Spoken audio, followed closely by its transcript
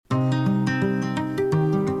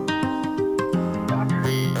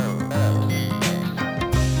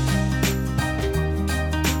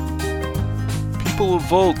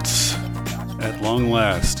folks! At long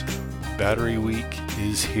last, Battery Week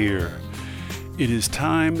is here. It is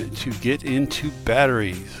time to get into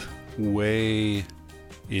batteries. Way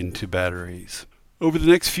into batteries. Over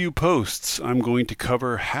the next few posts, I'm going to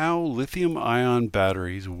cover how lithium-ion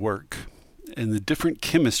batteries work and the different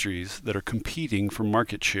chemistries that are competing for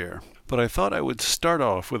market share. But I thought I would start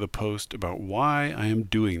off with a post about why I am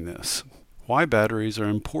doing this. Why batteries are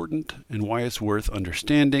important and why it's worth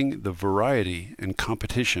understanding the variety and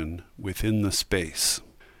competition within the space.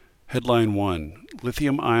 Headline 1.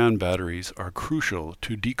 Lithium-ion batteries are crucial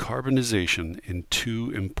to decarbonization in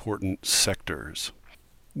two important sectors.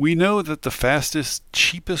 We know that the fastest,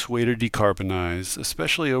 cheapest way to decarbonize,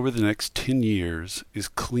 especially over the next 10 years, is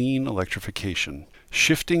clean electrification,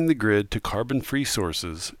 shifting the grid to carbon-free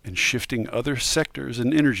sources and shifting other sectors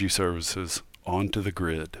and energy services onto the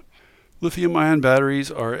grid. Lithium-ion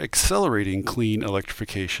batteries are accelerating clean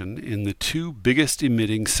electrification in the two biggest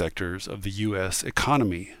emitting sectors of the U.S.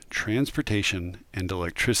 economy, transportation and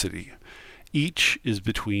electricity. Each is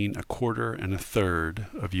between a quarter and a third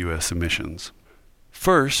of U.S. emissions.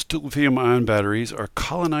 First, lithium-ion batteries are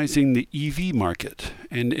colonizing the EV market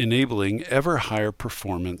and enabling ever higher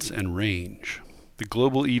performance and range. The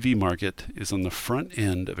global EV market is on the front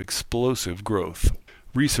end of explosive growth.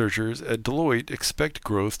 Researchers at Deloitte expect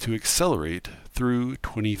growth to accelerate through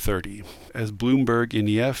 2030. As Bloomberg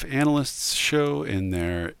NEF analysts show in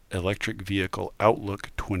their Electric Vehicle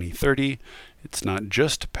Outlook 2030, it's not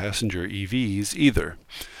just passenger EVs either.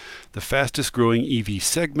 The fastest growing EV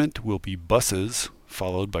segment will be buses,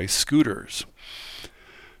 followed by scooters.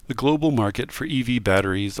 The global market for EV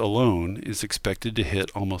batteries alone is expected to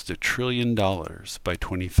hit almost $1 trillion by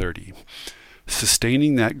 2030.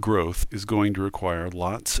 Sustaining that growth is going to require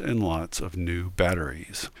lots and lots of new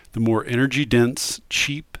batteries. The more energy-dense,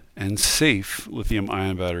 cheap, and safe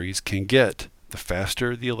lithium-ion batteries can get, the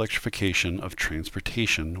faster the electrification of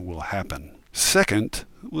transportation will happen. Second,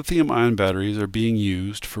 lithium-ion batteries are being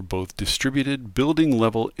used for both distributed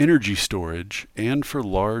building-level energy storage and for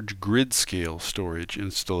large grid-scale storage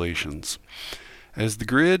installations. As the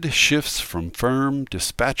grid shifts from firm,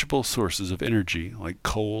 dispatchable sources of energy like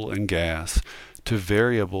coal and gas to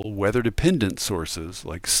variable, weather-dependent sources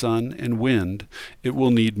like sun and wind, it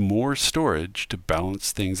will need more storage to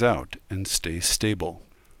balance things out and stay stable.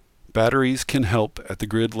 Batteries can help at the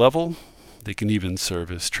grid level. They can even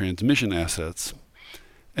serve as transmission assets,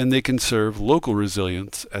 and they can serve local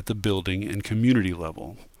resilience at the building and community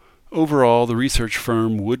level. Overall, the research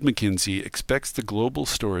firm Wood Mackenzie expects the global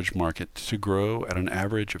storage market to grow at an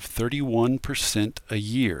average of 31% a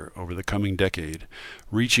year over the coming decade,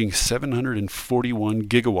 reaching 741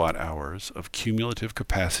 gigawatt hours of cumulative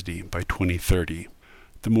capacity by 2030.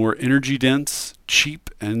 The more energy-dense, cheap,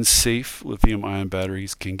 and safe lithium-ion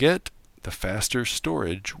batteries can get, the faster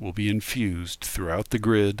storage will be infused throughout the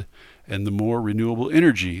grid, and the more renewable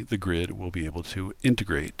energy the grid will be able to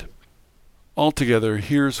integrate. Altogether,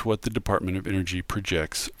 here's what the Department of Energy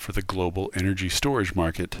projects for the global energy storage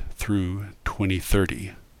market through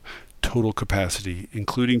 2030. Total capacity,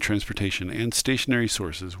 including transportation and stationary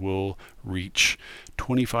sources, will reach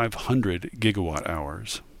 2,500 gigawatt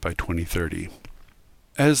hours by 2030.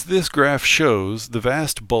 As this graph shows, the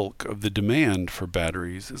vast bulk of the demand for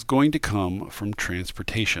batteries is going to come from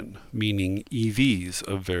transportation, meaning EVs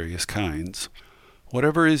of various kinds.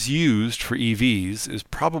 Whatever is used for EVs is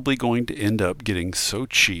probably going to end up getting so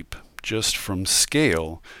cheap, just from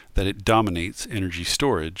scale, that it dominates energy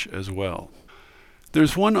storage as well.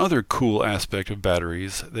 There's one other cool aspect of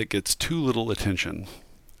batteries that gets too little attention.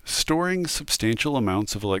 Storing substantial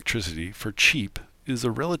amounts of electricity for cheap is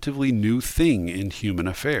a relatively new thing in human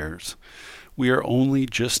affairs. We are only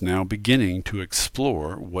just now beginning to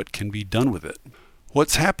explore what can be done with it.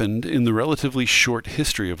 What's happened in the relatively short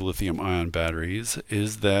history of lithium-ion batteries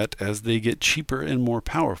is that as they get cheaper and more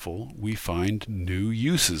powerful, we find new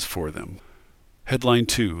uses for them. Headline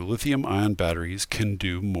 2. Lithium-ion batteries can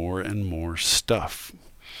do more and more stuff.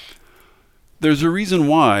 There's a reason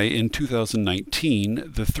why, in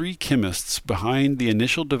 2019, the three chemists behind the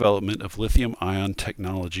initial development of lithium-ion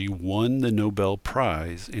technology won the Nobel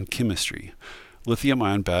Prize in Chemistry.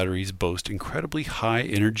 Lithium-ion batteries boast incredibly high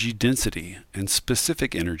energy density and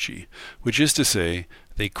specific energy, which is to say,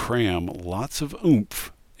 they cram lots of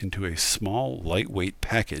oomph into a small, lightweight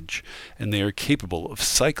package, and they are capable of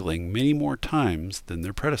cycling many more times than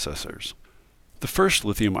their predecessors. The first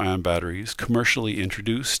lithium-ion batteries commercially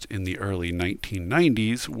introduced in the early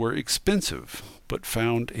 1990s were expensive, but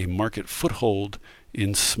found a market foothold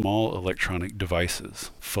in small electronic devices,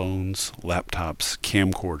 phones, laptops,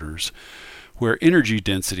 camcorders, where energy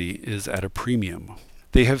density is at a premium.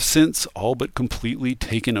 They have since all but completely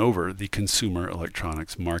taken over the consumer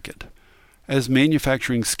electronics market. As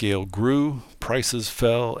manufacturing scale grew, prices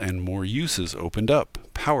fell and more uses opened up: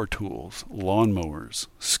 power tools, lawnmowers,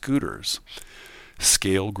 scooters.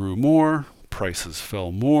 Scale grew more, prices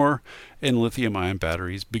fell more, and lithium-ion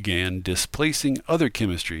batteries began displacing other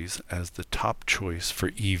chemistries as the top choice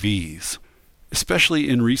for EVs. Especially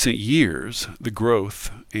in recent years, the growth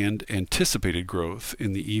and anticipated growth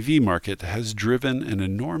in the EV market has driven an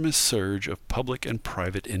enormous surge of public and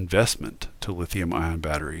private investment to lithium-ion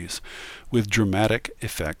batteries, with dramatic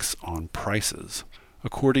effects on prices.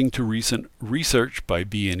 According to recent research by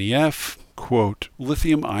BNEF, quote,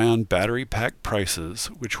 lithium-ion battery pack prices,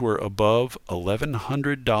 which were above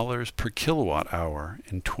 $1,100 per kilowatt hour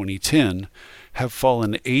in 2010, have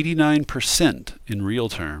fallen 89% in real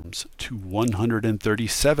terms to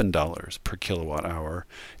 $137 per kilowatt hour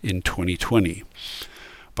in 2020.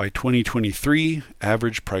 By 2023,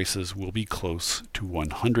 average prices will be close to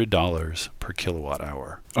 $100 per kilowatt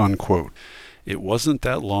hour, unquote. It wasn't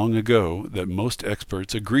that long ago that most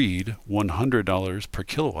experts agreed $100 per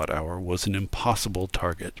kilowatt hour was an impossible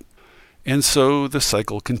target. And so the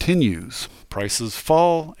cycle continues. Prices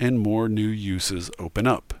fall and more new uses open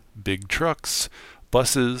up: big trucks,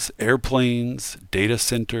 buses, airplanes, data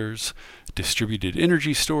centers, distributed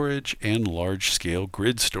energy storage, and large-scale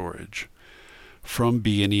grid storage. From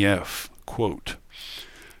BNEF, quote,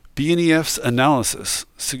 BNEF's analysis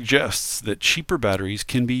suggests that cheaper batteries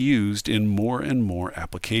can be used in more and more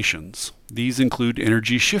applications. These include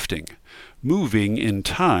energy shifting, moving in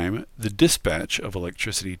time the dispatch of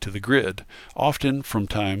electricity to the grid, often from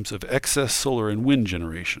times of excess solar and wind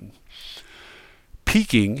generation;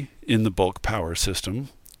 peaking in the bulk power system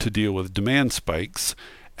to deal with demand spikes,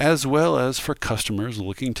 as well as for customers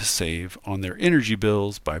looking to save on their energy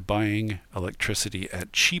bills by buying electricity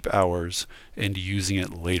at cheap hours and using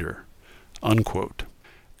it later, unquote.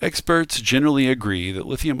 Experts generally agree that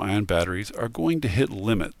lithium-ion batteries are going to hit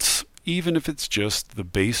limits, even if it's just the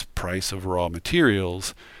base price of raw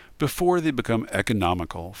materials, before they become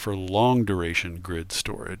economical for long-duration grid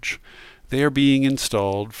storage. They are being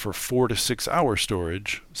installed for 4 to 6 hour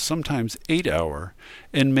storage, sometimes 8 hour,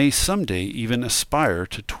 and may someday even aspire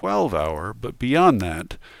to 12 hour, but beyond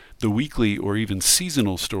that, the weekly or even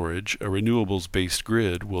seasonal storage a renewables-based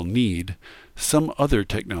grid will need, some other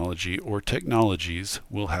technology or technologies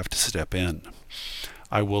will have to step in.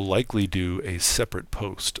 I will likely do a separate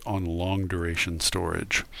post on long-duration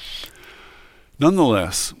storage.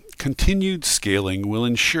 Nonetheless, continued scaling will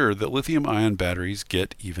ensure that lithium-ion batteries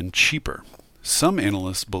get even cheaper. Some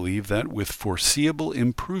analysts believe that with foreseeable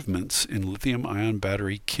improvements in lithium-ion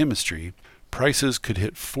battery chemistry, prices could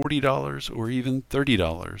hit $40 or even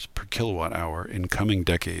 $30 per kilowatt hour in coming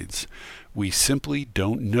decades. We simply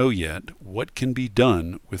don't know yet what can be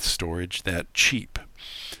done with storage that cheap.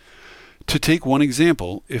 To take one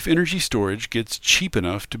example, if energy storage gets cheap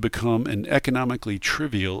enough to become an economically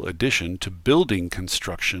trivial addition to building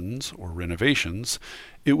constructions or renovations,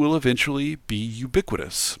 it will eventually be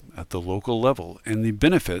ubiquitous at the local level, and the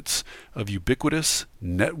benefits of ubiquitous,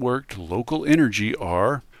 networked local energy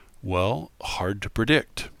are, well, hard to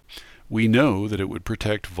predict. We know that it would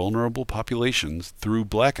protect vulnerable populations through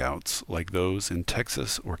blackouts like those in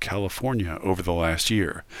Texas or California over the last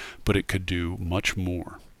year, but it could do much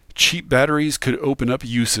more. Cheap batteries could open up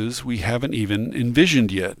uses we haven't even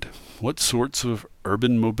envisioned yet. What sorts of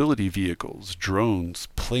urban mobility vehicles, drones,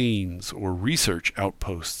 planes, or research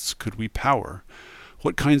outposts could we power?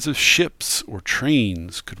 What kinds of ships or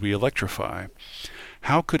trains could we electrify?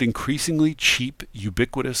 How could increasingly cheap,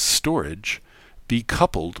 ubiquitous storage be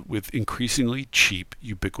coupled with increasingly cheap,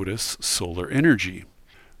 ubiquitous solar energy?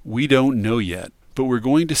 We don't know yet, but we're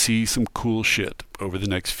going to see some cool shit over the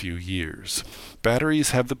next few years.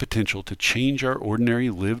 Batteries have the potential to change our ordinary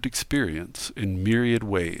lived experience in myriad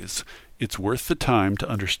ways. It's worth the time to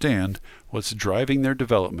understand what's driving their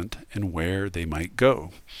development and where they might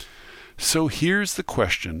go. So here's the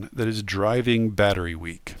question that is driving Battery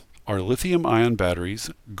Week. Are lithium-ion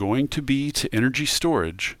batteries going to be to energy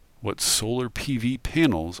storage what solar PV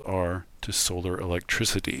panels are to solar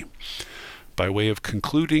electricity? By way of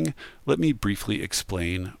concluding, let me briefly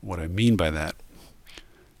explain what I mean by that.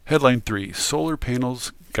 Headline 3. Solar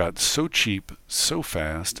panels got so cheap, so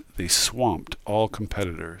fast, they swamped all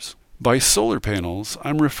competitors. By solar panels,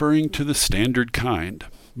 I'm referring to the standard kind.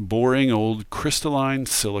 Boring old crystalline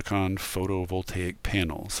silicon photovoltaic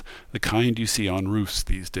panels, the kind you see on roofs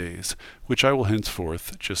these days, which I will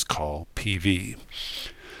henceforth just call PV.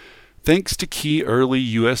 Thanks to key early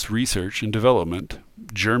U.S. research and development,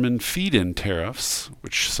 German feed-in tariffs,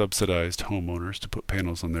 which subsidized homeowners to put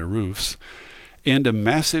panels on their roofs, and a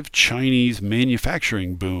massive Chinese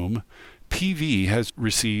manufacturing boom, PV has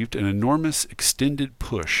received an enormous extended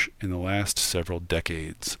push in the last several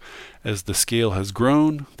decades. As the scale has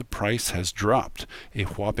grown, the price has dropped a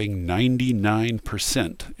whopping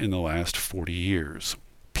 99% in the last 40 years.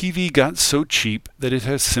 PV got so cheap that it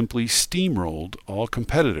has simply steamrolled all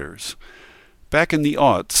competitors. Back in the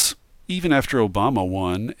aughts, even after Obama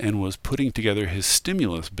won and was putting together his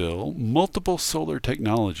stimulus bill, multiple solar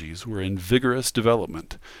technologies were in vigorous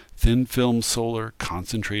development. Thin-film solar,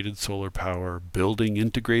 concentrated solar power, building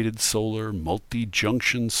integrated solar,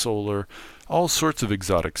 multi-junction solar, all sorts of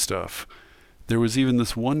exotic stuff. There was even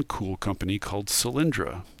this one cool company called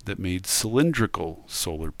Cylindra that made cylindrical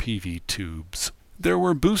solar PV tubes. There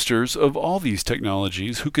were boosters of all these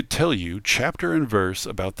technologies who could tell you chapter and verse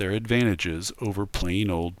about their advantages over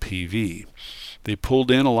plain old PV. They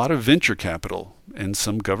pulled in a lot of venture capital and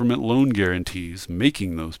some government loan guarantees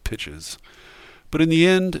making those pitches. But in the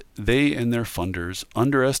end, they and their funders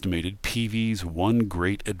underestimated PV's one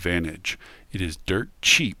great advantage. It is dirt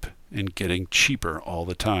cheap and getting cheaper all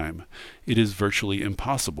the time. It is virtually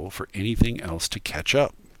impossible for anything else to catch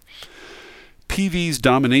up. PV's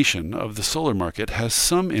domination of the solar market has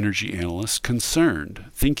some energy analysts concerned,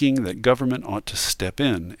 thinking that government ought to step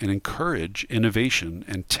in and encourage innovation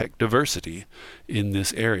and tech diversity in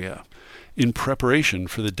this area, in preparation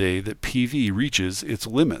for the day that PV reaches its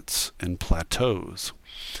limits and plateaus.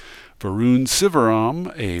 Varun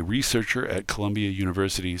Sivaram, a researcher at Columbia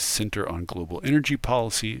University's Center on Global Energy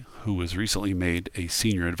Policy, who was recently made a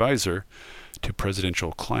senior advisor to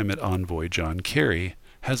presidential climate envoy John Kerry,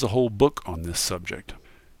 has a whole book on this subject.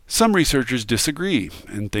 Some researchers disagree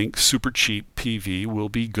and think super cheap PV will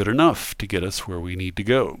be good enough to get us where we need to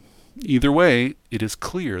go. Either way, it is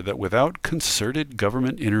clear that without concerted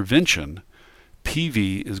government intervention,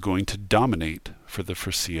 PV is going to dominate for the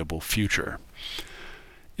foreseeable future.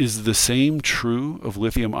 Is the same true of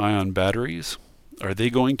lithium-ion batteries? Are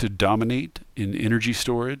they going to dominate in energy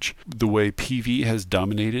storage the way PV has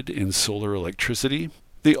dominated in solar electricity?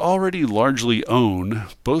 They already largely own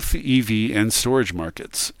both the EV and storage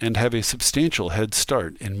markets and have a substantial head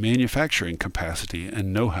start in manufacturing capacity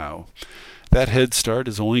and know-how. That head start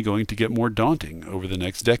is only going to get more daunting over the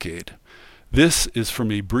next decade. This is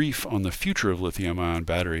from a brief on the future of lithium-ion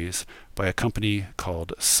batteries by a company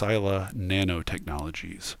called Sila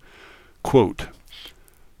Nanotechnologies. Quote,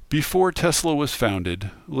 "Before Tesla was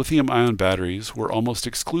founded, lithium-ion batteries were almost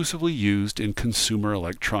exclusively used in consumer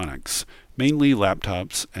electronics, mainly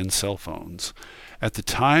laptops and cell phones. At the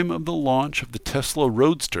time of the launch of the Tesla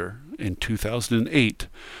Roadster in 2008,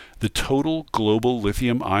 the total global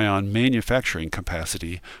lithium-ion manufacturing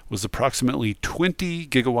capacity was approximately 20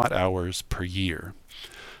 gigawatt hours per year.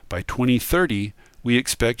 By 2030, we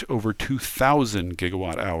expect over 2,000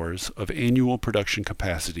 gigawatt hours of annual production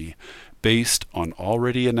capacity based on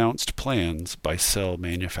already announced plans by cell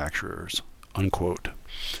manufacturers." Unquote.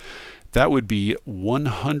 That would be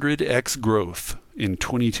 100x growth in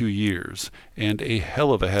 22 years and a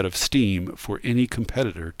hell of a head of steam for any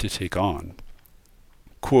competitor to take on.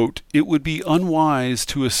 Quote, "It would be unwise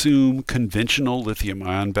to assume conventional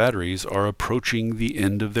lithium-ion batteries are approaching the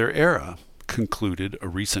end of their era," concluded a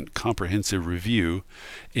recent comprehensive review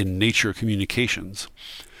in Nature Communications.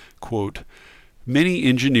 Quote, "Many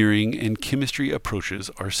engineering and chemistry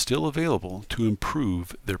approaches are still available to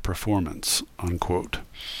improve their performance." Unquote.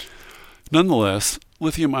 Nonetheless,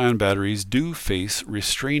 lithium-ion batteries do face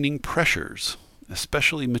restraining pressures,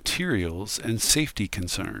 especially materials and safety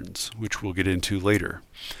concerns, which we'll get into later.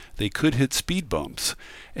 They could hit speed bumps,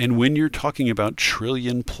 and when you're talking about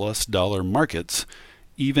trillion-plus-dollar markets,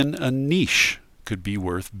 even a niche could be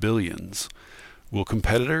worth billions. Will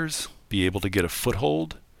competitors be able to get a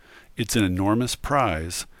foothold? It's an enormous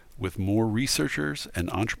prize, with more researchers and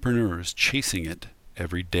entrepreneurs chasing it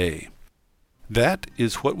every day. That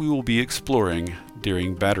is what we will be exploring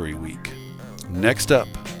during Battery Week. Next up,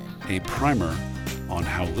 a primer on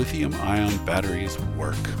how lithium-ion batteries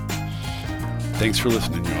work. Thanks for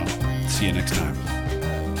listening, y'all. See you next time.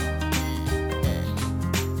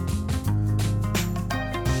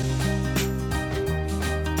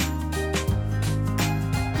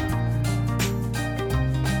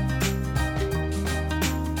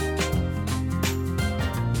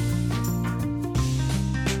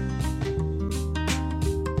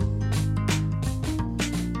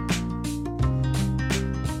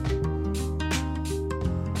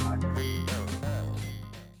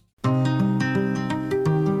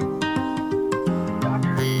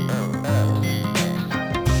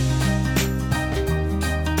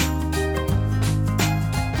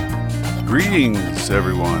 Greetings,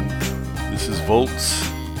 everyone. This is Volts,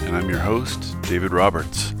 and and I'm your host, David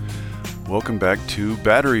Roberts. Welcome back to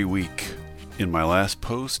Battery Week. In my last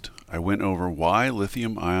post, I went over why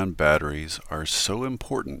lithium-ion batteries are so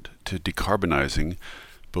important to decarbonizing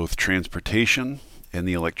both transportation and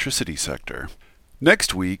the electricity sector.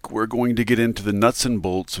 Next week, we're going to get into the nuts and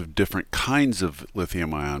bolts of different kinds of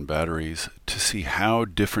lithium-ion batteries to see how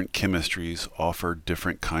different chemistries offer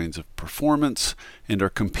different kinds of performance and are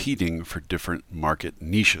competing for different market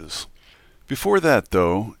niches. Before that,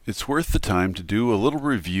 though, it's worth the time to do a little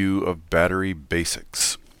review of battery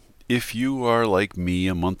basics. If you are like me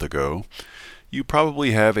a month ago, you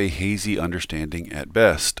probably have a hazy understanding at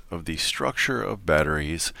best of the structure of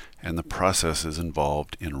batteries and the processes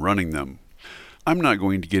involved in running them. I'm not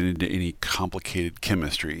going to get into any complicated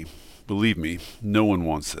chemistry. Believe me, no one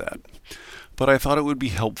wants that. But I thought it would be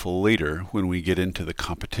helpful later when we get into the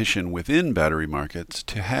competition within battery markets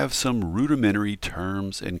to have some rudimentary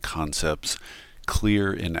terms and concepts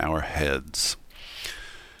clear in our heads.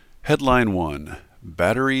 Headline 1,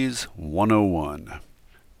 Batteries 101.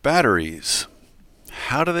 Batteries.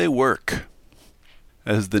 How do they work?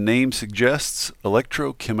 As the name suggests,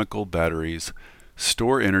 electrochemical batteries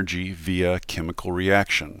store energy via chemical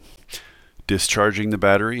reaction. Discharging the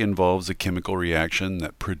battery involves a chemical reaction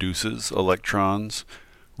that produces electrons.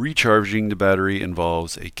 Recharging the battery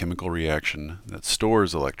involves a chemical reaction that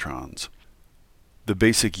stores electrons. The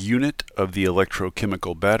basic unit of the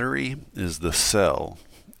electrochemical battery is the cell.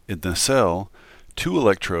 In the cell, two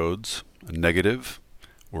electrodes, a negative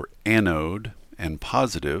or anode and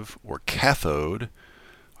positive or cathode,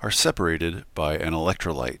 are separated by an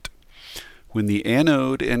electrolyte. When the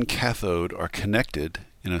anode and cathode are connected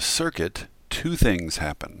in a circuit, two things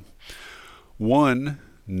happen. One,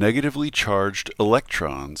 negatively charged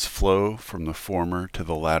electrons flow from the former to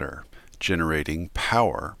the latter, generating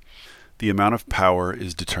power. The amount of power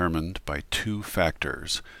is determined by two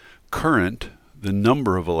factors: current, the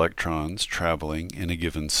number of electrons traveling in a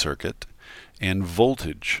given circuit, and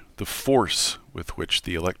voltage, the force with which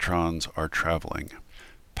the electrons are traveling.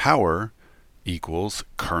 Power equals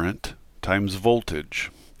current times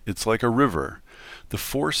voltage. It's like a river. The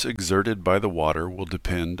force exerted by the water will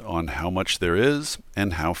depend on how much there is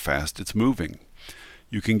and how fast it's moving.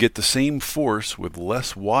 You can get the same force with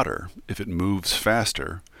less water if it moves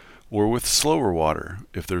faster, or with slower water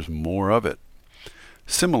if there's more of it.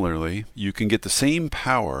 Similarly, you can get the same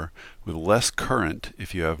power with less current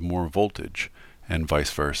if you have more voltage, and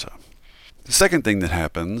vice versa. The second thing that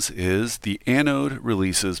happens is the anode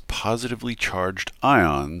releases positively charged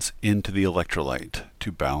ions into the electrolyte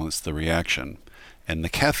to balance the reaction, and the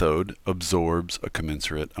cathode absorbs a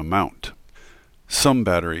commensurate amount. Some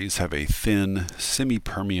batteries have a thin,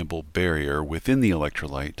 semi-permeable barrier within the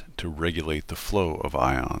electrolyte to regulate the flow of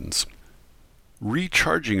ions.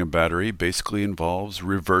 Recharging a battery basically involves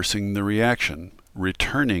reversing the reaction,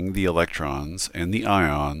 returning the electrons and the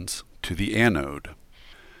ions to the anode.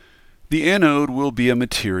 The anode will be a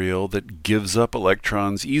material that gives up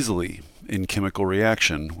electrons easily in chemical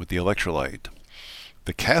reaction with the electrolyte.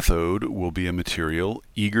 The cathode will be a material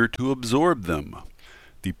eager to absorb them.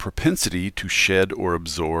 The propensity to shed or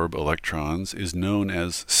absorb electrons is known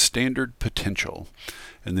as standard potential,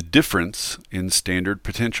 and the difference in standard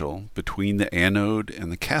potential between the anode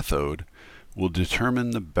and the cathode will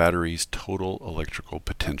determine the battery's total electrical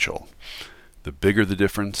potential. The bigger the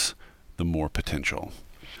difference, the more potential.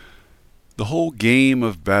 The whole game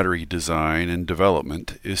of battery design and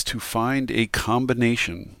development is to find a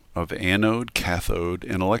combination of anode, cathode,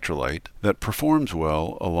 and electrolyte that performs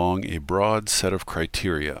well along a broad set of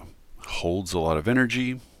criteria, holds a lot of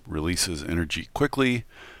energy, releases energy quickly,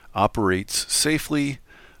 operates safely,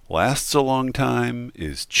 lasts a long time,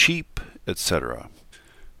 is cheap, etc.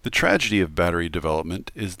 The tragedy of battery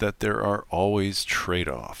development is that there are always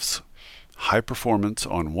trade-offs. High performance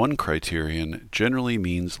on one criterion generally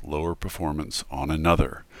means lower performance on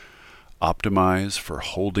another. Optimize for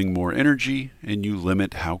holding more energy, and you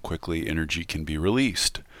limit how quickly energy can be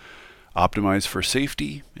released. Optimize for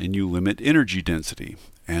safety, and you limit energy density,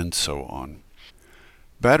 and so on.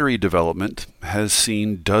 Battery development has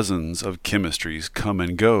seen dozens of chemistries come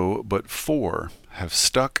and go, but 4 have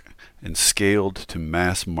stuck and scaled to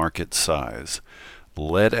mass market size: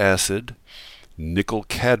 lead acid, nickel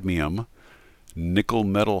cadmium, nickel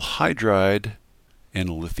metal hydride, and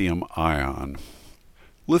lithium ion.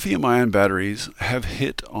 Lithium-ion batteries have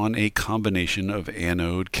hit on a combination of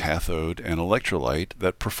anode, cathode, and electrolyte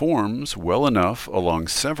that performs well enough along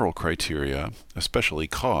several criteria, especially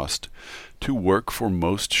cost, to work for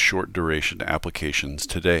most short-duration applications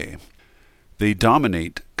today. They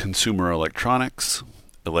dominate consumer electronics,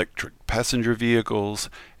 electric passenger vehicles,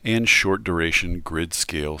 and short-duration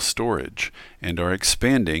grid-scale storage, and are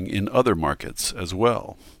expanding in other markets as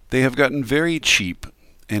well. They have gotten very cheap,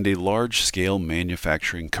 and a large-scale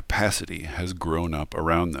manufacturing capacity has grown up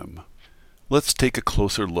around them. Let's take a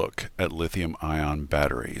closer look at lithium-ion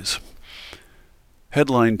batteries.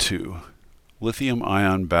 Headline 2.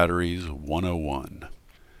 Lithium-ion batteries 101.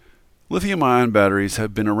 Lithium-ion batteries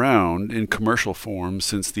have been around in commercial form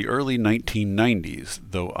since the early 1990s,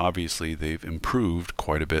 though obviously they've improved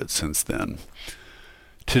quite a bit since then.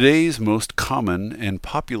 Today's most common and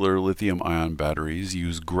popular lithium-ion batteries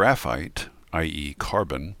use graphite, i.e.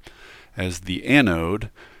 carbon, as the anode,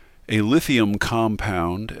 a lithium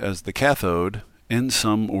compound as the cathode, and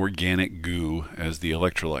some organic goo as the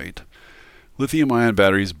electrolyte. Lithium-ion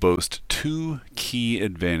batteries boast two key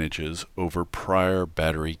advantages over prior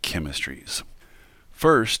battery chemistries.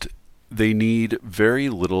 First, they need very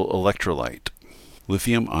little electrolyte.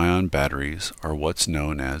 Lithium-ion batteries are what's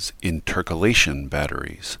known as intercalation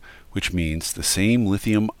batteries, which means the same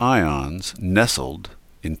lithium ions nestled,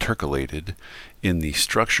 intercalated, in the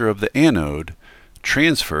structure of the anode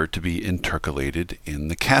transfer to be intercalated in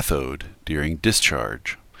the cathode during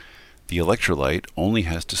discharge. The electrolyte only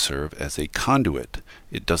has to serve as a conduit.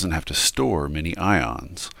 It doesn't have to store many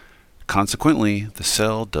ions. Consequently, the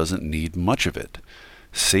cell doesn't need much of it.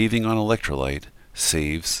 Saving on electrolyte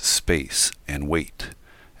saves space and weight.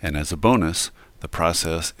 And as a bonus, the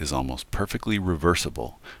process is almost perfectly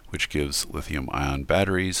reversible, which gives lithium-ion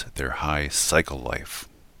batteries their high cycle life.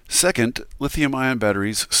 Second, lithium-ion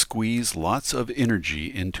batteries squeeze lots of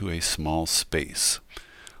energy into a small space.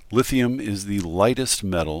 Lithium is the lightest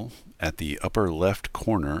metal at the upper left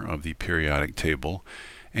corner of the periodic table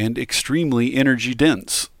and extremely energy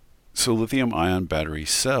dense. So lithium-ion battery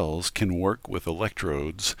cells can work with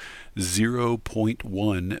electrodes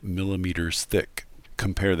 0.1 millimeters thick.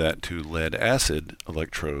 Compare that to lead-acid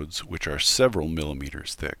electrodes, which are several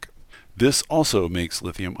millimeters thick. This also makes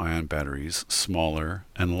lithium-ion batteries smaller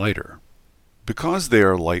and lighter. Because they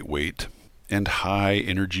are lightweight and high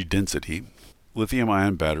energy density,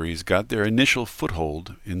 lithium-ion batteries got their initial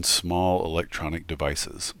foothold in small electronic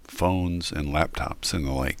devices, phones and laptops and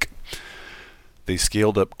the like. They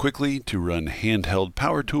scaled up quickly to run handheld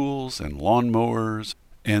power tools and lawnmowers,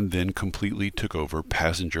 and then completely took over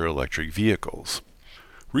passenger electric vehicles.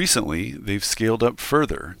 Recently, they've scaled up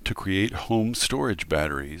further to create home storage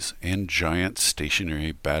batteries and giant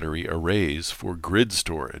stationary battery arrays for grid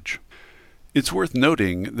storage. It's worth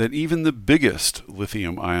noting that even the biggest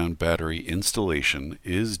lithium-ion battery installation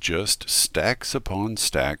is just stacks upon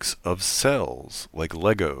stacks of cells, like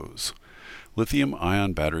Legos.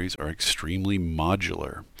 Lithium-ion batteries are extremely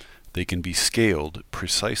modular. They can be scaled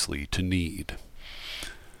precisely to need.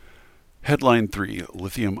 Headline 3.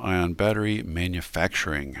 Lithium-ion battery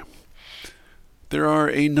manufacturing. There are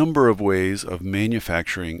a number of ways of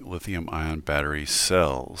manufacturing lithium-ion battery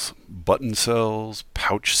cells. Button cells,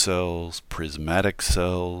 pouch cells, prismatic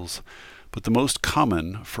cells, but the most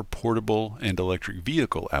common for portable and electric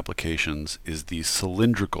vehicle applications is the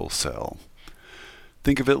cylindrical cell.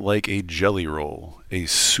 Think of it like a jelly roll. A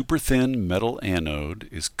super thin metal anode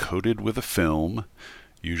is coated with a film,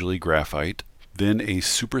 usually graphite. Then a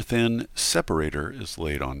super thin separator is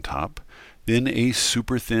laid on top. Then a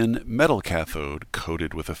super thin metal cathode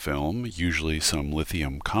coated with a film, usually some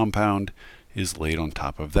lithium compound, is laid on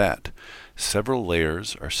top of that. Several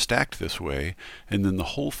layers are stacked this way, and then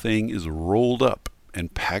the whole thing is rolled up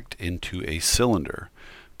and packed into a cylinder.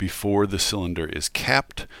 Before the cylinder is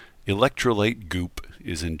capped, electrolyte goop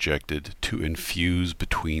is injected to infuse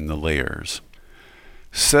between the layers.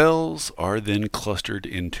 Cells are then clustered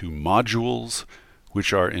into modules,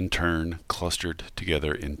 which are in turn clustered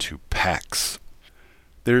together into packs.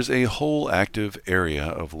 There's a whole active area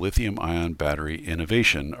of lithium-ion battery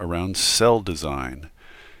innovation around cell design.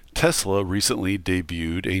 Tesla recently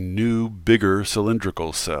debuted a new, bigger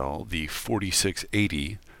cylindrical cell, the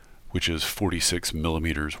 4680, which is 46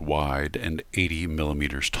 millimeters wide and 80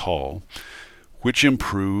 millimeters tall, which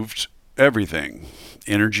improved everything: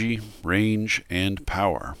 energy, range, and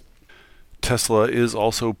power. Tesla is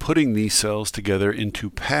also putting these cells together into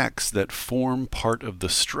packs that form part of the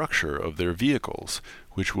structure of their vehicles,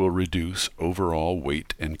 which will reduce overall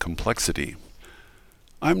weight and complexity.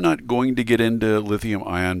 I'm not going to get into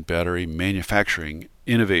lithium-ion battery manufacturing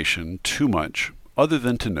innovation too much, other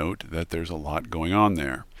than to note that there's a lot going on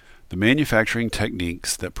there. The manufacturing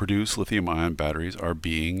techniques that produce lithium-ion batteries are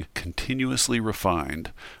being continuously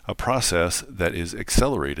refined, a process that is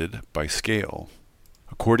accelerated by scale.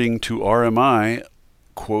 According to RMI,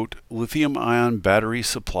 quote, lithium-ion battery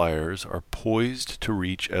suppliers are poised to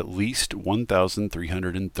reach at least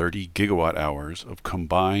 1,330 gigawatt hours of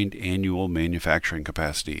combined annual manufacturing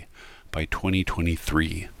capacity by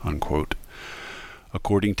 2023, unquote.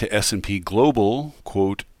 According to S&P Global,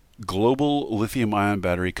 quote, global lithium-ion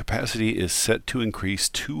battery capacity is set to increase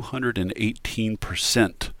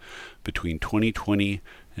 218% between 2020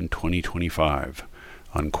 and 2025,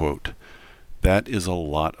 unquote. That is a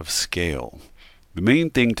lot of scale. The main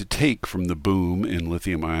thing to take from the boom in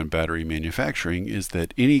lithium-ion battery manufacturing is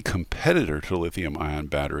that any competitor to lithium-ion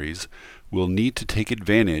batteries will need to take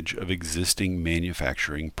advantage of existing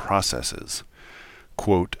manufacturing processes.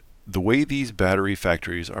 Quote, the way these battery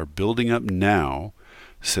factories are building up now,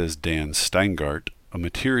 says Dan Steingart, a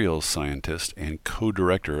materials scientist and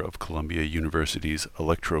co-director of Columbia University's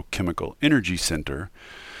Electrochemical Energy Center,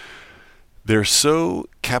 they're so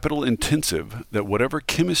capital intensive that whatever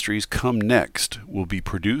chemistries come next will be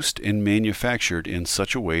produced and manufactured in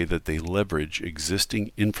such a way that they leverage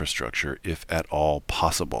existing infrastructure if at all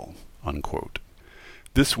possible, unquote.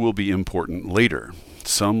 This will be important later.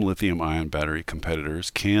 Some lithium-ion battery competitors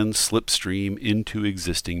can slipstream into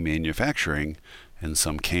existing manufacturing and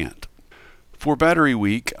some can't. For Battery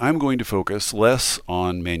Week, I'm going to focus less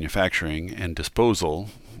on manufacturing and disposal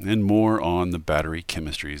and more on the battery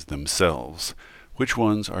chemistries themselves, which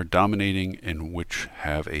ones are dominating and which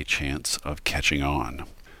have a chance of catching on.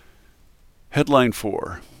 Headline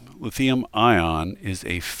 4. Lithium-ion is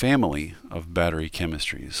a family of battery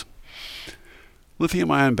chemistries.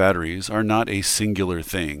 Lithium-ion batteries are not a singular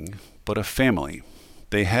thing, but a family.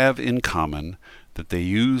 They have in common that they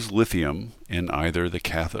use lithium in either the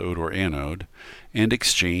cathode or anode and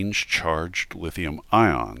exchange charged lithium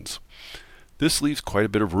ions. This leaves quite a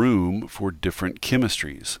bit of room for different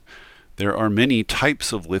chemistries. There are many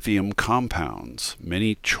types of lithium compounds,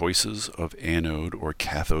 many choices of anode or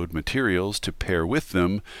cathode materials to pair with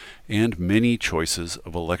them, and many choices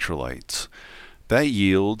of electrolytes. That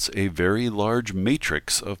yields a very large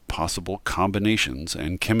matrix of possible combinations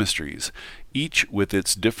and chemistries, each with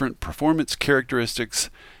its different performance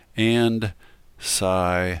characteristics and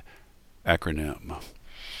SI acronym.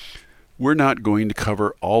 We're not going to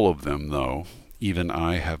cover all of them, though. Even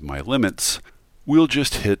I have my limits. We'll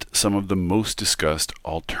just hit some of the most discussed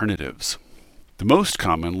alternatives. The most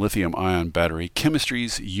common lithium-ion battery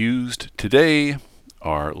chemistries used today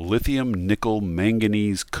are lithium nickel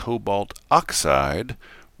manganese cobalt oxide,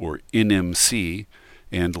 or NMC,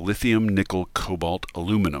 and lithium nickel cobalt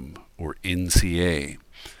aluminum, or NCA,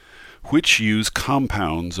 which use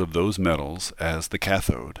compounds of those metals as the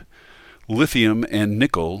cathode. Lithium and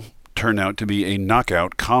nickel turn out to be a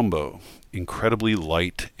knockout combo, incredibly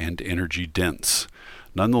light and energy dense.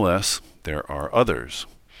 Nonetheless, there are others.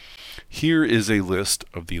 Here is a list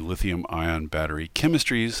of the lithium-ion battery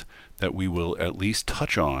chemistries that we will at least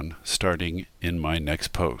touch on starting in my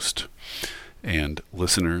next post. And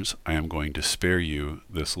listeners, I am going to spare you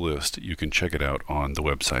this list. You can check it out on the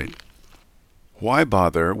website. Why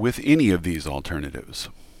bother with any of these alternatives?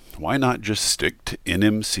 Why not just stick to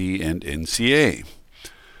NMC and NCA?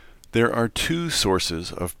 There are two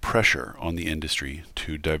sources of pressure on the industry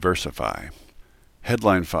to diversify.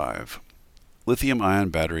 Headline 5. Lithium-ion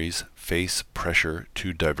batteries face pressure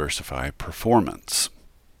to diversify performance.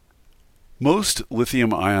 Most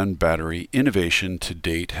lithium-ion battery innovation to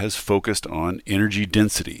date has focused on energy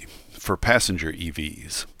density for passenger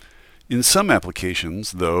EVs. In some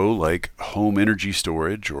applications, though, like home energy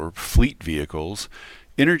storage or fleet vehicles,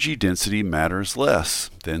 energy density matters less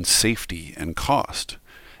than safety and cost.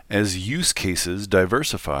 As use cases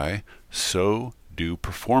diversify, so do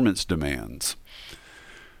performance demands.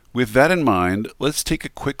 With that in mind, let's take a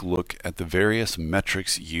quick look at the various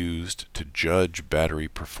metrics used to judge battery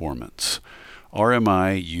performance.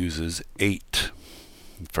 RMI uses 8.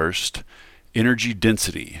 First, energy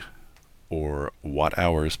density, or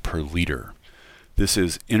watt-hours per liter. This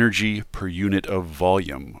is energy per unit of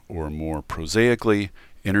volume, or more prosaically,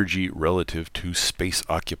 energy relative to space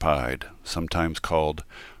occupied, sometimes called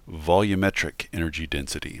volumetric energy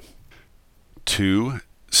density. 2.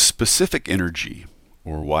 Specific energy,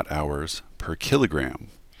 or watt-hours per kilogram.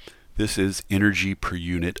 This is energy per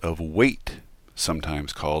unit of weight,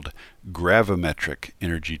 sometimes called gravimetric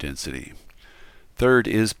energy density. Third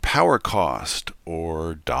is power cost,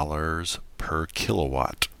 or dollars per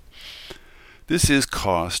kilowatt. This is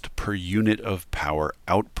cost per unit of power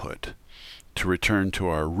output. To return to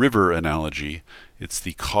our river analogy, it's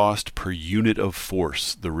the cost per unit of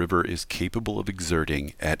force the river is capable of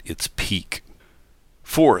exerting at its peak.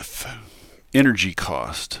 Fourth, energy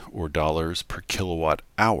cost, or dollars per kilowatt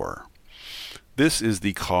hour. This is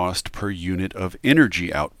the cost per unit of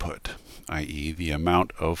energy output, i.e. the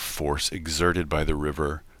amount of force exerted by the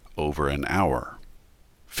river over an hour.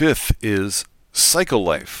 Fifth is cycle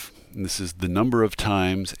life. This is the number of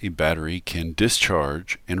times a battery can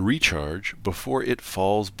discharge and recharge before it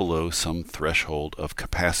falls below some threshold of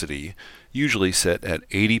capacity, usually set at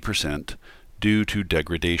 80% due to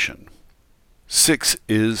degradation. 6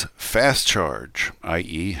 is fast charge,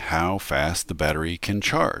 i.e. how fast the battery can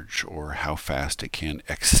charge or how fast it can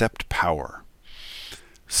accept power.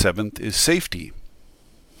 7th is safety.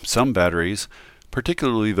 Some batteries,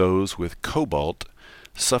 particularly those with cobalt,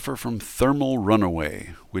 suffer from thermal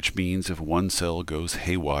runaway, which means if one cell goes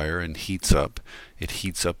haywire and heats up, it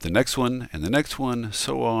heats up the next one and the next one,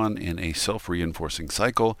 so on in a self-reinforcing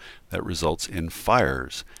cycle that results in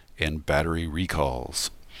fires and battery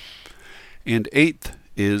recalls. And 8th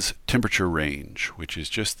is temperature range, which is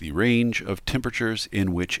just the range of temperatures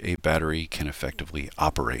in which a battery can effectively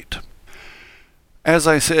operate. As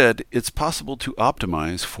I said, it's possible to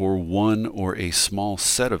optimize for one or a small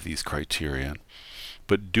set of these criteria,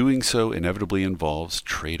 but doing so inevitably involves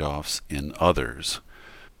trade-offs in others.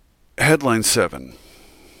 Headline 7.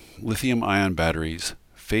 Lithium-ion batteries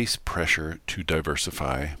face pressure to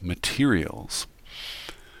diversify materials.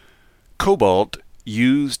 Cobalt,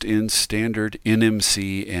 used in standard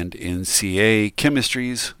NMC and NCA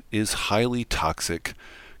chemistries, is highly toxic,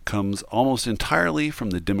 comes almost entirely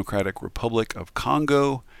from the Democratic Republic of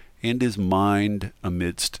Congo, and is mined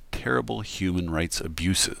amidst terrible human rights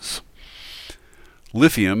abuses.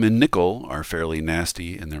 Lithium and nickel are fairly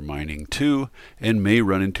nasty in their mining too, and may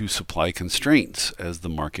run into supply constraints as the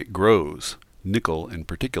market grows. Nickel in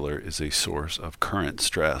particular is a source of current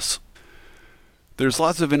stress. There's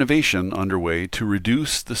lots of innovation underway to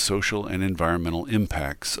reduce the social and environmental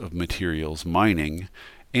impacts of materials mining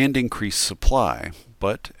and increase supply,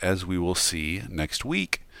 but as we will see next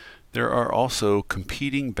week, there are also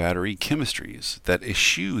competing battery chemistries that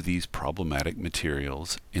eschew these problematic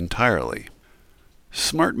materials entirely.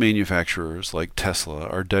 Smart manufacturers like Tesla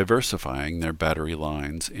are diversifying their battery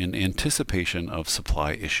lines in anticipation of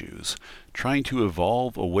supply issues, trying to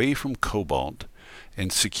evolve away from cobalt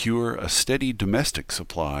and secure a steady domestic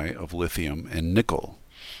supply of lithium and nickel.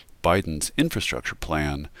 Biden's infrastructure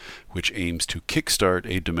plan, which aims to kickstart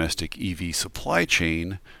a domestic EV supply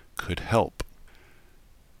chain, could help.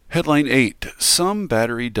 Headline 8. Some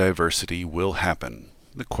battery diversity will happen.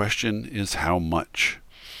 The question is how much.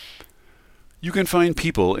 You can find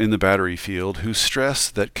people in the battery field who stress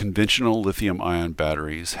that conventional lithium-ion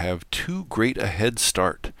batteries have too great a head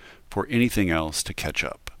start for anything else to catch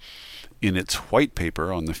up. In its white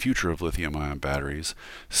paper on the future of lithium-ion batteries,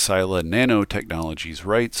 Sila Nanotechnologies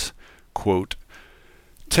writes, quote,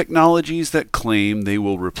 "Technologies that claim they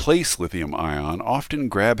will replace lithium-ion often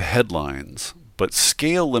grab headlines, but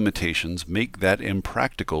scale limitations make that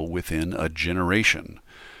impractical within a generation.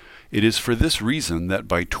 It is for this reason that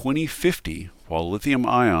by 2050, while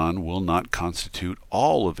lithium-ion will not constitute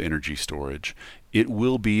all of energy storage, it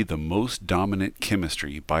will be the most dominant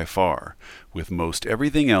chemistry by far, with most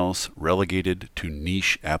everything else relegated to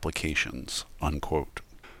niche applications." Unquote.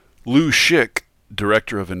 Lou Schick,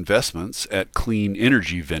 Director of Investments at Clean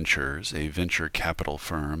Energy Ventures, a venture capital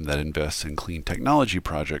firm that invests in clean technology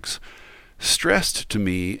projects, stressed to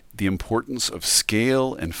me the importance of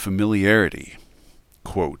scale and familiarity.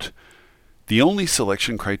 Quote, "The only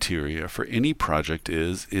selection criteria for any project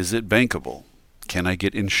is it bankable? Can I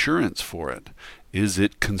get insurance for it? Is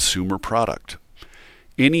it consumer product?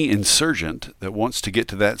 Any insurgent that wants to get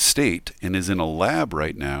to that state and is in a lab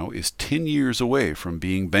right now is 10 years away from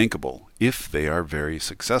being bankable, if they are very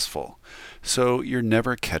successful. So you're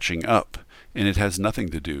never catching up, and it has nothing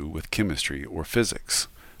to do with chemistry or physics."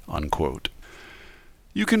 Unquote.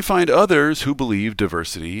 You can find others who believe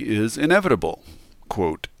diversity is inevitable.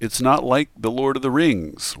 Quote, "It's not like the Lord of the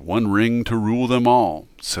Rings, one ring to rule them all,"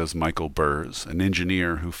 says Michael Burrs, an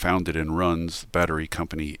engineer who founded and runs battery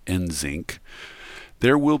company NZinc.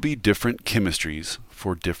 "There will be different chemistries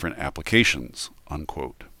for different applications."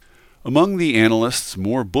 Unquote. Among the analysts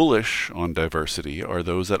more bullish on diversity are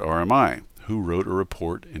those at RMI, who wrote a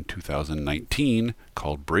report in 2019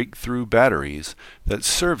 called Breakthrough Batteries that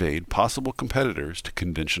surveyed possible competitors to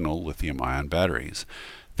conventional lithium-ion batteries.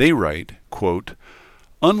 They write, quote,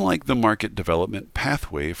 "Unlike the market development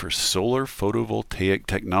pathway for solar photovoltaic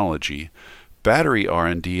technology, battery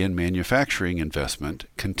R&D and manufacturing investment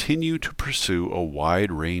continue to pursue a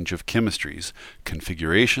wide range of chemistries,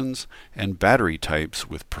 configurations, and battery types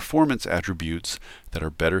with performance attributes that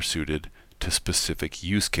are better suited to specific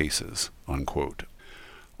use cases." Unquote.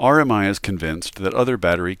 RMI is convinced that other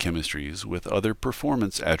battery chemistries with other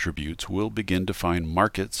performance attributes will begin to find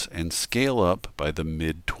markets and scale up by the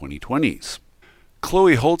mid-2020s.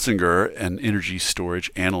 Chloe Holtzinger, an energy storage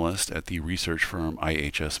analyst at the research firm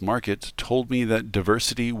IHS Markit, told me that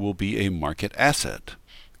diversity will be a market asset.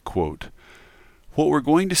 Quote, "What we're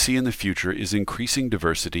going to see in the future is increasing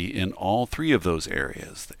diversity in all three of those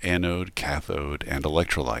areas, the anode, cathode, and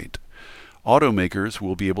electrolyte. Automakers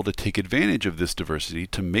will be able to take advantage of this diversity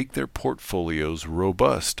to make their portfolios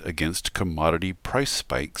robust against commodity price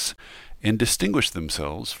spikes and distinguish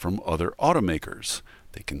themselves from other automakers.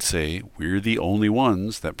 They can say, we're the only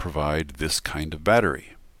ones that provide this kind of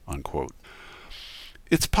battery." Unquote.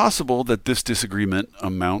 It's possible that this disagreement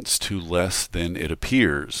amounts to less than it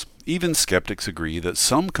appears. Even skeptics agree that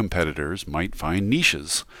some competitors might find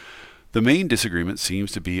niches. The main disagreement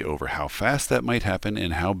seems to be over how fast that might happen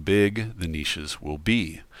and how big the niches will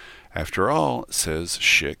be. After all, says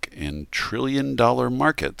Schick, in trillion-dollar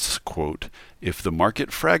markets, quote, "If the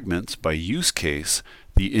market fragments by use case,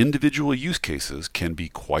 the individual use cases can be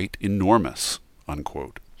quite enormous."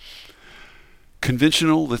 Unquote.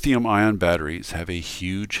 Conventional lithium-ion batteries have a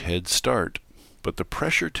huge head start, but the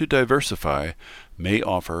pressure to diversify may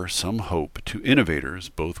offer some hope to innovators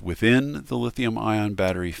both within the lithium-ion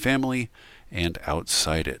battery family and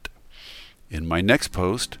outside it. In my next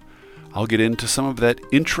post, I'll get into some of that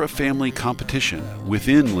intra-family competition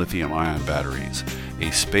within lithium-ion batteries,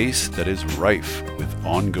 a space that is rife with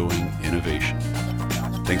ongoing innovation.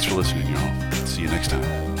 Thanks for listening, y'all. See you next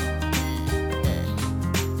time.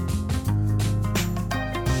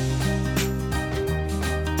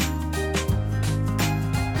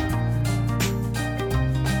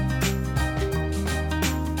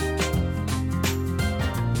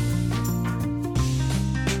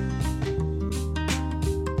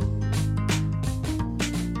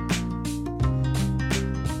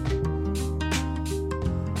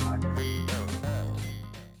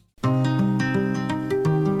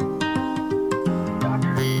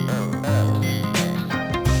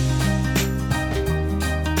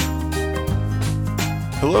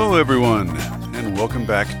 Hello everyone, and welcome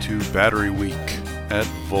back to Battery Week at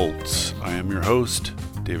Volts. I am your host,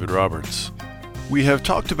 David Roberts. We have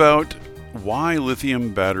talked about why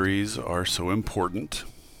lithium batteries are so important,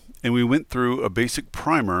 and we went through a basic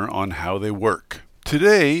primer on how they work.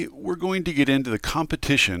 Today, we're going to get into the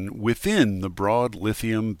competition within the broad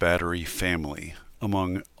lithium battery family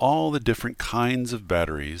among all the different kinds of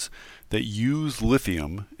batteries that use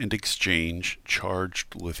lithium and exchange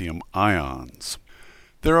charged lithium ions.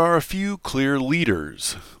 There are a few clear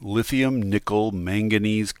leaders: lithium nickel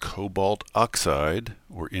manganese cobalt oxide,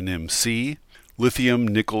 or NMC, lithium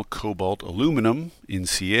nickel cobalt aluminum,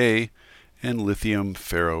 NCA, and lithium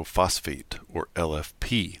ferrophosphate, or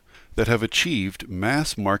LFP, that have achieved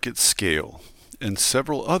mass market scale, and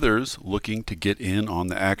several others looking to get in on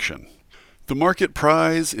the action. The market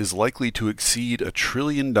prize is likely to exceed $1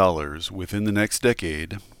 trillion within the next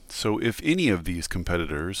decade. So if any of these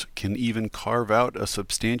competitors can even carve out a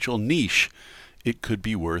substantial niche, it could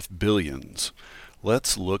be worth billions.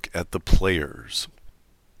 Let's look at the players.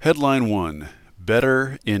 Headline 1.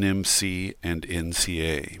 Better NMC and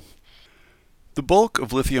NCA. The bulk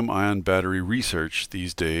of lithium-ion battery research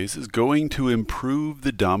these days is going to improve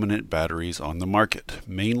the dominant batteries on the market,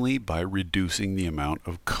 mainly by reducing the amount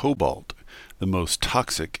of cobalt, the most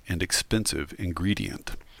toxic and expensive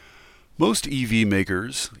ingredient. Most EV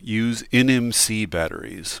makers use NMC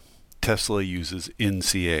batteries. Tesla uses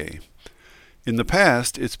NCA. In the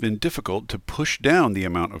past, it's been difficult to push down the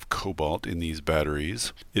amount of cobalt in these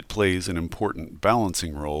batteries. It plays an important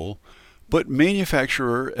balancing role. But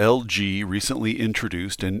manufacturer LG recently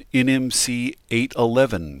introduced an NMC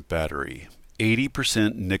 811 battery,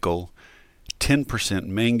 80% nickel, 10%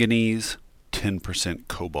 manganese, 10%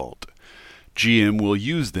 cobalt. GM will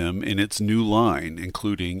use them in its new line,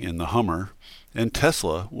 including in the Hummer, and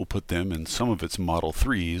Tesla will put them in some of its Model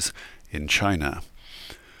 3s in China.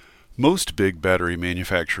 Most big battery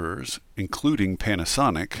manufacturers, including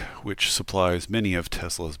Panasonic, which supplies many of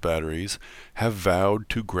Tesla's batteries, have vowed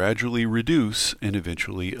to gradually reduce and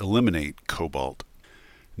eventually eliminate cobalt.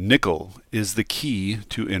 Nickel is the key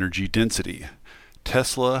to energy density.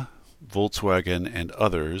 Tesla, Volkswagen, and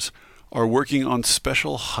others are working on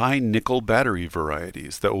special high nickel battery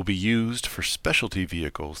varieties that will be used for specialty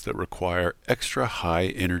vehicles that require extra high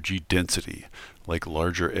energy density, like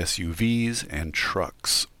larger SUVs and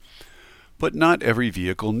trucks. But not every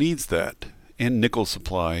vehicle needs that, and nickel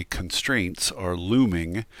supply constraints are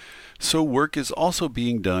looming, so work is also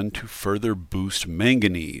being done to further boost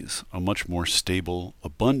manganese, a much more stable,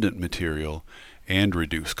 abundant material, and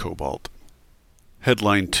reduce cobalt.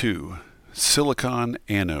 Headline 2. Silicon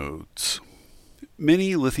Anodes.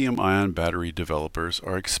 Many lithium-ion battery developers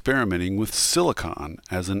are experimenting with silicon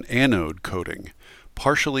as an anode coating,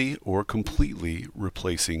 partially or completely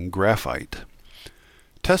replacing graphite.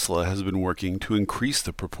 Tesla has been working to increase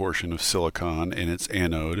the proportion of silicon in its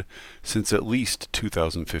anode since at least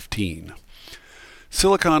 2015.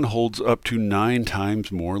 Silicon holds up to 9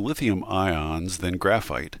 times more lithium ions than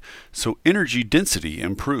graphite, so energy density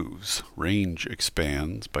improves, range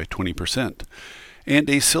expands by 20%, and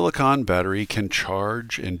a silicon battery can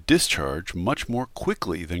charge and discharge much more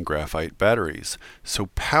quickly than graphite batteries, so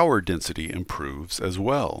power density improves as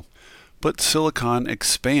well. But silicon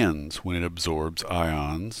expands when it absorbs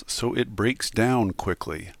ions, so it breaks down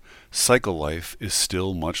quickly. Cycle life is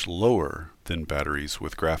still much lower than batteries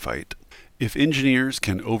with graphite. If engineers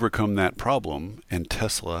can overcome that problem, and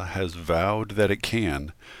Tesla has vowed that it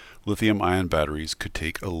can, lithium-ion batteries could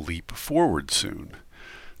take a leap forward soon.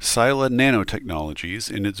 Sila Nanotechnologies,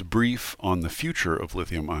 in its brief on the future of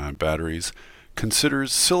lithium-ion batteries,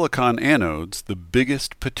 considers silicon anodes the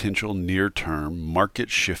biggest potential near-term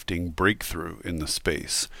market-shifting breakthrough in the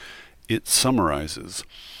space. It summarizes,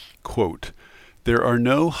 quote, "There are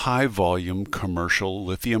no high-volume commercial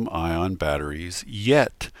lithium-ion batteries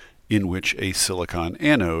yet in which a silicon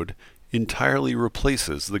anode entirely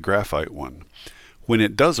replaces the graphite one. When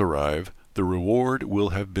it does arrive, the reward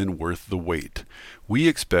will have been worth the wait. We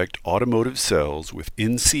expect automotive cells with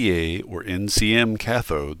NCA or NCM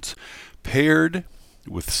cathodes paired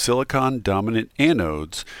with silicon-dominant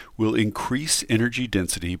anodes will increase energy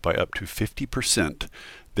density by up to 50%,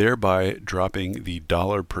 thereby dropping the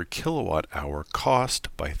dollar per kilowatt hour cost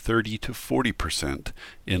by 30 to 40%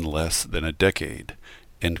 in less than a decade."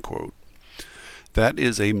 End quote. That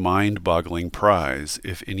is a mind-boggling prize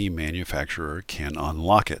if any manufacturer can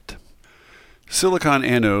unlock it. Silicon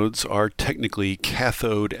anodes are technically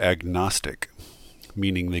cathode agnostic,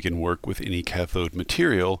 meaning they can work with any cathode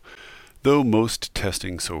material, though most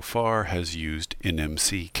testing so far has used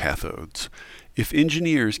NMC cathodes. If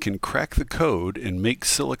engineers can crack the code and make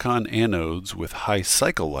silicon anodes with high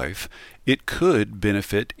cycle life, it could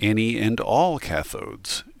benefit any and all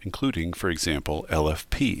cathodes, including, for example,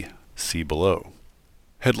 LFP. See below.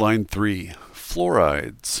 Headline 3.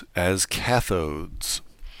 Fluorides as cathodes.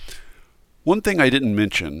 One thing I didn't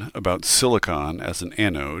mention about silicon as an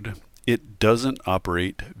anode, it doesn't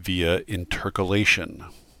operate via intercalation,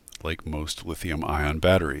 like most lithium-ion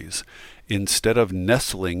batteries. Instead of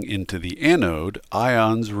nestling into the anode,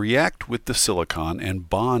 ions react with the silicon and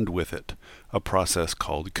bond with it, a process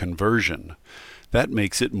called conversion. That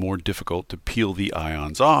makes it more difficult to peel the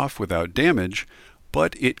ions off without damage,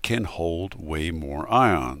 but it can hold way more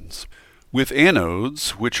ions. With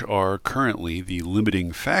anodes, which are currently the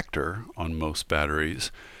limiting factor on most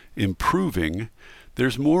batteries, improving,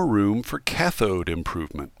 there's more room for cathode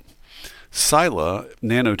improvement. Sila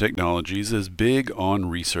Nanotechnologies is big on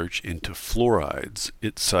research into fluorides.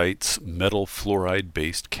 It cites metal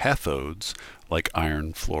fluoride-based cathodes like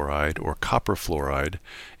iron fluoride or copper fluoride,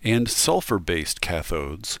 and sulfur-based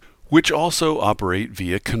cathodes, which also operate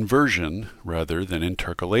via conversion rather than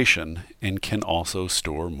intercalation and can also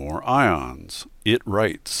store more ions. It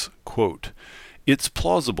writes, quote, "It's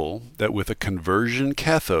plausible that with a conversion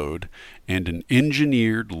cathode and an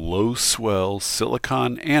engineered low-swell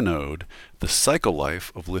silicon anode, the cycle life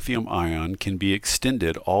of lithium-ion can be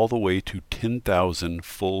extended all the way to 10,000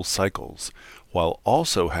 full cycles, while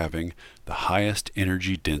also having the highest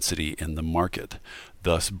energy density in the market,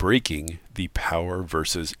 thus breaking the power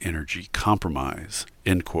versus energy compromise."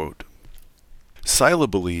 End quote. Sila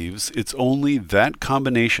believes it's only that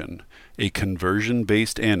combination, a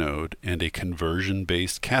conversion-based anode and a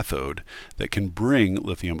conversion-based cathode, that can bring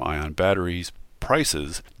lithium-ion batteries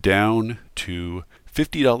prices down to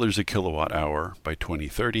 $50 a kilowatt hour by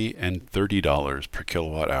 2030 and $30 per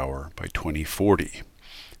kilowatt hour by 2040.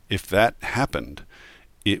 If that happened,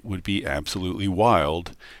 it would be absolutely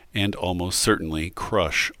wild and almost certainly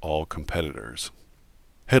crush all competitors.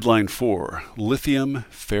 Headline 4. Lithium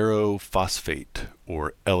ferrophosphate,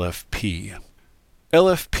 or LFP.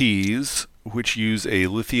 LFPs, which use a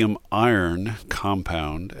lithium iron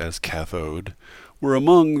compound as cathode, were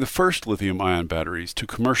among the first lithium-ion batteries to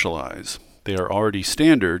commercialize. They are already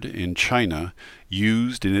standard in China,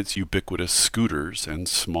 used in its ubiquitous scooters and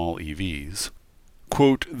small EVs.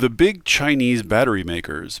 Quote, "The big Chinese battery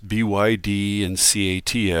makers, BYD and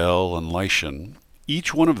CATL and Lyshun,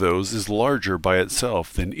 each one of those is larger by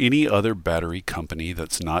itself than any other battery company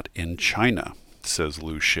that's not in China," says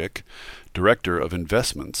Lu Shik, Director of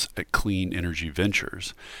Investments at Clean Energy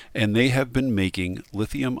Ventures, and they have been making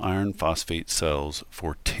lithium iron phosphate cells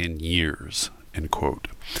for 10 years. End quote.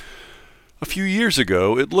 A few years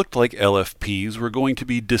ago, it looked like LFPs were going to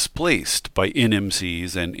be displaced by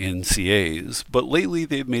NMCs and NCAs, but lately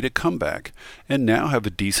they've made a comeback and now have a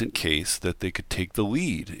decent case that they could take the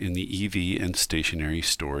lead in the EV and stationary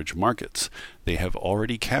storage markets. They have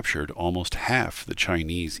already captured almost half the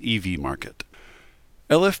Chinese EV market.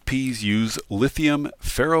 LFPs use lithium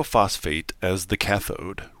ferrophosphate as the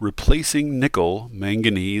cathode, replacing nickel,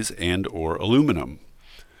 manganese, and/or aluminum.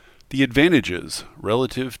 The advantages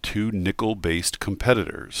relative to nickel-based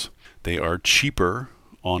competitors: they are cheaper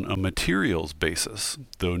on a materials basis,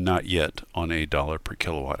 though not yet on a dollar per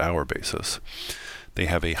kilowatt hour basis. They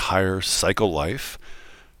have a higher cycle life.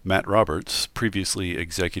 Matt Roberts, previously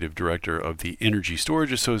executive director of the Energy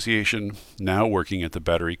Storage Association, now working at the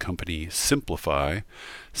battery company Simplify,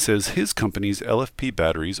 says his company's LFP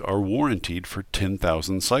batteries are warranted for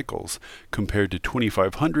 10,000 cycles, compared to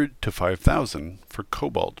 2,500 to 5,000 for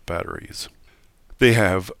cobalt batteries. They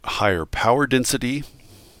have higher power density,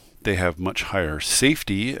 they have much higher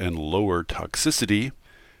safety and lower toxicity,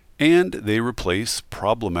 and they replace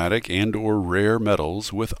problematic and/or rare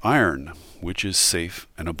metals with iron, which is safe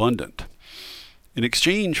and abundant. In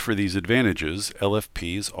exchange for these advantages,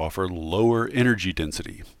 LFPs offer lower energy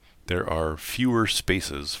density. There are fewer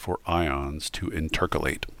spaces for ions to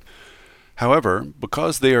intercalate. However,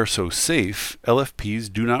 because they are so safe,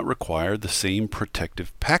 LFPs do not require the same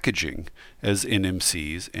protective packaging as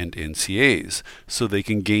NMCs and NCAs, so they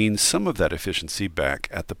can gain some of that efficiency back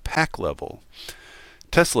at the pack level.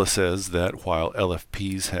 Tesla says that while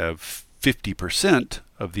LFPs have 50%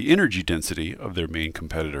 of the energy density of their main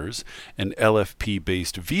competitors, an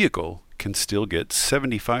LFP-based vehicle can still get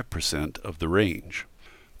 75% of the range.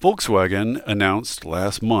 Volkswagen announced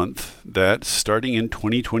last month that starting in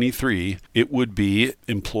 2023, it would be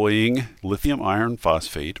employing lithium iron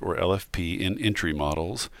phosphate, or LFP, in entry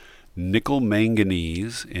models, nickel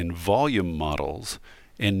manganese in volume models,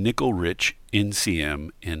 and nickel-rich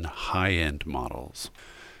NCM in high-end models.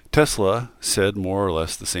 Tesla said more or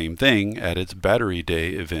less the same thing at its Battery Day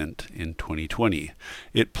event in 2020.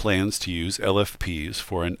 It plans to use LFPs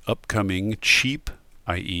for an upcoming cheap,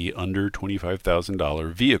 i.e. under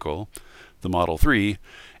 $25,000 vehicle, the Model 3,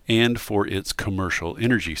 and for its commercial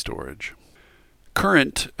energy storage.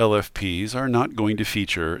 Current LFPs are not going to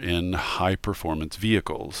feature in high-performance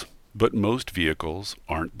vehicles, but most vehicles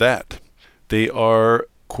aren't that. They are,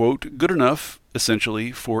 quote, good enough,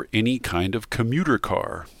 essentially, for any kind of commuter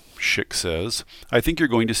car. Schick says, I think you're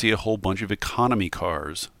going to see a whole bunch of economy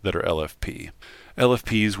cars that are LFP.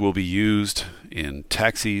 LFPs will be used in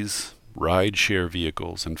taxis, ride-share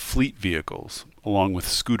vehicles, and fleet vehicles, along with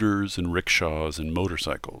scooters and rickshaws and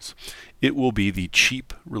motorcycles. It will be the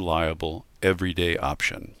cheap, reliable, everyday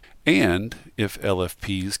option. And if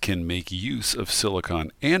LFPs can make use of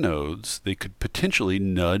silicon anodes, they could potentially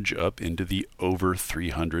nudge up into the over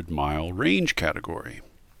 300-mile range category.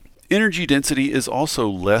 Energy density is also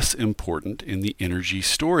less important in the energy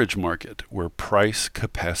storage market, where price,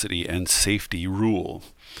 capacity, and safety rule.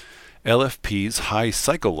 LFP's high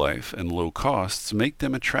cycle life and low costs make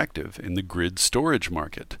them attractive in the grid storage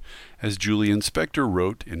market. As Julian Spector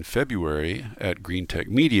wrote in February at Greentech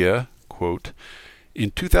Media, quote,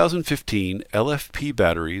 in 2015, LFP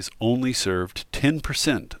batteries only served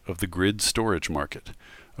 10% of the grid storage market,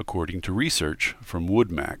 according to research from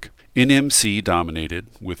WoodMac. NMC dominated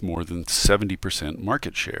with more than 70%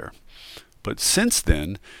 market share. But since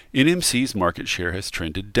then, NMC's market share has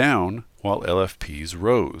trended down while LFPs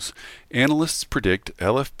rose. Analysts predict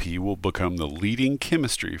LFP will become the leading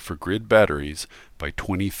chemistry for grid batteries by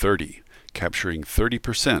 2030, capturing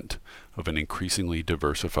 30% of an increasingly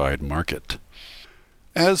diversified market.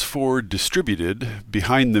 As for distributed,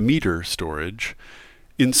 behind-the-meter storage,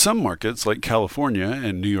 in some markets like California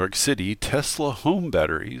and New York City, Tesla home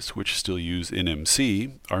batteries, which still use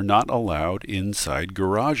NMC, are not allowed inside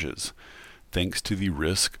garages, thanks to the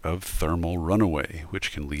risk of thermal runaway,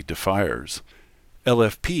 which can lead to fires.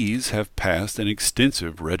 LFPs have passed an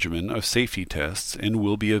extensive regimen of safety tests and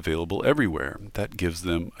will be available everywhere. That gives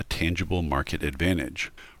them a tangible market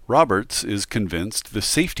advantage. Roberts is convinced the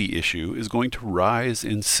safety issue is going to rise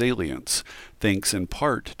in salience, thanks in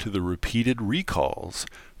part to the repeated recalls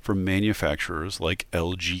from manufacturers like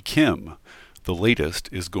LG Chem. The latest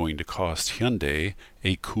is going to cost Hyundai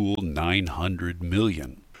a cool $900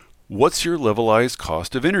 million. What's your levelized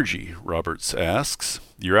cost of energy? Roberts asks.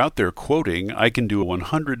 You're out there quoting, I can do a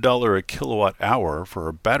 $100 a kilowatt hour for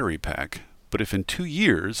a battery pack, but if in 2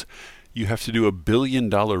 years you have to do a $1 billion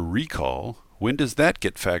recall, when does that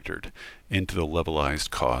get factored into the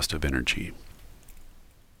levelized cost of energy?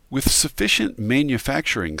 With sufficient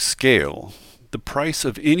manufacturing scale, The price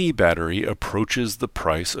of any battery approaches the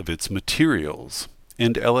price of its materials,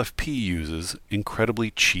 and LFP uses incredibly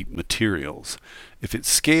cheap materials. If it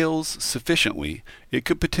scales sufficiently, it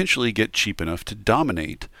could potentially get cheap enough to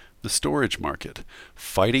dominate the storage market,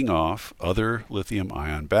 fighting off other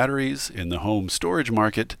lithium-ion batteries in the home storage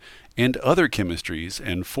market and other chemistries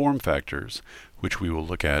and form factors, which we will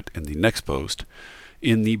look at in the next post,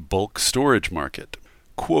 in the bulk storage market.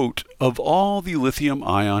 Quote, of all the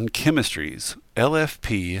lithium-ion chemistries,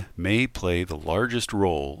 LFP may play the largest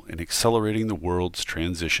role in accelerating the world's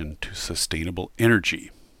transition to sustainable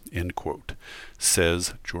energy, end quote,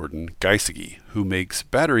 says Jordan Geisige, who makes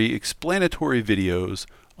battery explanatory videos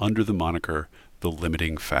under the moniker The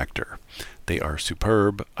Limiting Factor. They are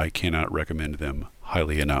superb. I cannot recommend them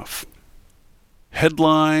highly enough.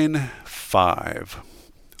 Headline 5.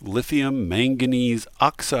 Lithium manganese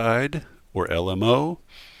oxide, or LMO,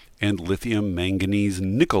 and lithium manganese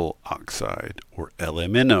nickel oxide, or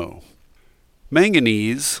LMNO.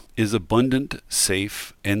 Manganese is abundant,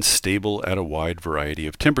 safe, and stable at a wide variety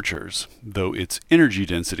of temperatures, though its energy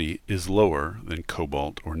density is lower than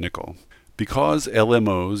cobalt or nickel. Because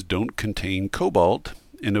LMOs don't contain cobalt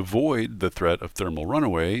and avoid the threat of thermal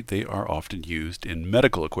runaway, they are often used in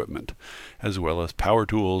medical equipment, as well as power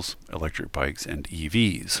tools, electric bikes, and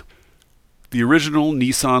EVs. The original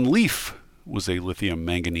Nissan Leaf was a lithium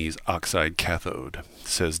manganese oxide cathode,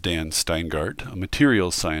 says Dan Steingart, a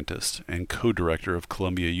materials scientist and co-director of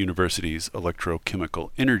Columbia University's Electrochemical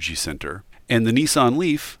Energy Center, and the Nissan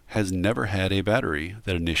Leaf has never had a battery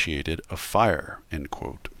that initiated a fire, end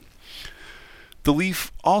quote. The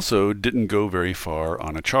Leaf also didn't go very far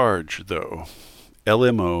on a charge, though.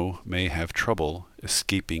 LMO may have trouble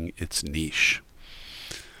escaping its niche.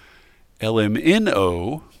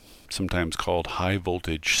 LMNO, sometimes called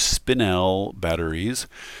high-voltage spinel batteries,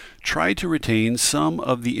 try to retain some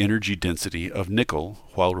of the energy density of nickel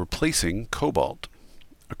while replacing cobalt.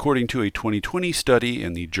 According to a 2020 study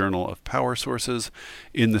in the Journal of Power Sources,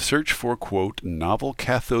 in the search for, quote, novel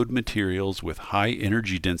cathode materials with high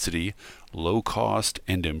energy density, low cost,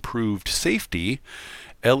 and improved safety,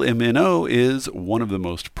 LMNO is one of the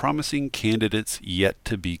most promising candidates yet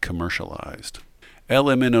to be commercialized.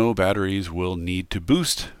 LMNO batteries will need to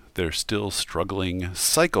boost their still struggling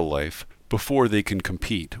cycle life before they can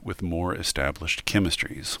compete with more established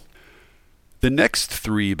chemistries. The next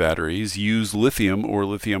 3 batteries use lithium or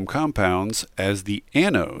lithium compounds as the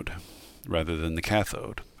anode rather than the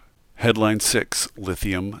cathode. Headline 6,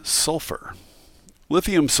 Lithium Sulfur.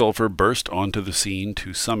 Lithium sulfur burst onto the scene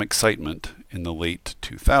to some excitement in the late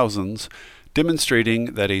 2000s,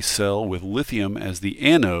 demonstrating that a cell with lithium as the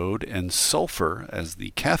anode and sulfur as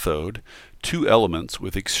the cathode, 2 elements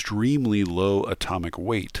with extremely low atomic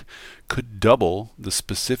weight, could double the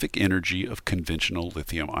specific energy of conventional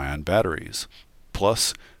lithium-ion batteries.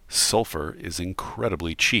 Plus, sulfur is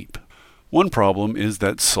incredibly cheap. One problem is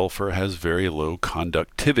that sulfur has very low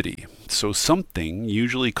conductivity, so something,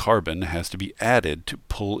 usually carbon, has to be added to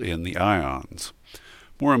pull in the ions.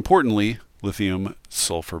 More importantly,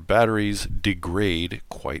 lithium-sulfur batteries degrade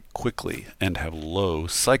quite quickly and have low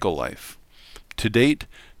cycle life. To date,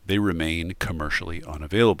 they remain commercially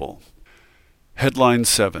unavailable. Headline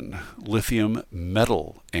 7, Lithium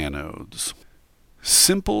Metal Anodes.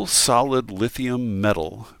 Simple solid lithium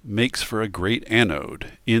metal makes for a great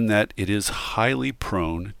anode in that it is highly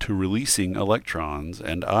prone to releasing electrons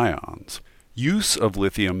and ions. Use of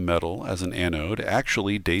lithium metal as an anode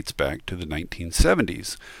actually dates back to the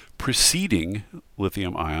 1970s, preceding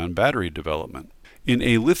lithium-ion battery development. In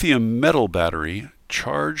a lithium metal battery,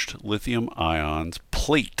 charged lithium ions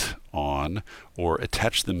plate on or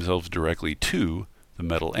attach themselves directly to the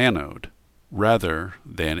metal anode, rather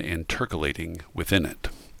than intercalating within it.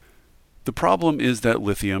 The problem is that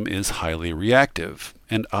lithium is highly reactive,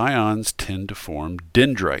 and ions tend to form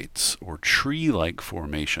dendrites, or tree-like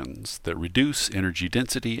formations, that reduce energy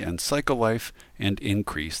density and cycle life and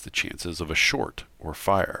increase the chances of a short or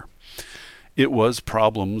fire. It was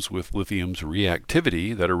problems with lithium's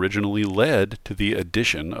reactivity that originally led to the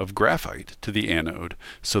addition of graphite to the anode,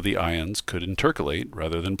 so the ions could intercalate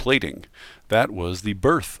rather than plating. That was the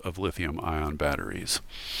birth of lithium-ion batteries.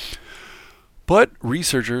 But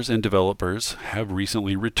researchers and developers have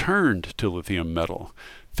recently returned to lithium metal,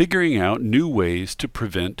 figuring out new ways to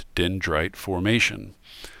prevent dendrite formation.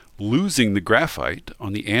 Losing the graphite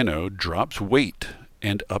on the anode drops weight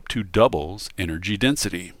and up to doubles energy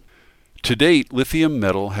density. To date, lithium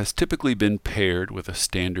metal has typically been paired with a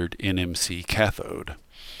standard NMC cathode.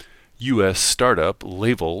 U.S. startup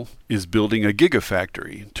Lavel is building a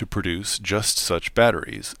gigafactory to produce just such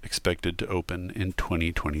batteries, expected to open in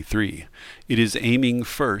 2023. It is aiming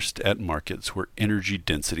first at markets where energy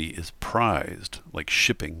density is prized, like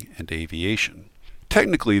shipping and aviation.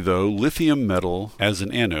 Technically, though, lithium metal as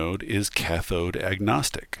an anode is cathode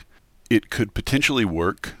agnostic. It could potentially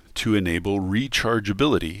work to enable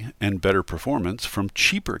rechargeability and better performance from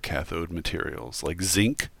cheaper cathode materials like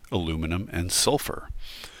zinc, aluminum, and sulfur.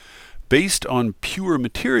 Based on pure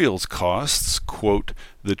materials costs, quote,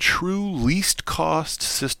 the true least cost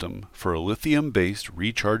system for a lithium-based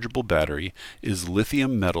rechargeable battery is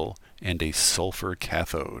lithium metal and a sulfur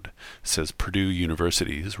cathode, says Purdue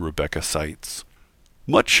University's Rebecca Seitz.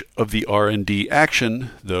 Much of the R&D action,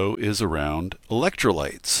 though, is around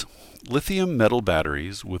electrolytes. Lithium metal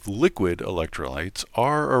batteries with liquid electrolytes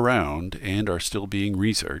are around and are still being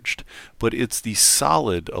researched, but it's the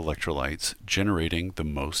solid electrolytes generating the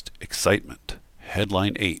most excitement.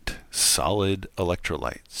 Headline 8, Solid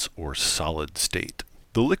Electrolytes, or Solid State.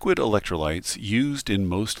 The liquid electrolytes used in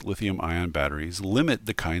most lithium-ion batteries limit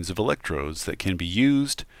the kinds of electrodes that can be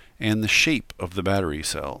used and the shape of the battery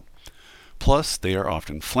cell. Plus, they are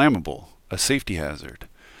often flammable, a safety hazard.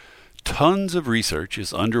 Tons of research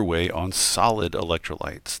is underway on solid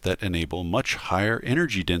electrolytes that enable much higher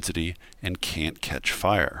energy density and can't catch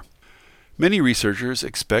fire. Many researchers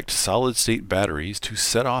expect solid-state batteries to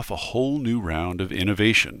set off a whole new round of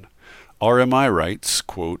innovation. RMI writes,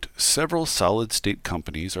 quote, several solid-state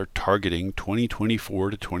companies are targeting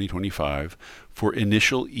 2024 to 2025 for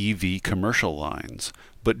initial EV commercial lines,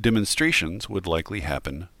 but demonstrations would likely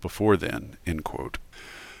happen before then, end quote.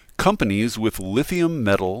 Companies with lithium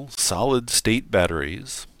metal solid-state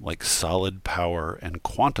batteries, like Solid Power and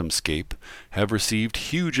QuantumScape, have received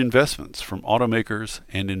huge investments from automakers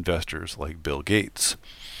and investors like Bill Gates.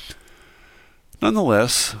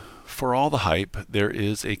 Nonetheless, for all the hype, there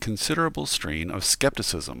is a considerable strain of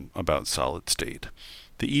skepticism about solid-state.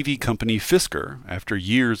 The EV company Fisker, after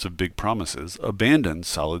years of big promises, abandoned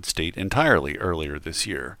solid-state entirely earlier this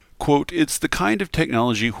year. Quote, it's the kind of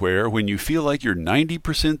technology where when you feel like you're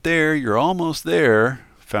 90% there, you're almost there,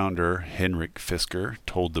 founder Henrik Fisker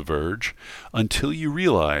told The Verge, until you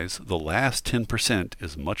realize the last 10%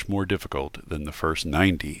 is much more difficult than the first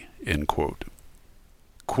 90, end quote.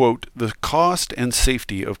 Quote, the cost and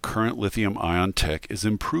safety of current lithium-ion tech is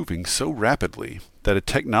improving so rapidly that a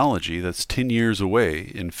technology that's 10 years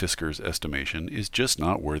away, in Fisker's estimation, is just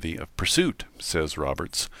not worthy of pursuit, says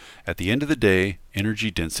Roberts. At the end of the day,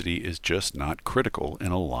 energy density is just not critical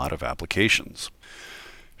in a lot of applications.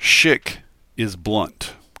 Schick is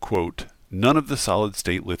blunt. Quote, none of the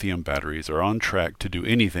solid-state lithium batteries are on track to do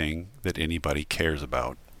anything that anybody cares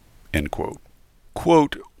about, end quote.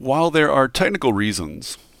 Quote, while there are technical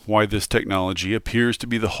reasons why this technology appears to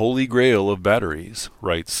be the holy grail of batteries,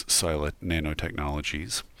 writes Silet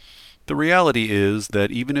Nanotechnologies, the reality is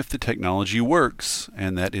that even if the technology works,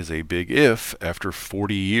 and that is a big if after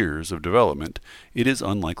 40 years of development, it is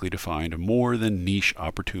unlikely to find more than niche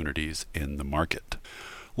opportunities in the market.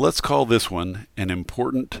 Let's call this one an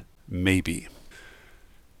important maybe.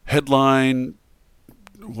 Headline,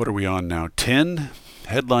 what are we on now, 10?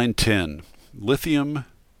 Headline 10. Lithium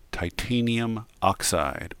titanium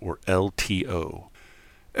oxide, or LTO.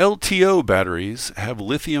 LTO batteries have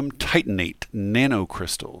lithium titanate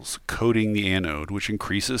nanocrystals coating the anode, which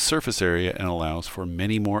increases surface area and allows for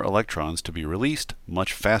many more electrons to be released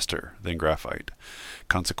much faster than graphite.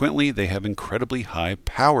 Consequently, they have incredibly high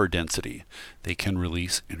power density. They can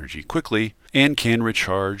release energy quickly and can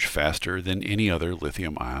recharge faster than any other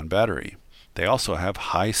lithium-ion battery. They also have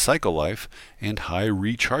high cycle life and high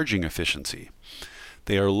recharging efficiency.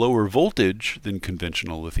 They are lower voltage than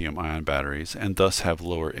conventional lithium-ion batteries and thus have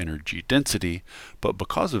lower energy density, but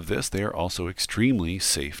because of this they are also extremely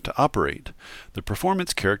safe to operate. The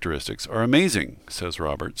performance characteristics are amazing, says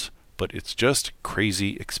Roberts, but it's just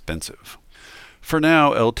crazy expensive. For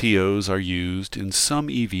now, LTOs are used in some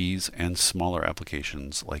EVs and smaller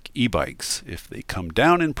applications like e-bikes. If they come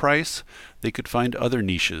down in price, they could find other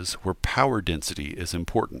niches where power density is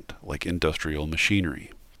important, like industrial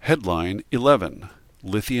machinery. Headline 11.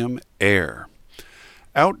 Lithium Air.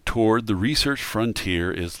 Out toward the research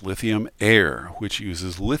frontier is Lithium Air, which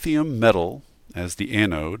uses lithium metal as the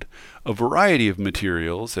anode, a variety of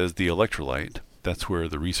materials as the electrolyte, that's where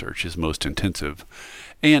the research is most intensive,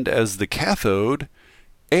 and as the cathode,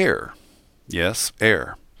 air. Yes,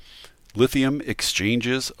 air. Lithium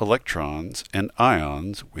exchanges electrons and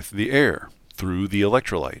ions with the air through the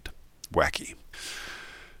electrolyte. Wacky.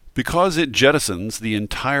 Because it jettisons the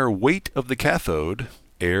entire weight of the cathode,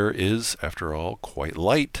 air is, after all, quite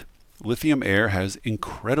light, lithium air has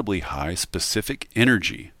incredibly high specific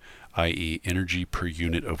energy, i.e. energy per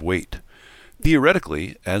unit of weight,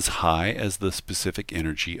 theoretically as high as the specific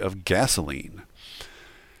energy of gasoline.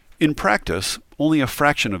 In practice, only a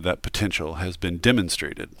fraction of that potential has been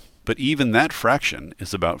demonstrated, but even that fraction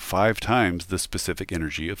is about 5 times the specific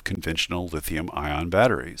energy of conventional lithium-ion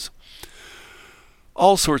batteries.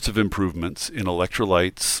 All sorts of improvements in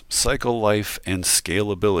electrolytes, cycle life, and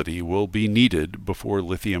scalability will be needed before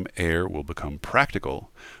lithium air will become practical,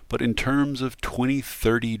 but in terms of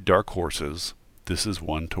 2030 dark horses, this is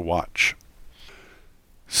one to watch.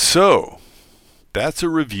 So, that's a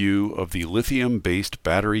review of the lithium-based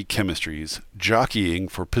battery chemistries jockeying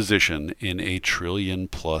for position in a $1 trillion+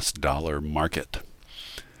 market.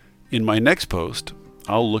 In my next post,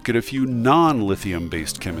 I'll look at a few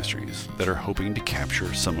non-lithium-based chemistries that are hoping to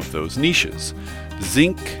capture some of those niches.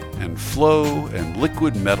 Zinc and flow and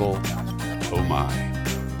liquid metal, oh my.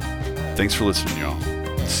 Thanks for listening, y'all.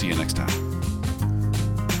 See you next time.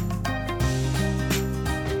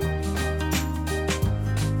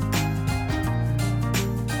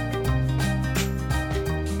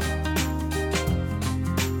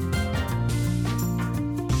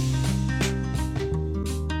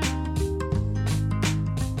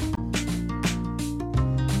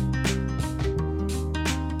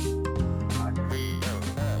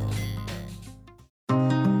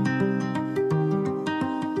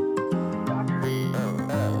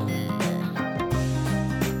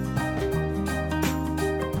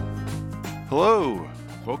 Hello,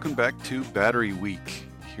 welcome back to Battery Week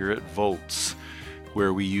here at Volts,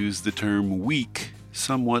 where we use the term week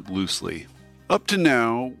somewhat loosely. Up to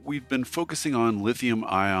now, we've been focusing on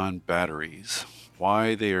lithium-ion batteries,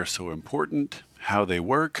 why they are so important, how they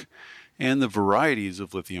work, and the varieties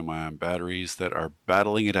of lithium-ion batteries that are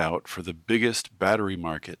battling it out for the biggest battery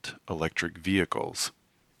market, electric vehicles.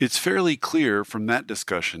 It's fairly clear from that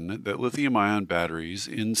discussion that lithium-ion batteries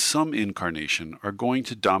in some incarnation are going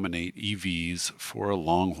to dominate EVs for a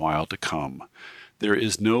long while to come. There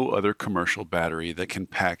is no other commercial battery that can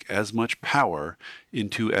pack as much power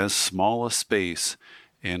into as small a space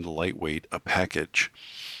and lightweight a package.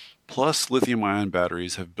 Plus, lithium-ion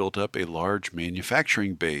batteries have built up a large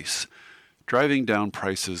manufacturing base, driving down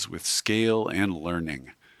prices with scale and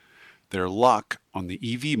learning. Their lock on the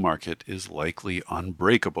EV market is likely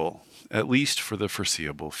unbreakable, at least for the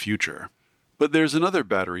foreseeable future. But there's another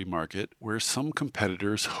battery market where some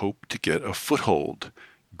competitors hope to get a foothold: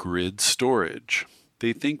 grid storage.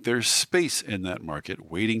 They think there's space in that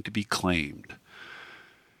market waiting to be claimed.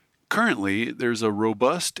 Currently, there's a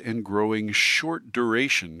robust and growing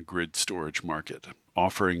short-duration grid storage market,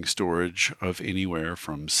 offering storage of anywhere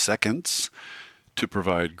from seconds to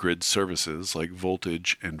provide grid services like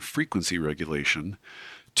voltage and frequency regulation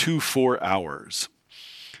to 4 hours.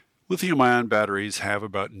 Lithium-ion batteries have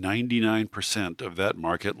about 99% of that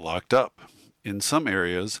market locked up. In some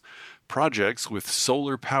areas, projects with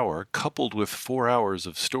solar power coupled with 4 hours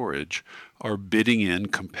of storage are bidding in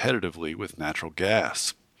competitively with natural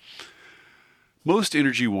gas. Most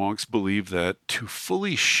energy wonks believe that to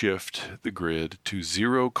fully shift the grid to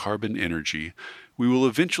zero carbon energy, we will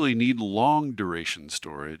eventually need long-duration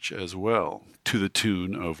storage as well, to the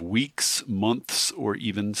tune of weeks, months, or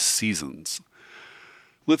even seasons.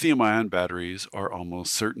 Lithium-ion batteries are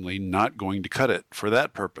almost certainly not going to cut it for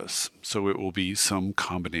that purpose, so it will be some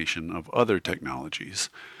combination of other technologies.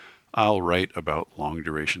 I'll write about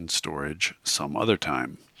long-duration storage some other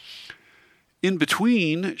time. In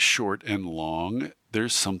between short and long,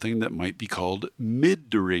 there's something that might be called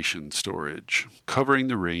mid-duration storage, covering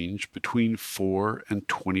the range between 4 and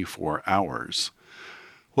 24 hours.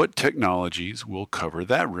 What technologies will cover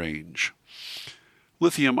that range?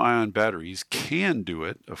 Lithium-ion batteries can do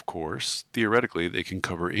it, of course. Theoretically, they can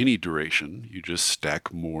cover any duration. You just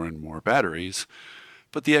stack more and more batteries.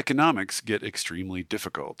 But the economics get extremely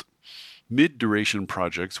difficult. Mid-duration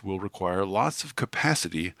projects will require lots of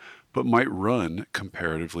capacity, but might run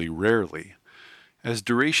comparatively rarely. As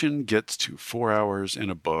duration gets to 4 hours and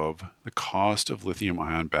above, the cost of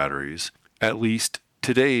lithium-ion batteries, at least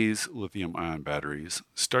today's lithium-ion batteries,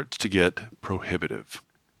 starts to get prohibitive.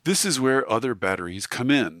 This is where other batteries come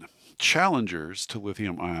in, challengers to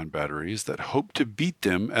lithium-ion batteries that hope to beat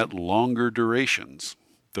them at longer durations,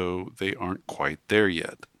 though they aren't quite there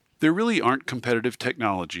yet. There really aren't competitive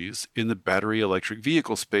technologies in the battery electric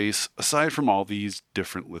vehicle space aside from all these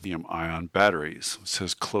different lithium-ion batteries,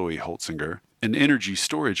 says Chloe Holtzinger, an energy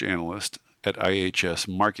storage analyst at IHS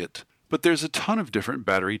Markit. But there's a ton of different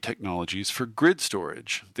battery technologies for grid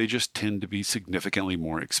storage. They just tend to be significantly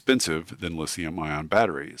more expensive than lithium-ion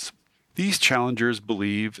batteries. These challengers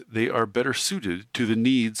believe they are better suited to the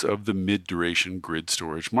needs of the mid-duration grid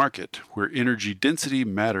storage market, where energy density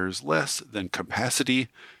matters less than capacity,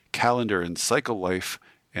 calendar and cycle life,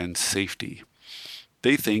 and safety.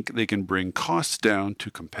 They think they can bring costs down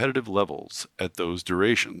to competitive levels at those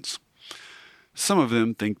durations. Some of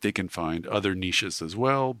them think they can find other niches as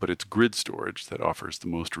well, but it's grid storage that offers the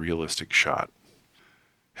most realistic shot.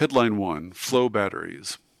 Headline 1: Flow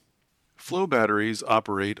batteries. Flow batteries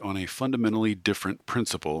operate on a fundamentally different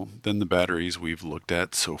principle than the batteries we've looked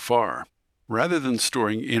at so far. Rather than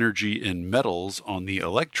storing energy in metals on the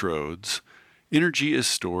electrodes, energy is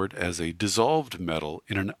stored as a dissolved metal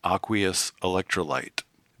in an aqueous electrolyte.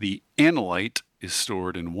 The analyte is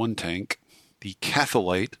stored in one tank, the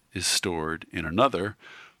catholyte is stored in another.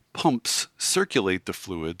 Pumps circulate the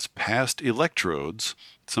fluids past electrodes,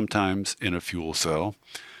 sometimes in a fuel cell,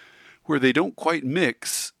 where they don't quite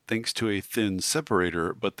mix thanks to a thin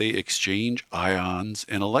separator, but they exchange ions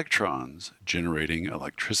and electrons, generating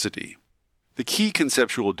electricity. The key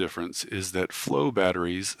conceptual difference is that flow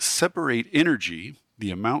batteries separate energy,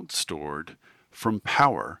 the amount stored, from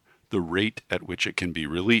power, the rate at which it can be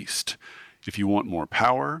released. If you want more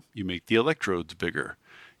power, you make the electrodes bigger.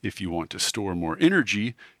 If you want to store more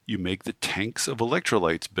energy, you make the tanks of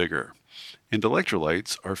electrolytes bigger. And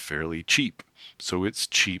electrolytes are fairly cheap, so it's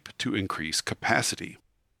cheap to increase capacity.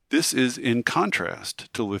 This is in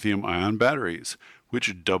contrast to lithium-ion batteries,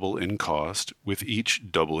 which double in cost with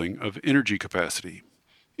each doubling of energy capacity.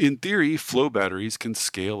 In theory, flow batteries can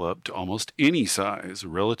scale up to almost any size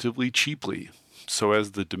relatively cheaply. So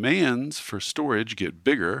as the demands for storage get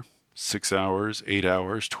bigger, 6 hours, 8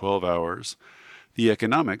 hours, 12 hours, the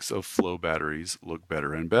economics of flow batteries look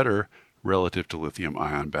better and better relative to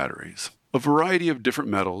lithium-ion batteries. A variety of different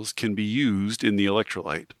metals can be used in the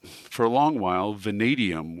electrolyte. For a long while,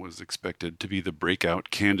 vanadium was expected to be the breakout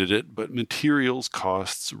candidate, but materials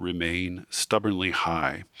costs remain stubbornly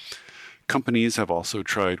high. Companies have also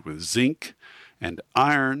tried with zinc and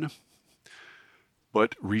iron,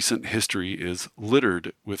 but recent history is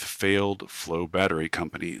littered with failed flow battery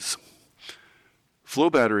companies. Flow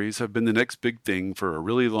batteries have been the next big thing for a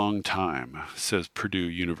really long time, says Purdue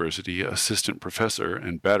University assistant professor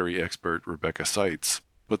and battery expert Rebecca Seitz,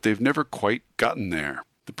 but they've never quite gotten there.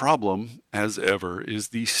 The problem, as ever, is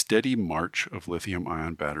the steady march of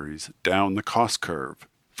lithium-ion batteries down the cost curve.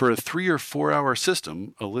 For a 3 or 4 hour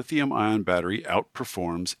system, a lithium-ion battery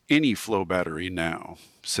outperforms any flow battery now,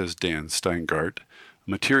 says Dan Steingart,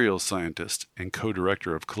 materials scientist and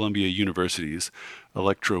co-director of Columbia University's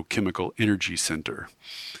Electrochemical Energy Center.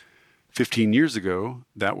 15 years ago,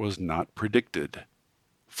 that was not predicted.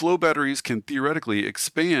 Flow batteries can theoretically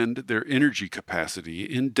expand their energy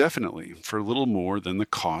capacity indefinitely for little more than the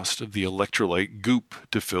cost of the electrolyte goop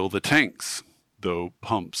to fill the tanks, though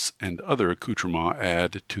pumps and other accoutrements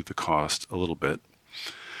add to the cost a little bit.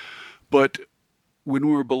 But when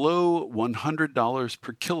we're below $100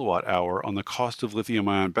 per kilowatt hour on the cost of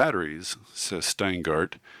lithium-ion batteries, says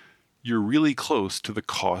Steingart, you're really close to the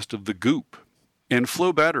cost of the goop. And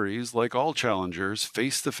flow batteries, like all challengers,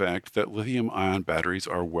 face the fact that lithium-ion batteries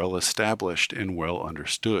are well established and well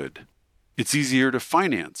understood. It's easier to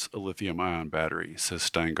finance a lithium-ion battery, says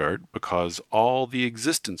Steingart, because all the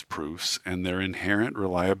existence proofs and their inherent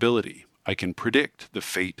reliability. I can predict the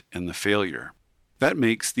fate and the failure. That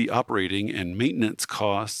makes the operating and maintenance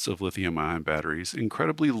costs of lithium-ion batteries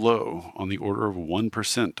incredibly low, on the order of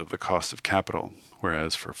 1% of the cost of capital,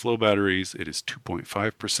 whereas for flow batteries it is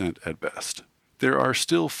 2.5% at best. There are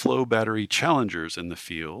still flow battery challengers in the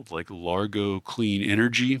field, like Largo Clean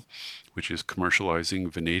Energy, which is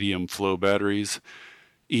commercializing vanadium flow batteries,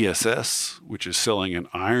 ESS, which is selling an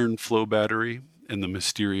iron flow battery, and the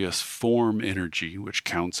mysterious Form Energy, which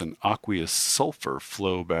counts an aqueous sulfur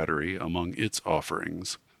flow battery among its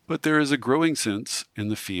offerings. But there is a growing sense in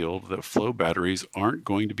the field that flow batteries aren't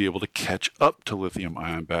going to be able to catch up to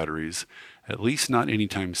lithium-ion batteries, at least not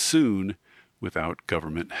anytime soon, without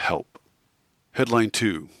government help. Headline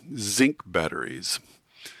 2: Zinc batteries.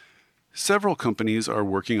 Several companies are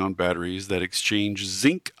working on batteries that exchange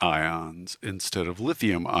zinc ions instead of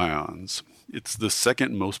lithium ions. It's the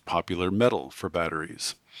second most popular metal for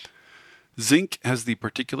batteries. Zinc has the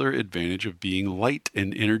particular advantage of being light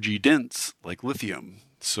and energy dense, like lithium.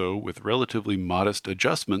 So, with relatively modest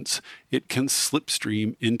adjustments, it can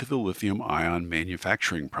slipstream into the lithium-ion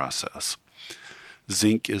manufacturing process.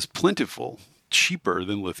 Zinc is plentiful, cheaper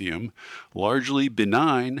than lithium, largely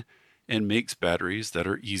benign, and makes batteries that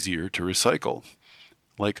are easier to recycle.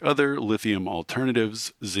 Like other lithium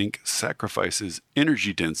alternatives, zinc sacrifices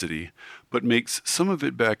energy density, but makes some of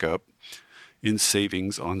it back up in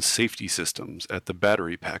savings on safety systems at the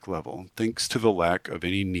battery pack level, thanks to the lack of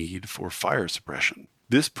any need for fire suppression.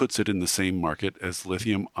 This puts it in the same market as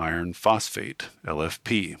lithium iron phosphate,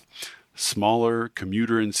 LFP, smaller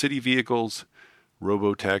commuter and city vehicles,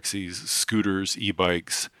 robo-taxis, scooters,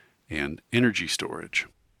 e-bikes, and energy storage.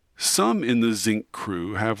 Some in the zinc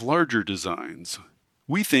crew have larger designs.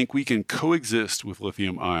 We think we can coexist with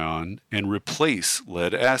lithium ion and replace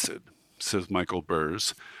lead acid, says Michael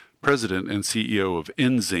Burrs, president and CEO of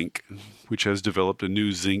NZinc, which has developed a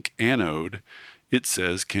new zinc anode it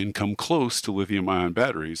says can come close to lithium-ion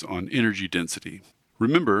batteries on energy density.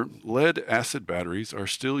 Remember, lead-acid batteries are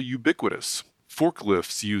still ubiquitous.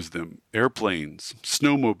 Forklifts use them, airplanes,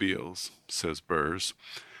 snowmobiles, says Burrs.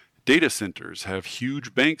 Data centers have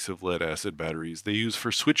huge banks of lead-acid batteries they use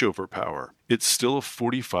for switchover power. It's still a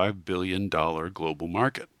 $45 billion global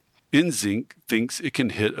market. NZinc thinks it can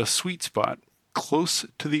hit a sweet spot, close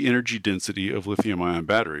to the energy density of lithium-ion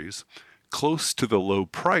batteries, close to the low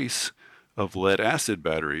price of lead-acid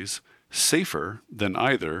batteries, safer than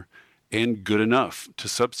either, and good enough to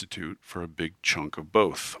substitute for a big chunk of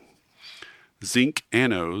both. Zinc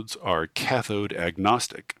anodes are cathode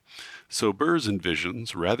agnostic, so Burrs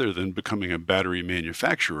envisions, rather than becoming a battery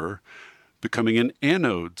manufacturer, becoming an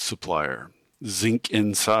anode supplier, Zinc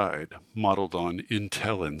Inside, modeled on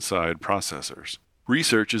Intel Inside processors.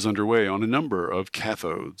 Research is underway on a number of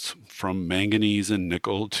cathodes, from manganese and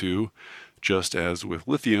nickel to, just as with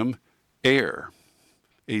lithium, air.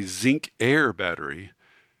 A zinc air battery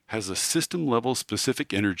has a system-level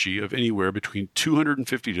specific energy of anywhere between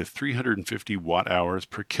 250 to 350 watt-hours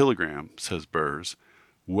per kilogram, says Burrs,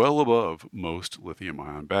 well above most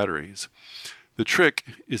lithium-ion batteries. The trick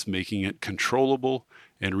is making it controllable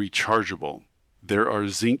and rechargeable. There are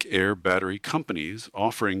zinc air battery companies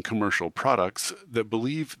offering commercial products that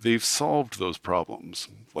believe they've solved those problems,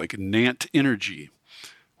 like Nant Energy,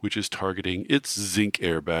 which is targeting its zinc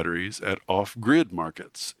air batteries at off-grid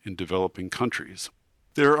markets in developing countries.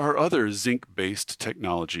 There are other zinc-based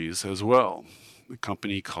technologies as well. A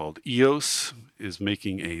company called EOS is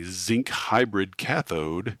making a zinc hybrid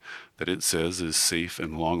cathode that it says is safe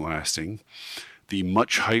and long-lasting. The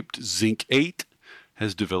much-hyped Zinc 8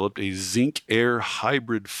 has developed a zinc air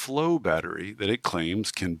hybrid flow battery that it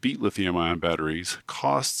claims can beat lithium-ion batteries'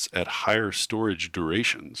 costs at higher storage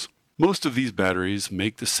durations. Most of these batteries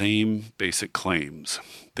make the same basic claims.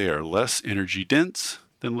 They are less energy dense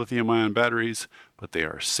than lithium-ion batteries, but they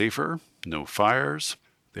are safer, no fires.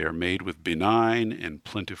 They are made with benign and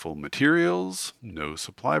plentiful materials, no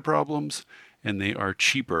supply problems, and they are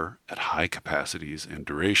cheaper at high capacities and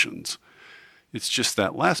durations. It's just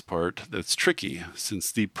that last part that's tricky,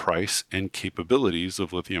 since the price and capabilities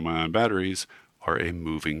of lithium-ion batteries are a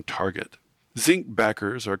moving target. Zinc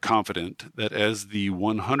backers are confident that as the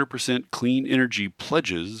 100% clean energy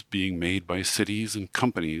pledges being made by cities and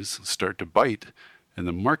companies start to bite and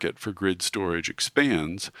the market for grid storage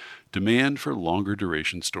expands, demand for longer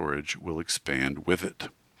duration storage will expand with it.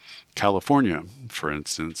 California, for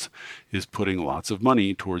instance, is putting lots of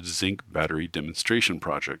money towards zinc battery demonstration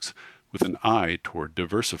projects with an eye toward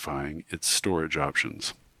diversifying its storage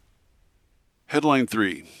options. Headline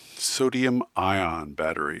 3. Sodium-ion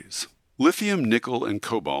batteries. Lithium, nickel, and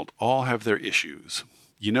cobalt all have their issues.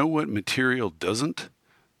 You know what material doesn't?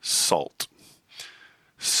 Salt.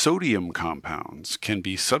 Sodium compounds can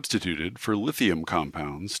be substituted for lithium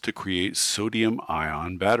compounds to create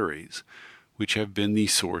sodium-ion batteries, which have been the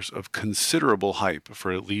source of considerable hype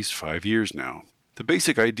for at least 5 years now. The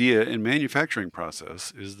basic idea and manufacturing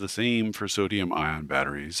process is the same for sodium-ion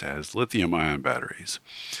batteries as lithium-ion batteries.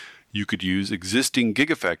 You could use existing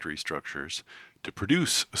gigafactory structures to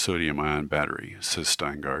produce a sodium-ion battery, says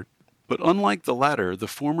Steingart. But unlike the latter, the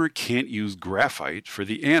former can't use graphite for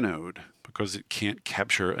the anode because it can't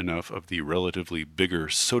capture enough of the relatively bigger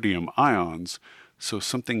sodium ions, so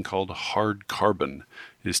something called hard carbon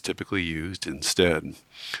is typically used instead.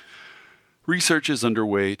 Research is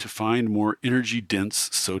underway to find more energy-dense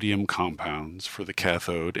sodium compounds for the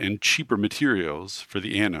cathode and cheaper materials for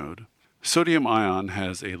the anode. Sodium ion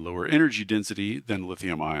has a lower energy density than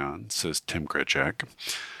lithium ion, says Tim Grechak,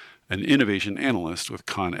 an innovation analyst with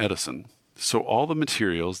Con Edison, so all the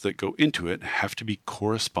materials that go into it have to be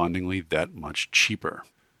correspondingly that much cheaper.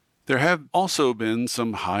 There have also been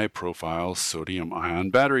some high-profile sodium-ion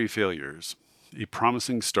battery failures. A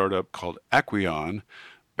promising startup called Aquion,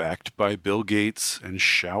 backed by Bill Gates and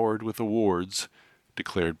showered with awards,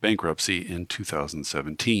 declared bankruptcy in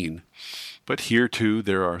 2017. But here, too,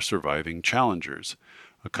 there are surviving challengers.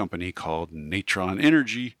 A company called Natron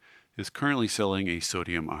Energy is currently selling a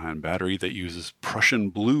sodium-ion battery that uses Prussian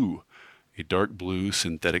blue, a dark blue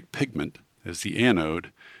synthetic pigment as the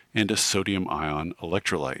anode and a sodium-ion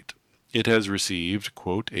electrolyte. It has received,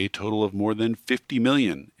 quote, a total of more than $50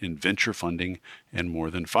 million in venture funding and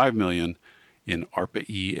more than $5 million in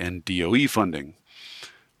ARPA-E and DOE funding,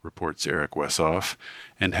 reports Eric Wessoff,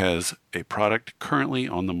 and has a product currently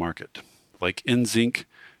on the market. Like NZinc,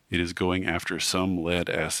 it is going after some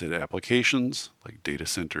lead-acid applications, like data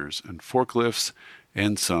centers and forklifts,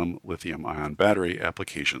 and some lithium-ion battery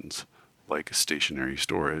applications, like stationary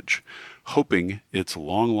storage, hoping its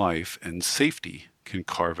long life and safety can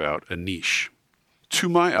carve out a niche. To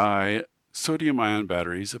my eye, sodium-ion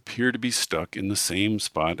batteries appear to be stuck in the same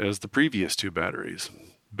spot as the previous two batteries.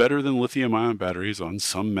 Better than lithium-ion batteries on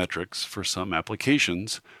some metrics for some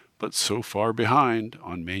applications, but so far behind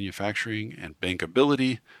on manufacturing and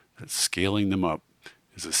bankability that scaling them up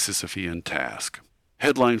is a Sisyphean task.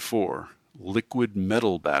 Headline 4, Liquid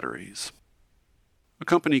Metal Batteries. A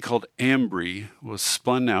company called Ambri was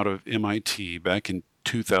spun out of MIT back in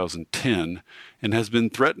 2010 and has been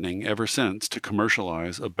threatening ever since to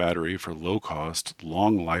commercialize a battery for low-cost,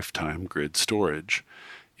 long-lifetime grid storage.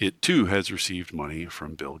 It too has received money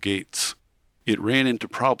from Bill Gates. It ran into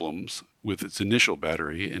problems with its initial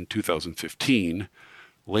battery in 2015,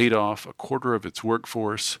 laid off a quarter of its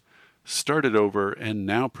workforce, started over, and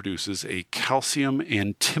now produces a calcium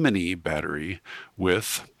antimony battery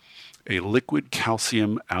with a liquid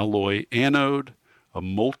calcium alloy anode, a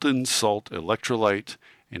molten salt electrolyte,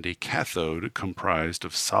 and a cathode comprised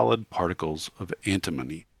of solid particles of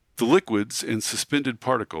antimony. The liquids and suspended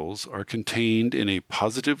particles are contained in a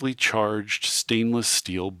positively charged stainless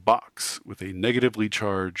steel box with a negatively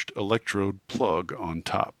charged electrode plug on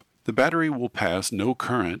top. The battery will pass no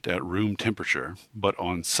current at room temperature, but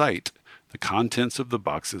on site, the contents of the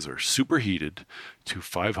boxes are superheated to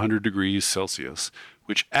 500 degrees Celsius,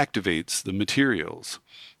 which activates the materials,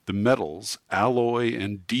 the metals, alloy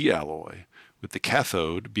and dealloy, with the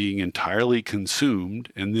cathode being entirely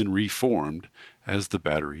consumed and then reformed as the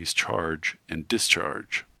batteries charge and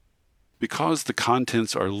discharge. Because the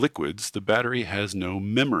contents are liquids, the battery has no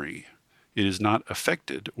memory. It is not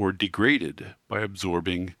affected or degraded by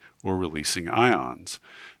absorbing or releasing ions.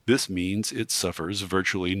 This means it suffers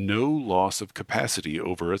virtually no loss of capacity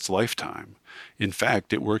over its lifetime. In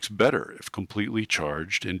fact, it works better if completely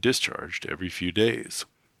charged and discharged every few days.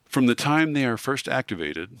 From the time they are first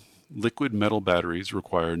activated, liquid metal batteries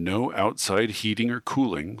require no outside heating or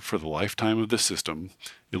cooling for the lifetime of the system,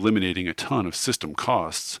 eliminating a ton of system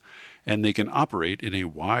costs, and they can operate in a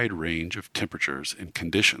wide range of temperatures and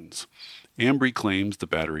conditions. Ambri claims the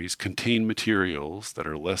batteries contain materials that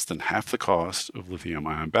are less than half the cost of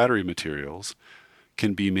lithium-ion battery materials,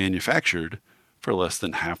 can be manufactured for less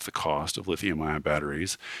than half the cost of lithium-ion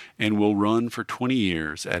batteries, and will run for 20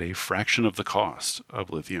 years at a fraction of the cost of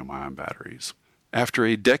lithium-ion batteries. After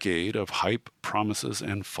a decade of hype, promises,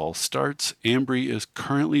 and false starts, Ambri is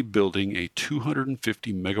currently building a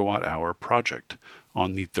 250 megawatt-hour project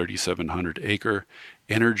on the 3,700-acre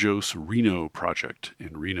Energos Reno project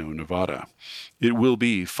in Reno, Nevada. It will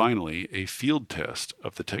be, finally, a field test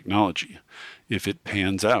of the technology. If it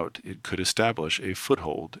pans out, it could establish a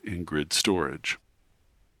foothold in grid storage.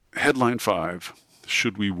 Headline 5.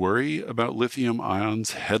 Should we worry about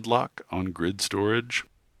lithium-ion's headlock on grid storage?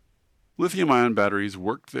 Lithium-ion batteries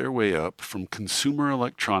worked their way up from consumer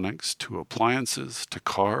electronics to appliances to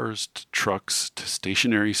cars to trucks to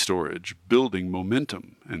stationary storage, building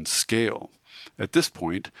momentum and scale. At this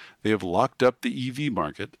point, they have locked up the EV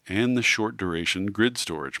market and the short-duration grid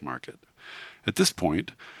storage market. At this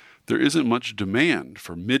point, there isn't much demand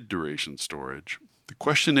for mid-duration storage. The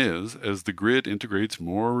question is, as the grid integrates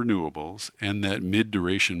more renewables and that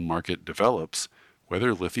mid-duration market develops,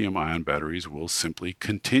 whether lithium-ion batteries will simply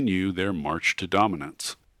continue their march to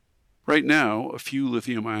dominance. Right now, a few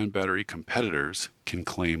lithium-ion battery competitors can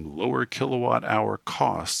claim lower kilowatt-hour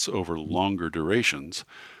costs over longer durations,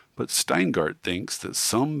 but Steingart thinks that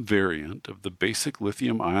some variant of the basic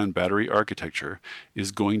lithium-ion battery architecture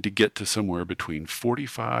is going to get to somewhere between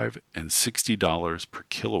 $45 and $60 per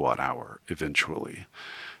kilowatt-hour eventually.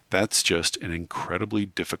 That's just an incredibly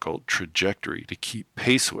difficult trajectory to keep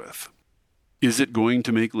pace with. Is it going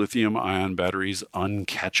to make lithium-ion batteries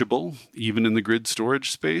uncatchable, even in the grid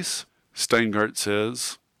storage space? Steingart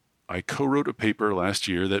says, I co-wrote a paper last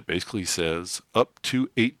year that basically says up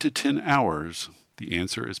to 8 to 10 hours. The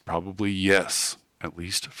answer is probably yes, at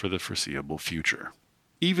least for the foreseeable future.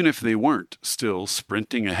 Even if they weren't still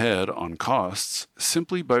sprinting ahead on costs,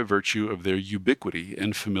 simply by virtue of their ubiquity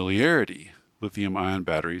and familiarity, lithium-ion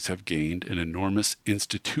batteries have gained an enormous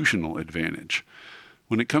institutional advantage.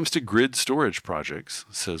 When it comes to grid storage projects,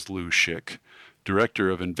 says Lou Schick, Director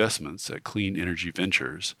of Investments at Clean Energy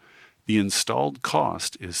Ventures, The installed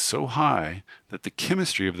cost is so high that the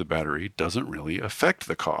chemistry of the battery doesn't really affect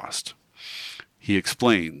the cost. He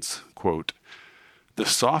explains, quote, "The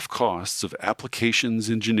soft costs of applications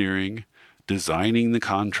engineering, designing the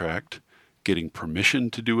contract, getting permission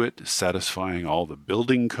to do it, satisfying all the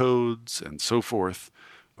building codes, and so forth,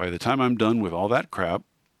 by the time I'm done with all that crap,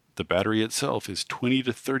 the battery itself is 20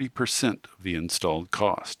 to 30% of the installed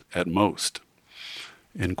cost, at most."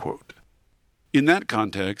 End quote. In that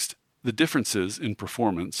context, the differences in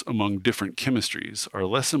performance among different chemistries are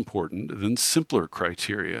less important than simpler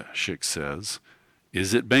criteria, Schick says.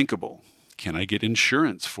 Is it bankable? Can I get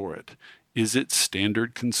insurance for it? Is it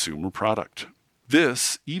standard consumer product?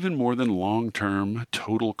 This, even more than long-term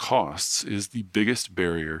total costs, is the biggest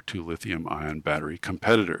barrier to lithium-ion battery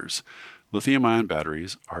competitors. Lithium-ion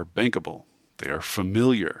batteries are bankable. They are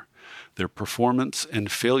familiar. Their performance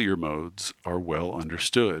and failure modes are well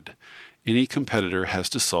understood. Any competitor has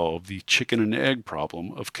to solve the chicken and egg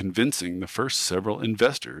problem of convincing the first several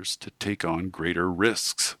investors to take on greater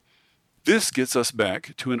risks. This gets us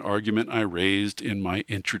back to an argument I raised in my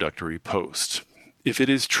introductory post. If it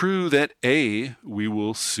is true that A, we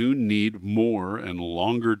will soon need more and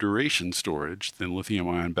longer duration storage than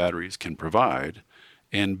lithium-ion batteries can provide,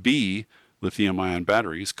 and B, lithium-ion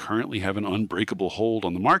batteries currently have an unbreakable hold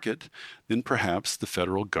on the market, then perhaps the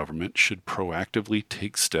federal government should proactively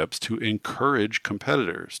take steps to encourage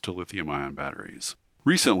competitors to lithium-ion batteries.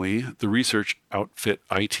 Recently, the research outfit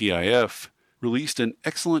ITIF released an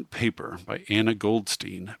excellent paper by Anna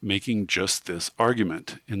Goldstein making just this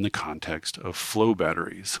argument in the context of flow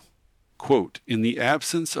batteries. Quote, "In the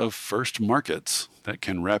absence of first markets that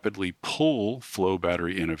can rapidly pull flow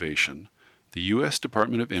battery innovation, the U.S.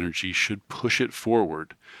 Department of Energy should push it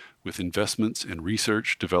forward with investments in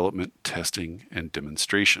research, development, testing, and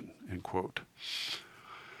demonstration." End quote.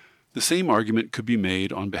 The same argument could be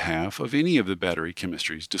made on behalf of any of the battery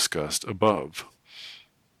chemistries discussed above.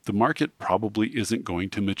 The market probably isn't going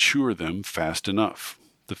to mature them fast enough.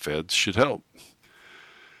 The feds should help.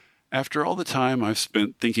 After all the time I've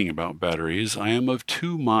spent thinking about batteries, I am of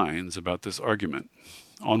two minds about this argument.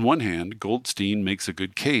 On one hand, Goldstein makes a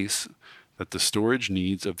good case that the storage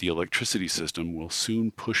needs of the electricity system will soon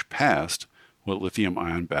push past what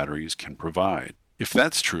lithium-ion batteries can provide. If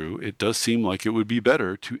that's true, it does seem like it would be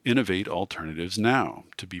better to innovate alternatives now,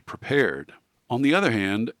 to be prepared. On the other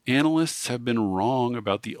hand, analysts have been wrong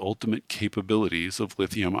about the ultimate capabilities of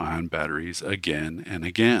lithium-ion batteries again and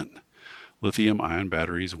again. Lithium-ion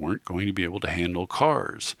batteries weren't going to be able to handle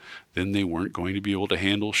cars. Then they weren't going to be able to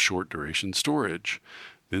handle short-duration storage.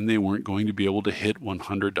 Then they weren't going to be able to hit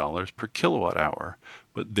 $100 per kilowatt hour,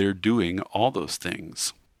 but they're doing all those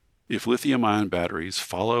things. If lithium-ion batteries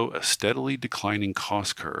follow a steadily declining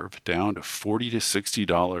cost curve down to $40 to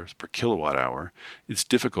 $60 per kilowatt hour, it's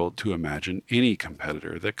difficult to imagine any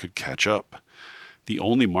competitor that could catch up. The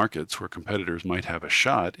only markets where competitors might have a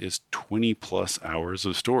shot is 20-plus hours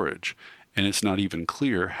of storage, and it's not even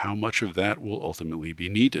clear how much of that will ultimately be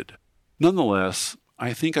needed. Nonetheless,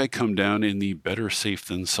 I think I come down in the better safe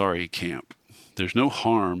than sorry camp. There's no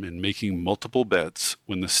harm in making multiple bets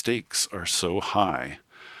when the stakes are so high.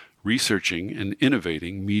 Researching and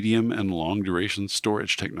innovating medium and long-duration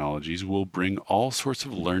storage technologies will bring all sorts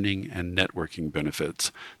of learning and networking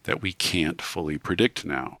benefits that we can't fully predict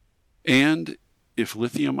now. And if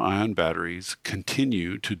lithium-ion batteries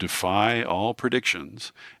continue to defy all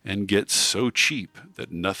predictions and get so cheap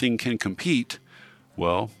that nothing can compete,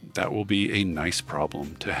 well, that will be a nice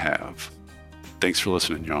problem to have. Thanks for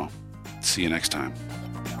listening, y'all. See you next time.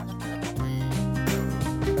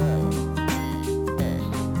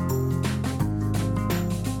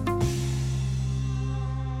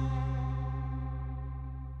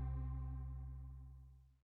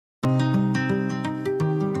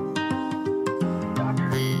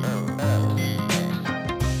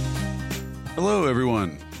 Hello,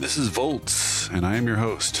 everyone. This is Volts, and I am your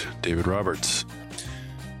host, David Roberts.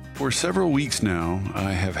 For several weeks now,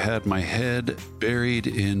 I have had my head buried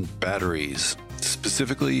in batteries,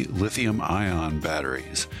 specifically lithium-ion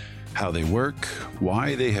batteries, how they work,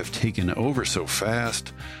 why they have taken over so fast,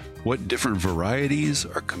 what different varieties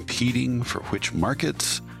are competing for which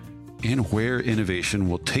markets, and where innovation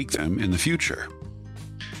will take them in the future.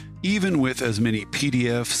 Even with as many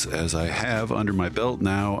PDFs as I have under my belt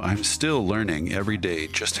now, I'm still learning every day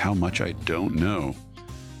just how much I don't know.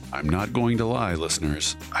 I'm not going to lie,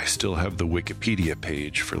 listeners. I still have the Wikipedia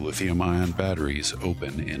page for lithium-ion batteries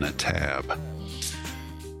open in a tab.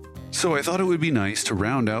 So I thought it would be nice to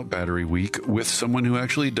round out Battery Week with someone who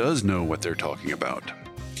actually does know what they're talking about.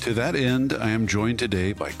 To that end, I am joined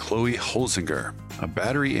today by Chloe Holzinger, a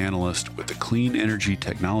battery analyst with the Clean Energy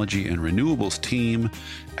Technology and Renewables team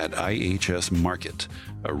at IHS Markit,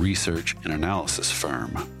 a research and analysis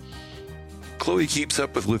firm. Chloe keeps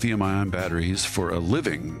up with lithium-ion batteries for a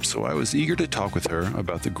living, so I was eager to talk with her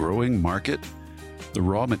about the growing market, the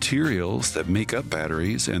raw materials that make up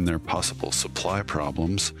batteries and their possible supply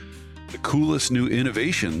problems, the coolest new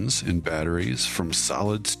innovations in batteries from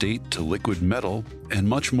solid state to liquid metal, and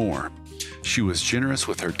much more. She was generous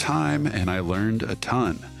with her time, and I learned a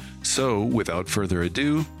ton. So, without further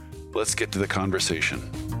ado, let's get to the conversation.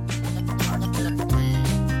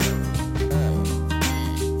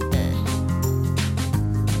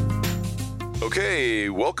 Okay,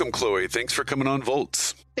 welcome, Chloe. Thanks for coming on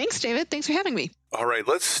Volts. Thanks, David. Thanks for having me. All right,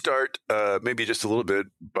 let's start maybe just a little bit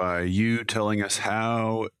by you telling us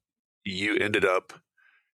how you ended up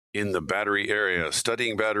in the battery area,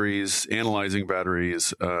 studying batteries, analyzing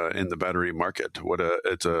batteries in the battery market.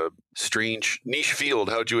 It's a strange niche field.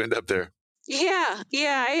 How'd you end up there? Yeah.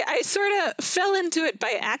 I sort of fell into it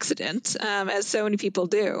by accident, as so many people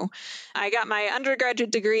do. I got my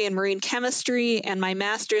undergraduate degree in marine chemistry and my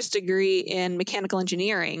master's degree in mechanical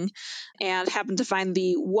engineering, and happened to find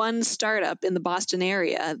the one startup in the Boston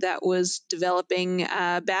area that was developing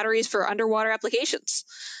batteries for underwater applications.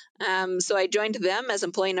 So I joined them as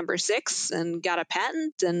employee number 6 and got a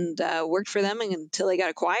patent and worked for them until they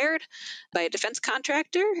got acquired by a defense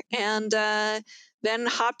contractor, and then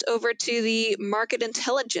hopped over to the market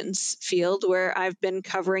intelligence field, where I've been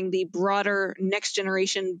covering the broader next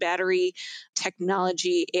generation battery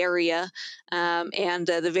technology area and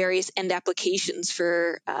the various end applications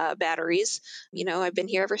for batteries. I've been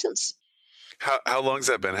here ever since. How long's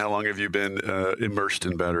that been? How long have you been immersed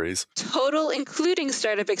in batteries? Total, including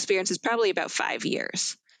startup experience, is probably about 5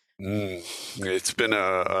 years. It's been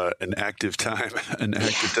an active time,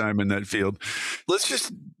 time in that field. Let's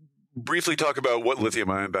just briefly talk about what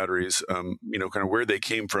lithium-ion batteries, kind of where they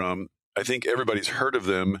came from. I think everybody's heard of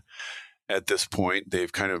them at this point.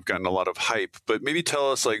 They've kind of gotten a lot of hype, but maybe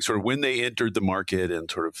tell us sort of when they entered the market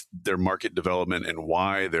and sort of their market development and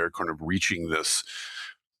why they're kind of reaching this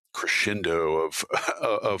crescendo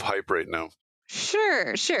of hype right now.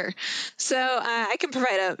 Sure. So I can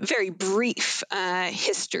provide a very brief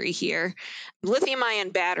history here. Lithium-ion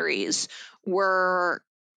batteries were,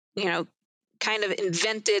 kind of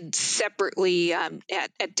invented separately at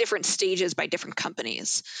different stages by different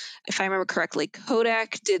companies. If I remember correctly,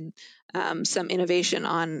 Kodak did some innovation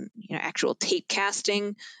on actual tape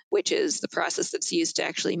casting, which is the process that's used to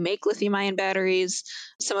actually make lithium-ion batteries.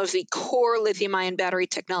 Some of the core lithium-ion battery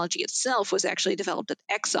technology itself was actually developed at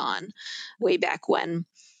Exxon way back when.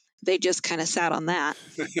 They just kind of sat on that.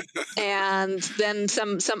 And then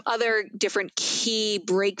some other different key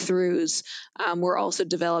breakthroughs were also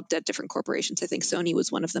developed at different corporations. I think Sony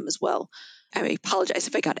was one of them as well. I apologize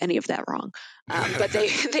if I got any of that wrong. But they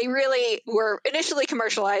really were initially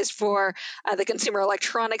commercialized for the consumer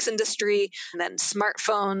electronics industry. And then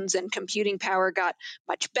smartphones and computing power got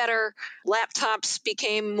much better. Laptops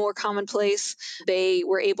became more commonplace. They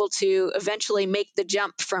were able to eventually make the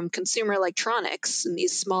jump from consumer electronics and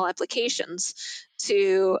these small applications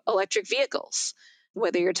to electric vehicles,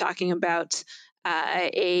 whether you're talking about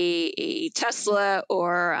a Tesla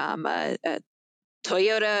or a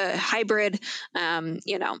Toyota hybrid.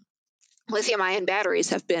 Lithium-ion batteries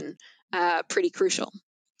have been pretty crucial.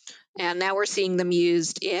 And now we're seeing them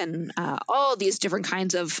used in all these different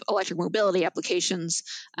kinds of electric mobility applications,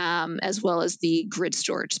 as well as the grid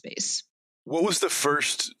storage space. What was the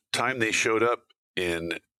first time they showed up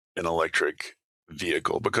in an electric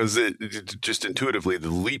vehicle? Because it just intuitively, the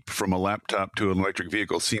leap from a laptop to an electric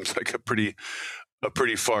vehicle seems like a pretty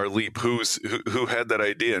far leap. Who had that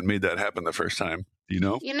idea and made that happen the first time? Do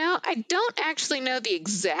you know? I don't actually know the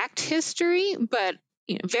exact history, but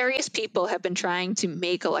various people have been trying to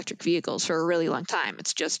make electric vehicles for a really long time.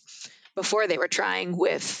 It's just before they were trying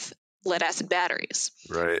with lead-acid batteries.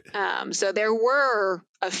 Right. So there were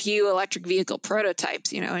a few electric vehicle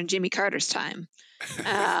prototypes, in Jimmy Carter's time.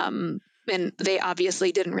 And they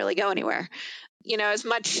obviously didn't really go anywhere. As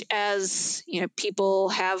much as, people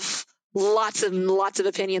have lots of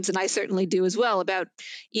opinions, and I certainly do as well, about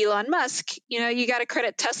Elon Musk, you got to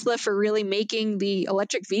credit Tesla for really making the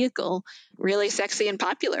electric vehicle really sexy and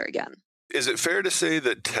popular again. Is it fair to say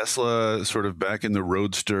that Tesla, sort of back in the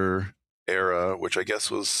Roadster era, which I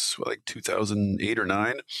guess was like 2008 or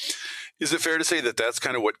 9, is it fair to say that that's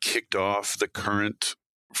kind of what kicked off the current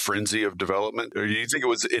frenzy of development? Or do you think it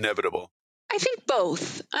was inevitable? I think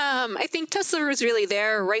both. I think Tesla was really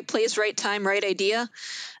there, right place, right time, right idea,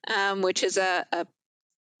 which is a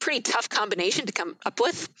pretty tough combination to come up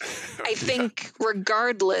with. I think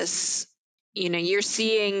regardless, you're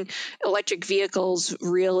seeing electric vehicles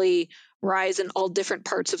really rise in all different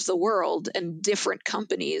parts of the world and different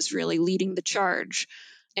companies really leading the charge.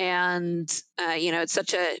 And, it's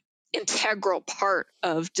such a integral part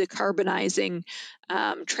of decarbonizing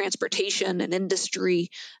transportation and industry.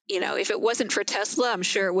 If it wasn't for Tesla, I'm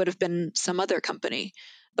sure it would have been some other company,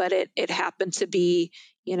 but it happened to be,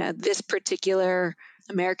 this particular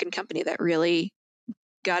American company that really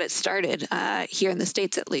got it started here in the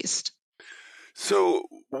States, at least. So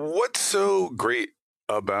what's so great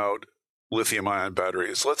about lithium-ion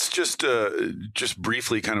batteries? Let's just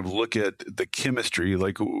briefly kind of look at the chemistry,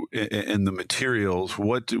 like and the materials.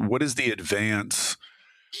 What is the advance?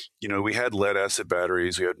 We had lead acid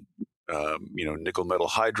batteries. We had nickel metal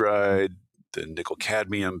hydride, the nickel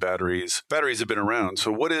cadmium batteries. Batteries have been around.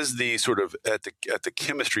 So what is the sort of at the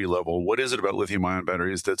chemistry level? What is it about lithium-ion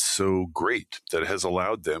batteries that's so great that has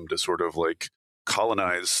allowed them to sort of like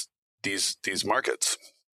colonize these markets?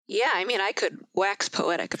 Yeah, I could wax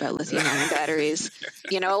poetic about lithium-ion batteries.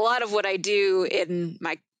 A lot of what I do in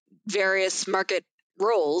my various market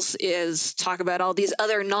roles is talk about all these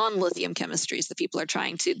other non-lithium chemistries that people are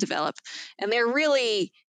trying to develop. And there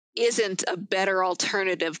really isn't a better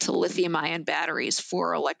alternative to lithium-ion batteries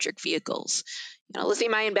for electric vehicles.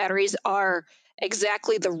 Lithium-ion batteries are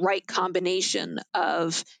exactly the right combination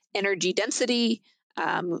of energy density.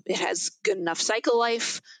 It has good enough cycle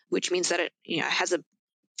life, which means that it has a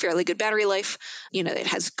fairly good battery life. It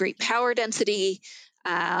has great power density.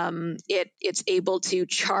 It's able to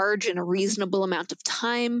charge in a reasonable amount of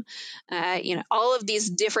time. All of these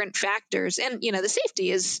different factors, and the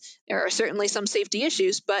safety there are certainly some safety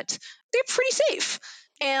issues, but they're pretty safe.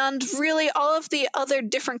 And really, all of the other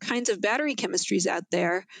different kinds of battery chemistries out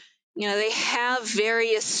there, they have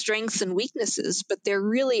various strengths and weaknesses, but they're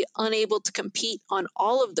really unable to compete on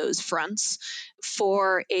all of those fronts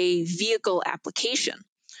for a vehicle application.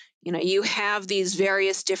 You have these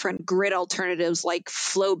various different grid alternatives like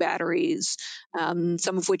flow batteries,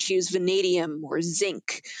 some of which use vanadium or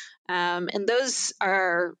zinc. And those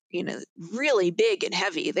are, really big and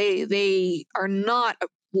heavy. They are not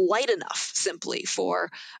light enough simply for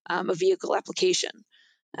a vehicle application.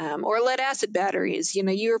 Or lead acid batteries.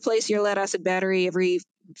 You replace your lead acid battery every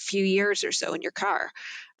few years or so in your car.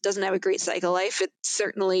 Doesn't have a great cycle life. It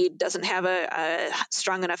certainly doesn't have a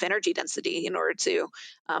strong enough energy density in order to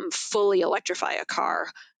fully electrify a car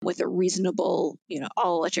with a reasonable,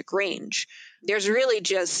 all-electric range. There's really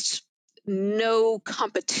just no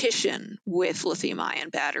competition with lithium-ion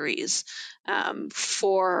batteries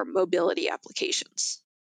for mobility applications.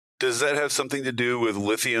 Does that have something to do with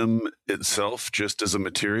lithium itself, just as a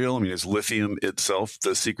material? Is lithium itself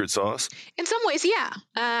the secret sauce? In some ways, yeah.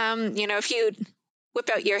 If you whip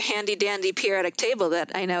out your handy-dandy periodic table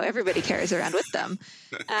that I know everybody carries around with them,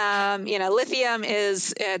 lithium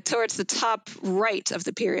is towards the top right of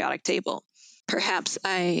the periodic table. Perhaps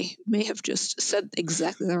I may have just said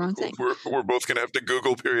exactly the wrong thing. We're both going to have to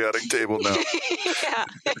Google periodic table now. Yeah.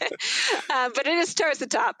 But it is towards the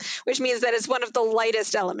top, which means that it's one of the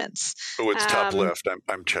lightest elements. Oh, it's top left.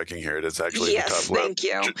 I'm checking here. It is actually the top left. Thank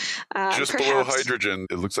you. Just below hydrogen,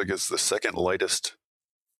 it looks like it's the second lightest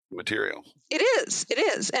material. It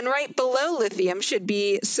is. And right below lithium should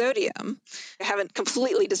be sodium. I haven't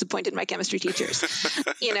completely disappointed my chemistry teachers.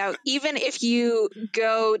 Even if you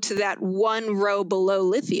go to that one row below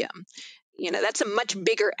lithium, that's a much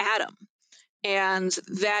bigger atom. And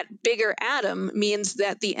that bigger atom means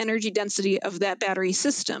that the energy density of that battery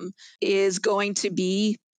system is going to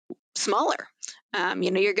be smaller.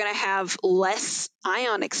 You're going to have less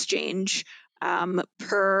ion exchange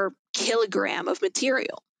per kilogram of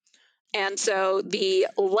material. And so the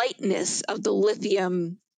lightness of the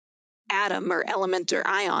lithium atom or element or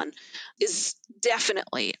ion is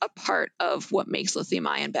definitely a part of what makes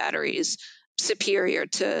lithium-ion batteries superior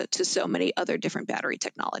to so many other different battery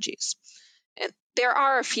technologies. And there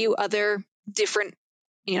are a few other different,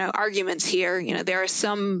 arguments here. There are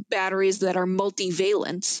some batteries that are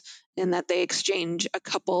multivalent in that they exchange a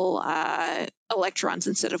couple electrons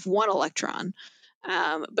instead of one electron.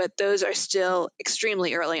 But those are still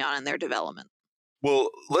extremely early on in their development. Well,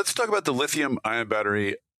 let's talk about the lithium-ion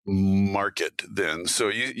battery market then. So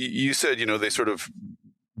you said, they sort of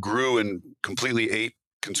grew and completely ate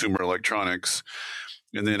consumer electronics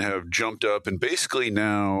and then have jumped up and basically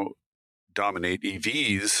now dominate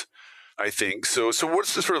EVs, I think. So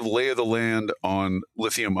what's the sort of lay of the land on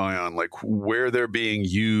lithium-ion, like where they're being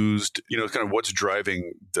used, kind of what's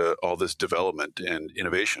driving all this development and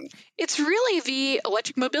innovation? It's really the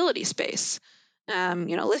electric mobility space.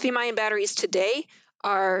 Lithium-ion batteries today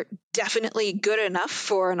are definitely good enough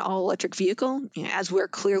for an all-electric vehicle, as we're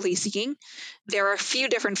clearly seeing. There are a few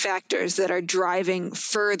different factors that are driving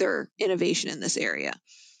further innovation in this area.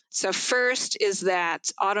 So first is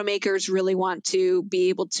that automakers really want to be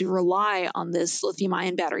able to rely on this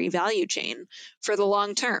lithium-ion battery value chain for the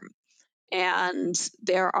long term. And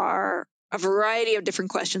there are a variety of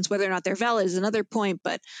different questions. Whether or not they're valid is another point,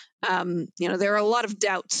 but there are a lot of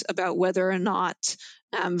doubts about whether or not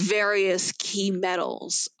various key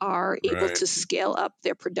metals are able Right. to scale up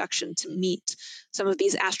their production to meet some of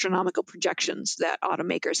these astronomical projections that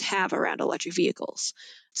automakers have around electric vehicles.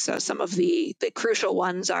 So some of the crucial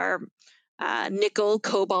ones are nickel,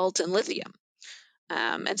 cobalt, and lithium.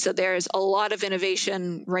 And so there's a lot of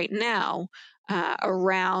innovation right now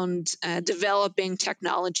around developing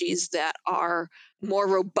technologies that are more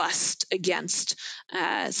robust against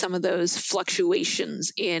some of those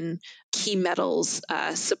fluctuations in key metals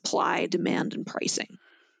supply, demand, and pricing.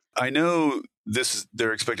 I know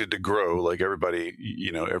they're expected to grow like everybody,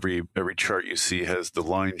 every chart you see has the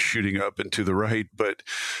line shooting up and to the right, but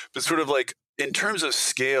sort of like in terms of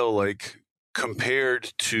scale, like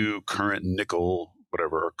compared to current nickel,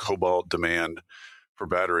 whatever, or cobalt demand for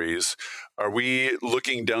batteries, are we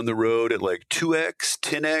looking down the road at like 2x,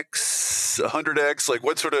 10x, 100x? Like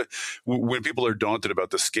what sort of, when people are daunted about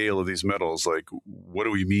the scale of these metals, like what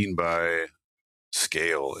do we mean by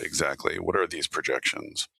scale exactly? What are these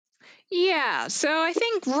projections? Yeah, so I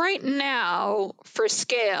think right now for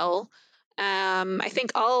scale, I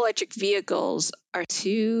think all electric vehicles are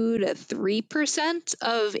 2 to 3%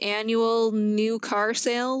 of annual new car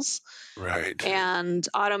sales. Right. And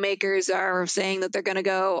automakers are saying that they're going to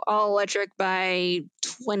go all electric by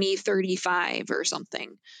 2035 or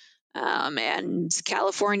something. And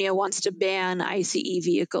California wants to ban ICE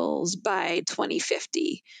vehicles by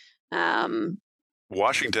 2050. Um,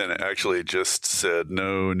 Washington actually just said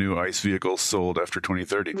no new ICE vehicles sold after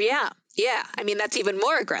 2030. yeah. I mean, that's even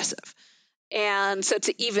more aggressive. And so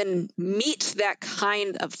to even meet that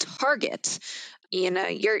kind of target,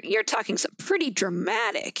 you're talking some pretty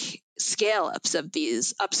dramatic scale ups of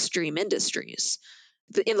these upstream industries.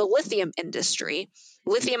 In the lithium industry,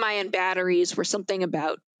 lithium ion batteries were something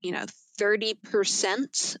about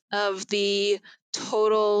 30% of the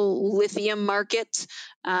total lithium market,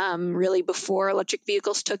 really before electric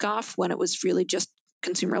vehicles took off, when it was really just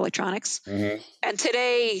consumer electronics. Mm-hmm. And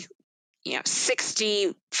today,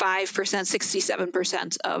 65%,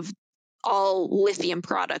 67% of all lithium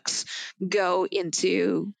products go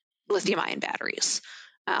into lithium ion batteries,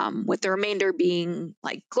 with the remainder being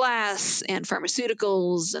like glass and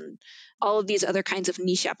pharmaceuticals and all of these other kinds of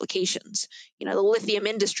niche applications. The lithium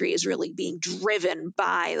industry is really being driven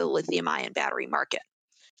by the lithium ion battery market.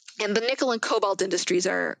 And the nickel and cobalt industries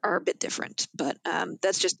are a bit different, but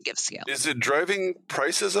that's just to give scale. Is it driving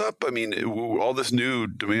prices up? I mean, all this new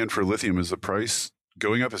demand for lithium, is the price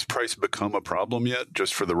going up? Has price become a problem yet,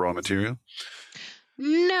 just for the raw material?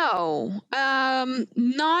 No,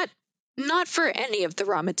 not for any of the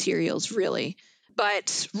raw materials, really.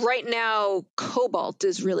 But right now, cobalt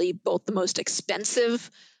is really both the most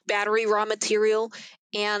expensive battery raw material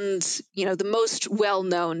and, the most well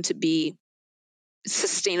known to be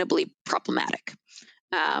sustainably problematic.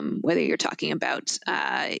 Whether you're talking about,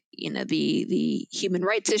 the human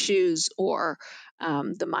rights issues or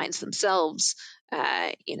the mines themselves,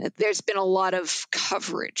 there's been a lot of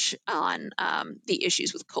coverage on the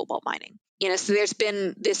issues with cobalt mining. So there's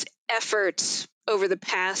been this effort over the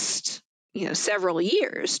past, several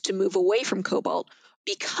years to move away from cobalt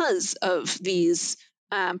because of these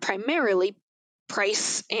primarily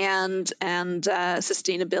price and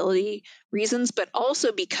sustainability reasons, but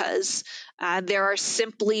also because there are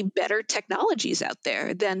simply better technologies out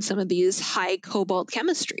there than some of these high cobalt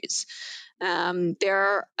chemistries. There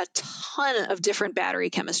are a ton of different battery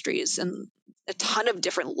chemistries and a ton of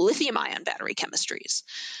different lithium ion battery chemistries.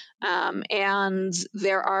 And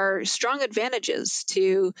there are strong advantages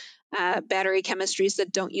to battery chemistries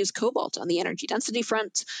that don't use cobalt on the energy density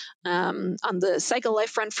front. On the cycle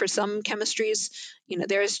life front for some chemistries,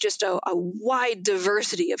 there's just a wide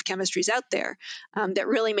diversity of chemistries out there that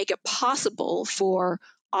really make it possible for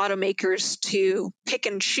automakers to pick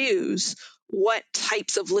and choose what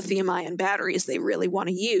types of lithium ion batteries they really want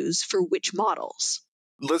to use for which models.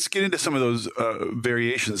 Let's get into some of those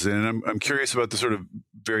variations then. I'm curious about the sort of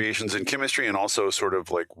variations in chemistry and also sort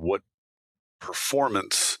of like what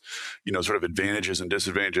performance, sort of advantages and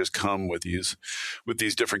disadvantages come with these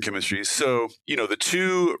different chemistries. So, the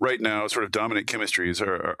two right now sort of dominant chemistries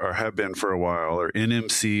are have been for a while are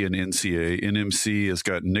NMC and NCA. NMC has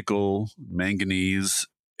got nickel, manganese,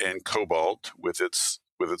 and cobalt with its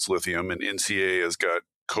with its lithium, and NCA has got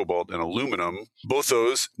cobalt and aluminum. Both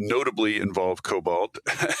those notably involve cobalt.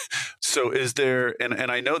 So is there, and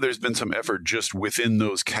I know there's been some effort just within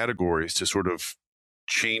those categories to sort of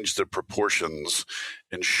change the proportions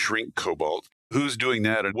and shrink cobalt. Who's doing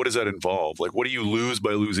that, and what does that involve? Like, what do you lose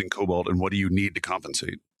by losing cobalt, and what do you need to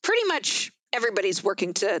compensate? Pretty much everybody's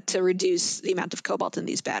working to reduce the amount of cobalt in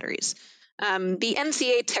these batteries. The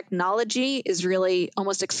NCA technology is really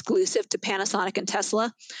almost exclusive to Panasonic and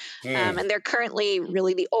Tesla, and they're currently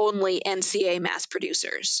really the only NCA mass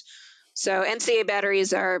producers. So NCA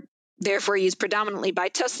batteries are therefore used predominantly by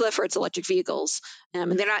Tesla for its electric vehicles,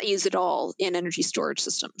 and they're not used at all in energy storage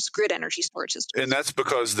systems, grid energy storage systems. And that's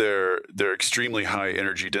because they're extremely high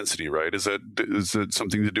energy density, right? Is that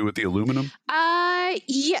something to do with the aluminum?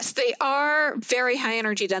 Yes, they are very high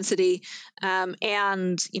energy density,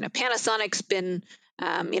 and Panasonic's been.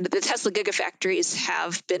 The Tesla gigafactories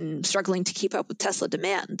have been struggling to keep up with Tesla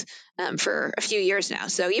demand for a few years now.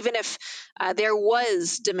 So even if there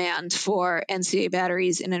was demand for NCA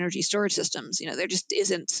batteries in energy storage systems, there just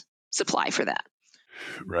isn't supply for that.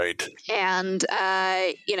 Right. And,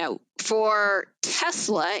 for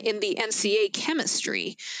Tesla in the NCA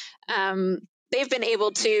chemistry, they've been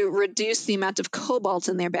able to reduce the amount of cobalt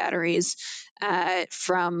in their batteries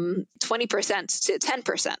from 20% to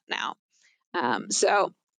 10% now.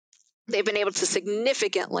 So they've been able to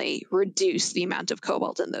significantly reduce the amount of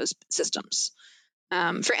cobalt in those systems.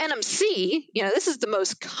 For NMC, this is the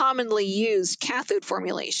most commonly used cathode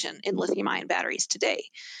formulation in lithium-ion batteries today.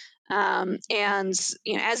 And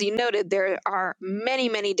as you noted, there are many,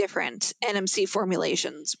 many different NMC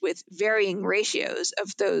formulations with varying ratios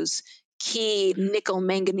of those key nickel,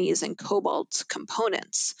 manganese, and cobalt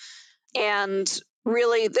components. And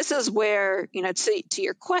really, this is where, to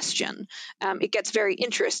your question, it gets very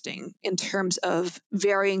interesting in terms of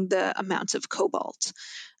varying the amounts of cobalt.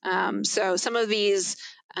 So some of these,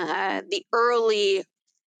 the early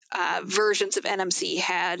versions of NMC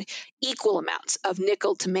had equal amounts of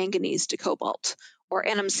nickel to manganese to cobalt, or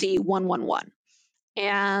NMC 111.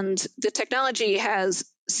 And the technology has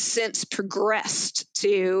since progressed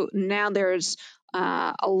to now there's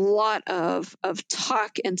a lot of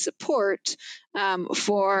talk and support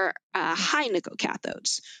for high nickel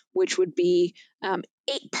cathodes, which would be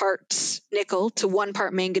 8 parts nickel to 1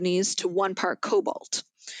 part manganese to 1 part cobalt.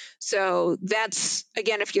 So that's,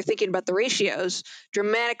 again, if you're thinking about the ratios,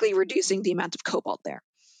 dramatically reducing the amount of cobalt there.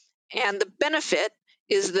 And the benefit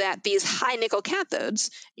is that these high nickel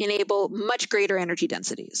cathodes enable much greater energy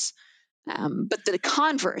densities. But the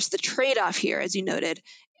converse, the trade-off here, as you noted,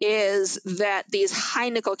 is that these high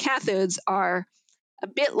nickel cathodes are a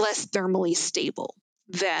bit less thermally stable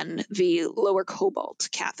than the lower cobalt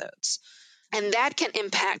cathodes. And that can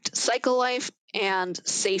impact cycle life and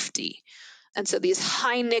safety. And so these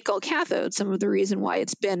high nickel cathodes, some of the reason why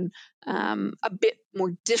it's been a bit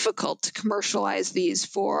more difficult to commercialize these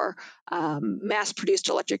for mass-produced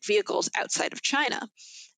electric vehicles outside of China,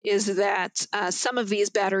 is that some of these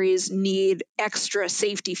batteries need extra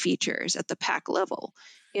safety features at the pack level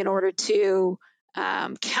in order to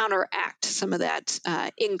counteract some of that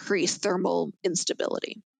increased thermal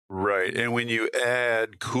instability. Right. And when you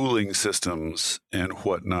add cooling systems and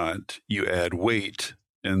whatnot, you add weight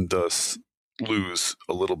and thus lose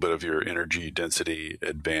a little bit of your energy density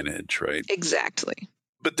advantage, right? Exactly.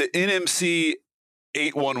 But the NMC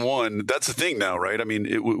 811, that's a thing now, right? I mean,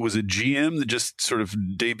 was it GM that just sort of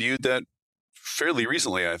debuted that fairly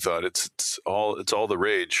recently, I thought. It's all the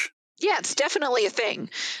rage. Yeah, it's definitely a thing.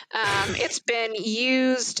 It's been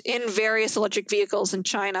used in various electric vehicles in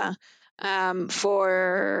China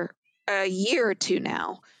for a year or two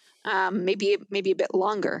now, maybe a bit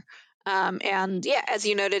longer. And yeah, as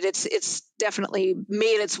you noted, it's definitely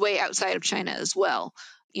made its way outside of China as well.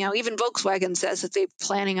 Even Volkswagen says that they're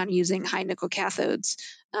planning on using high nickel cathodes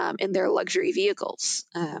in their luxury vehicles.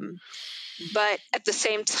 But at the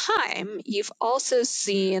same time, you've also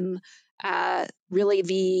seen really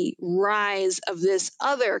the rise of this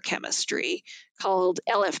other chemistry called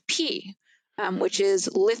LFP, which is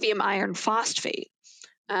lithium iron phosphate,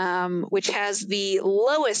 which has the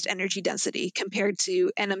lowest energy density compared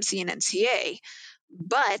to NMC and NCA,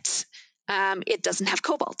 but it doesn't have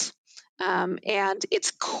cobalt. And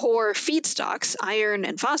its core feedstocks, iron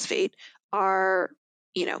and phosphate, are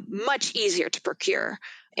much easier to procure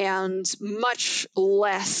and much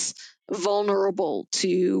less vulnerable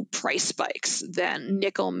to price spikes than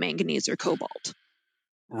nickel, manganese, or cobalt.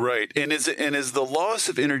 Right. And is the loss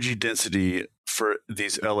of energy density for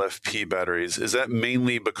these LFP batteries, is that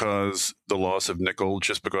mainly because the loss of nickel,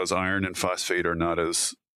 just because iron and phosphate are not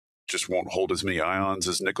as just won't hold as many ions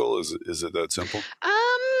as nickel? Is it that simple?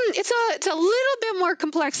 It's a little bit more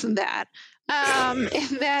complex than that.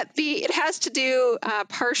 In that it has to do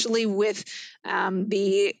partially with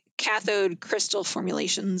the cathode crystal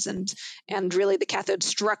formulations and really the cathode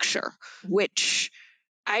structure, which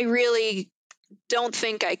I really don't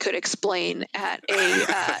think I could explain at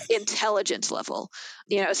a intelligence level.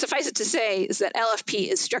 Suffice it to say is that LFP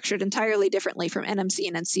is structured entirely differently from NMC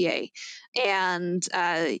and NCA, and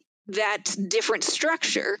that different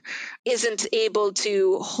structure isn't able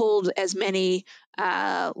to hold as many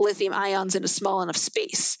lithium ions in a small enough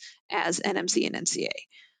space as NMC and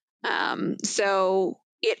NCA. So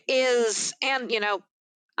it is, and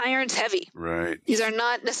iron's heavy. Right. These are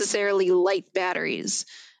not necessarily light batteries.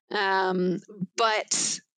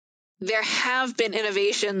 But there have been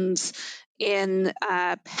innovations in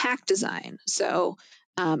pack design. So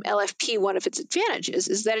LFP, one of its advantages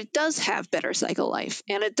is that it does have better cycle life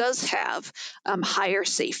and it does have higher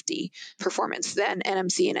safety performance than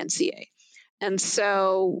NMC and NCA. And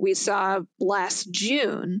so we saw last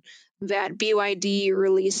June that BYD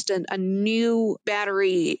released a new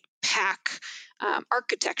battery pack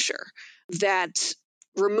architecture that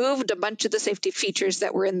removed a bunch of the safety features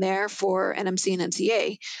that were in there for NMC and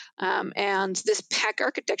NCA. And this pack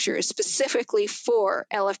architecture is specifically for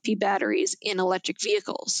LFP batteries in electric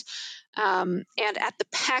vehicles. And at the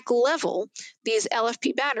pack level, these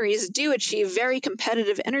LFP batteries do achieve very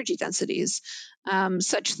competitive energy densities,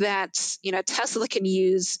 such that Tesla can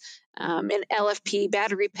use an LFP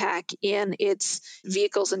battery pack in its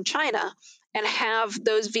vehicles in China and have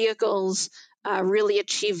those vehicles really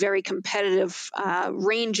achieve very competitive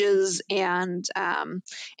ranges and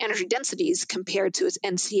energy densities compared to its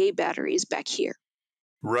NCA batteries back here.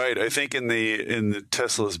 Right. I think in the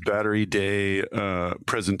Tesla's Battery Day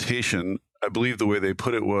presentation, I believe the way they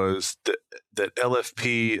put it was that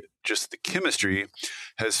LFP, just the chemistry,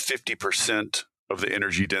 has 50% of the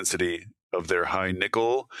energy density of their high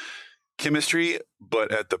nickel chemistry,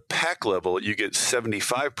 but at the pack level, you get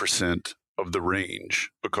 75% of the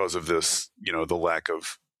range because of this, the lack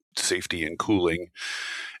of safety and cooling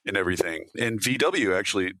and everything. And VW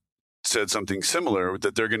actually said something similar,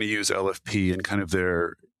 that they're going to use LFP in kind of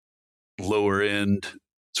their lower end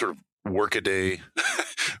sort of workaday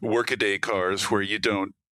cars where you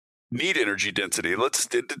don't need energy density. Let's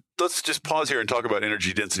just pause here and talk about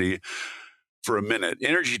energy density for a minute.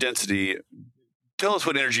 Energy density, tell us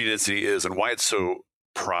what energy density is and why it's so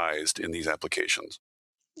prized in these applications.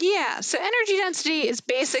 Yeah, so energy density is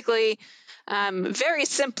basically, very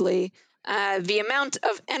simply, the amount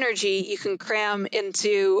of energy you can cram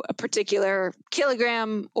into a particular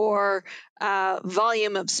kilogram or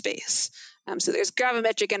volume of space. So there's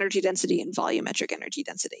gravimetric energy density and volumetric energy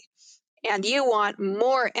density. And you want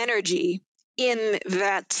more energy in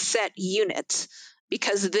that set unit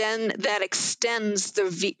because then that extends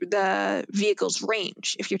the vehicle's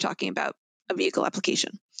range if you're talking about a vehicle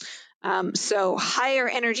application. So higher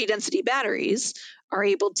energy density batteries are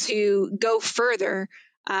able to go further,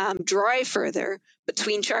 drive further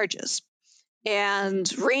between charges.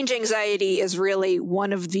 And range anxiety is really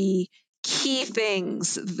one of the key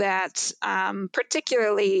things that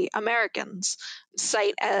particularly Americans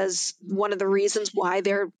cite as one of the reasons why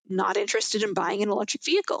they're not interested in buying an electric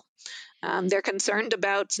vehicle. They're concerned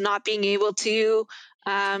about not being able to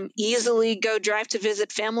easily go drive to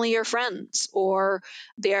visit family or friends, or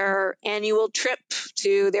their annual trip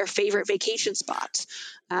to their favorite vacation spot,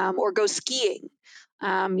 or go skiing.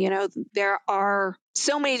 There are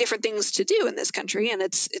so many different things to do in this country, and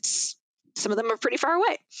it's some of them are pretty far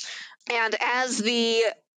away. And as the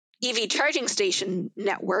EV charging station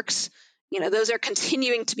networks, those are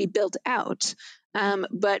continuing to be built out,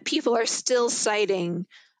 but people are still citing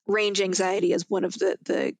range anxiety as one of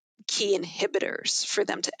the key inhibitors for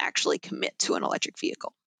them to actually commit to an electric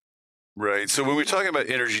vehicle. Right. So when we're talking about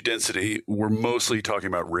energy density, we're mostly talking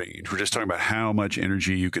about range. We're just talking about how much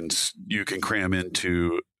energy you can cram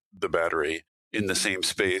into the battery in the same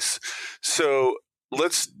space. So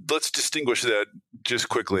let's distinguish that just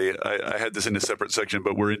quickly. I had this in a separate section,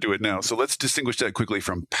 but we're into it now. So let's distinguish that quickly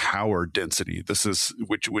from power density. This is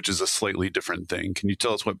which is a slightly different thing. Can you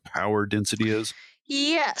tell us what power density is?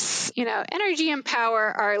 Yes. Energy and power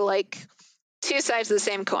are like two sides of the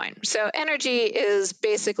same coin. So energy is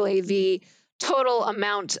basically the total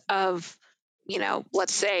amount of,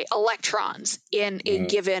 let's say electrons in a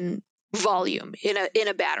given volume in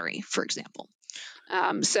a battery, for example.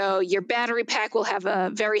 So your battery pack will have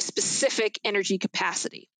a very specific energy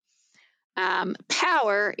capacity.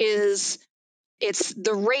 Power it's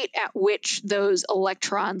the rate at which those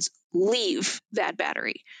electrons leave that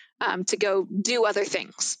battery to go do other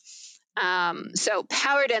things. So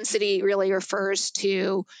power density really refers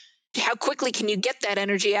to how quickly can you get that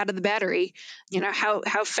energy out of the battery?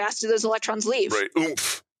 How fast do those electrons leave? Right.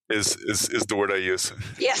 Oomph is the word I use.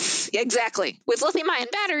 Yes, exactly. With lithium-ion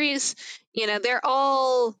batteries, they're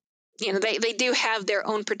all, they do have their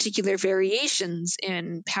own particular variations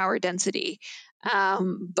in power density.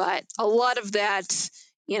 But a lot of that,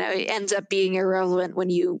 ends up being irrelevant when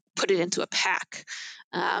you put it into a pack.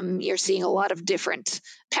 You're seeing a lot of different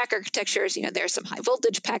pack architectures. There are some high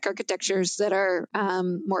voltage pack architectures that are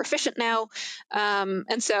more efficient now.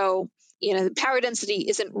 And so, the power density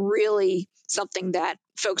isn't really something that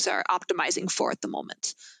folks are optimizing for at the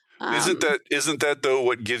moment. Isn't that though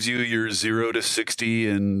what gives you your 0 to 60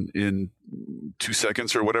 in 2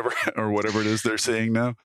 seconds or whatever it is they're saying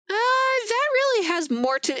now? That really has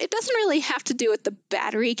more to it. Doesn't really have to do with the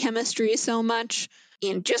battery chemistry so much.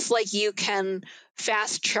 And just like you can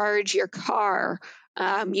fast charge your car,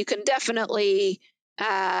 you can definitely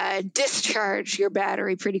discharge your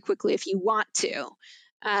battery pretty quickly if you want to.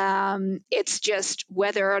 It's just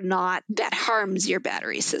whether or not that harms your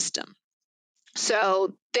battery system.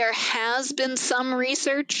 So there has been some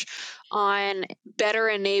research on better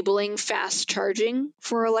enabling fast charging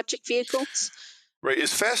for electric vehicles. Right.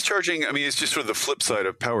 Is fast charging, I mean, it's just sort of the flip side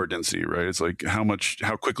of power density, right? It's like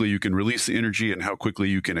how quickly you can release the energy and how quickly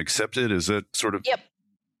you can accept it. Is that sort of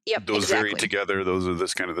Yep, those exactly. vary together? Those are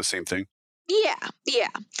this kind of the same thing? Yeah.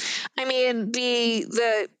 I mean,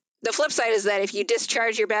 the flip side is that if you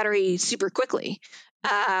discharge your battery super quickly,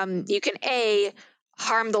 you can A,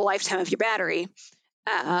 harm the lifetime of your battery,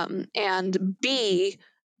 and B,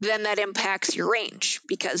 then that impacts your range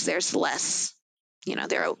because there's less,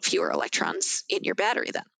 there are fewer electrons in your battery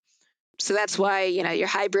then. So that's why, your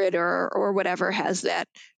hybrid or whatever has that,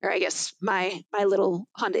 or I guess my little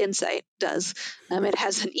Honda Insight does. It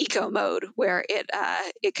has an eco mode where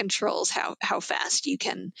it controls how fast you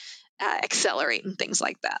can accelerate and things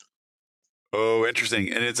like that. Oh,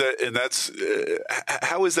 interesting. And that's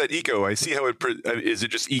how is that eco? I see how is it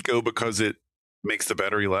just eco because it makes the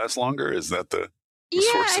battery last longer? Is that the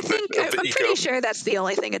source I'm eco? pretty sure that's the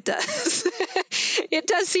only thing it does. It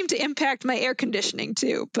does seem to impact my air conditioning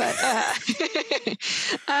too, but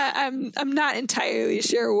I'm not entirely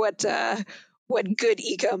sure what good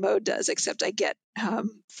eco mode does, except I get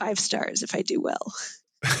 5 stars if I do well.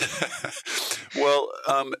 Well,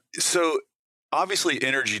 so obviously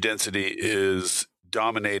energy density is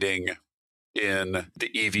dominating in the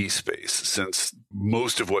EV space, since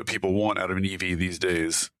most of what people want out of an EV these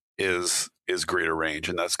days is greater range,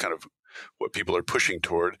 and that's kind of what people are pushing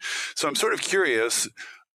toward. So I'm sort of curious,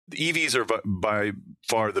 the EVs are by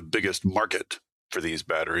far the biggest market for these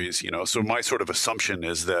batteries, so my sort of assumption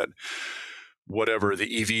is that whatever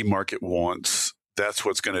the EV market wants, that's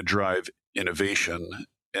what's going to drive innovation,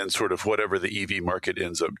 and sort of whatever the EV market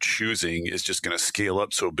ends up choosing is just going to scale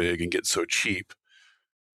up so big and get so cheap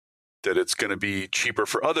that it's going to be cheaper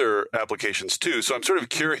for other applications too. So I'm sort of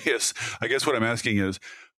curious, I guess what I'm asking is,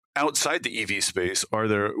 outside the EV space,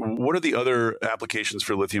 what are the other applications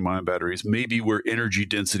for lithium-ion batteries, maybe where energy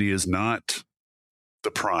density is not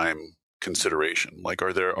the prime consideration? Like,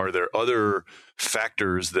 are there other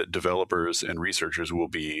factors that developers and researchers will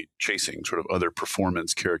be chasing, sort of other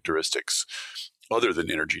performance characteristics other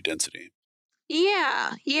than energy density?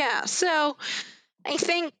 Yeah. So I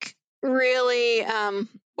think really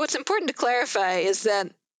what's important to clarify is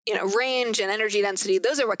that, range and energy density,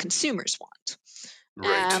 those are what consumers want.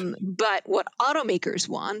 Right. But what automakers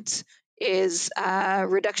want is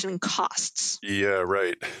reduction in costs. Yeah,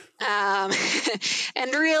 right.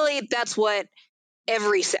 And really, that's what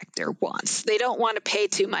every sector wants. They don't want to pay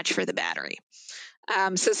too much for the battery.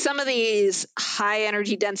 So some of these high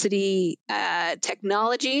energy density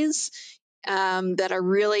technologies that are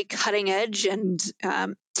really cutting edge and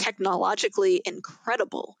technologically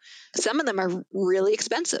incredible, some of them are really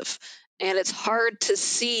expensive. And it's hard to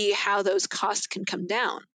see how those costs can come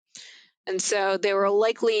down. And so there will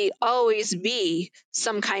likely always be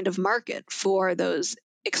some kind of market for those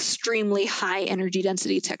extremely high energy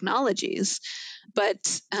density technologies.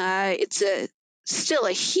 But it's still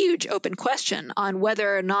a huge open question on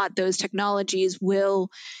whether or not those technologies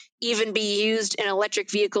will even be used in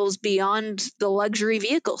electric vehicles beyond the luxury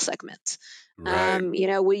vehicle segment. Right.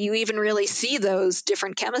 Will you even really see those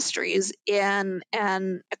different chemistries in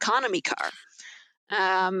an economy car?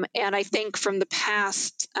 And I think from the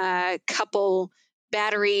past couple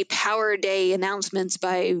battery power day announcements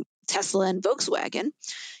by Tesla and Volkswagen,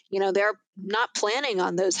 they're not planning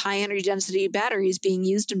on those high energy density batteries being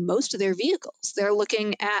used in most of their vehicles. They're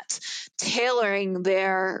looking at tailoring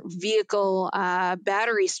their vehicle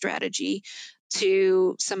battery strategy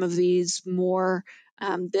to some of these more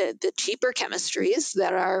the cheaper chemistries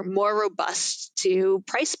that are more robust to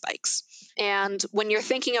price spikes. And when you're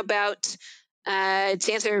thinking about,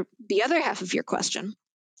 to answer the other half of your question,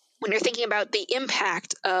 when you're thinking about the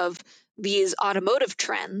impact of these automotive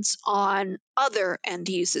trends on other end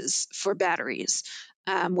uses for batteries,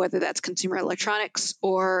 whether that's consumer electronics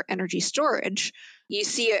or energy storage, you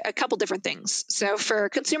see a couple different things. So for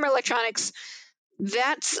consumer electronics,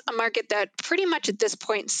 that's a market that pretty much at this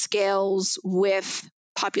point scales with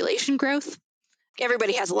population growth.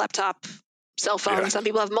 Everybody has a laptop, cell phone. Yeah. Some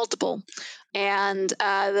people have multiple. And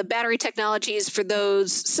the battery technologies for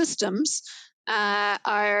those systems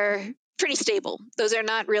are pretty stable. Those are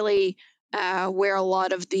not really where a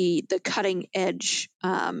lot of the cutting edge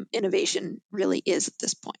innovation really is at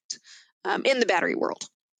this point in the battery world.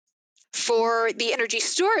 For the energy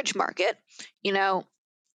storage market,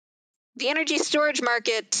 the energy storage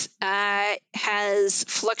market has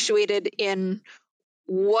fluctuated in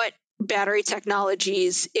what battery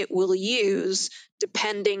technologies it will use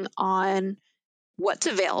depending on what's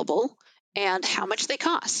available and how much they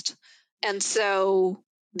cost. And so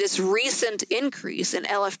this recent increase in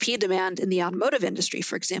LFP demand in the automotive industry,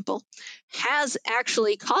 for example, has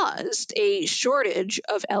actually caused a shortage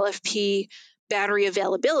of LFP battery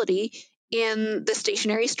availability in the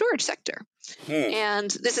stationary storage sector. And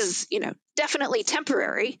this is, definitely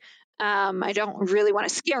temporary. I don't really want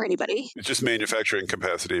to scare anybody. It's just manufacturing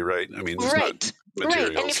capacity, right? I mean, it's Right. not materials.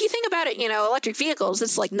 Right. And if you think about it, electric vehicles,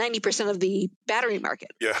 it's like 90% of the battery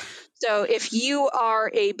market. Yeah. So if you are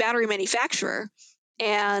a battery manufacturer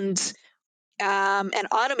and an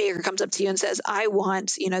automaker comes up to you and says, I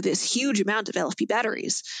want, this huge amount of LFP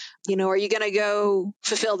batteries, are you going to go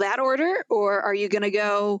fulfill that order? Or are you going to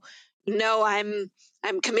go, no, I'm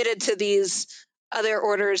committed to these other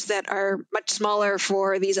orders that are much smaller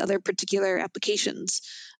for these other particular applications?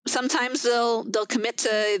 Sometimes they'll commit to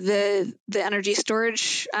the energy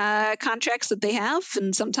storage contracts that they have,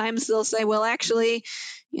 and sometimes they'll say, well, actually,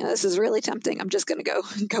 this is really tempting. I'm just going to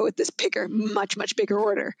go with this bigger, much bigger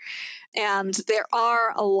order. And there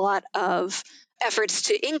are a lot of efforts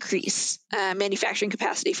to increase manufacturing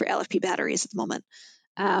capacity for LFP batteries at the moment.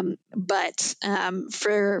 But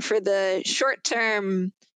for the short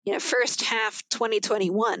term, first half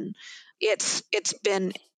 2021, it's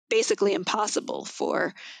been basically impossible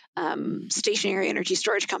for stationary energy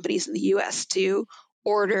storage companies in the U.S. to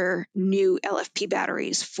order new LFP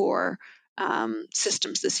batteries for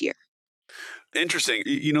systems this year. Interesting.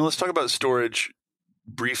 Let's talk about storage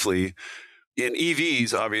briefly. In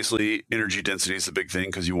EVs, obviously, energy density is a big thing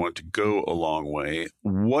because you want to go a long way.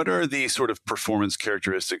 What are the sort of performance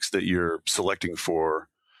characteristics that you're selecting for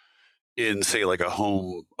in, say, like a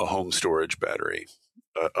home storage battery,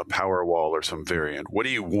 a Powerwall or some variant? What do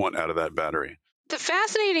you want out of that battery? The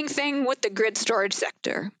fascinating thing with the grid storage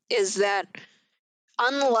sector is that,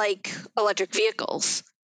 unlike electric vehicles,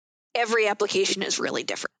 every application is really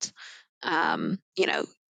different.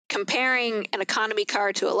 Comparing an economy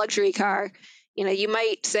car to a luxury car, you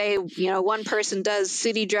might say, one person does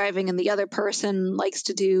city driving and the other person likes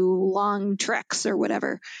to do long treks or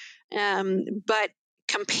whatever. But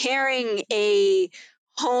comparing a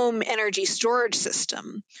home energy storage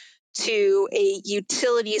system to a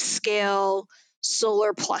utility scale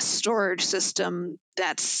solar plus storage system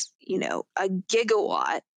that's, a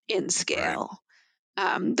gigawatt in scale,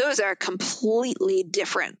 right. Those are completely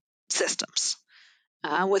different systems.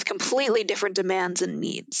 With completely different demands and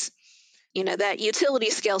needs. That utility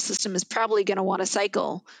scale system is probably going to want to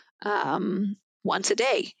cycle once a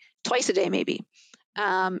day, twice a day maybe.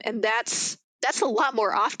 And that's a lot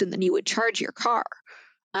more often than you would charge your car.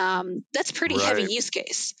 That's pretty right. heavy use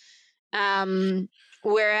case.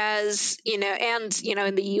 Whereas, in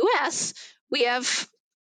the US, we have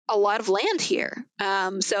a lot of land here.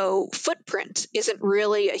 So footprint isn't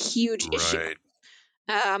really a huge issue.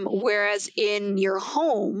 Whereas in your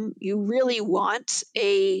home, you really want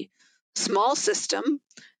a small system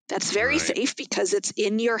that's very safe because it's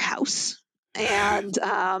in your house. And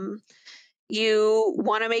you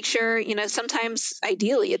want to make sure, sometimes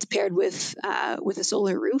ideally it's paired with a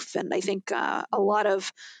solar roof. And I think I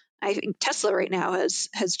think Tesla right now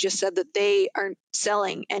has just said that they aren't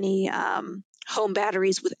selling any home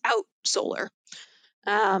batteries without solar.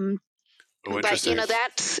 But,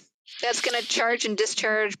 that's going to charge and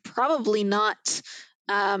discharge probably not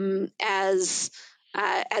as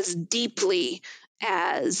deeply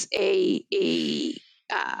as a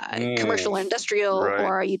commercial or industrial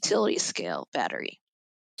or a utility scale battery.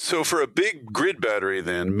 So for a big grid battery,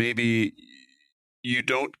 then maybe you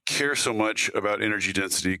don't care so much about energy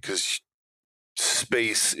density because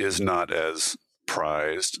space is not as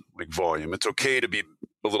prized, like volume. It's okay to be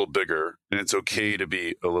a little bigger and it's okay to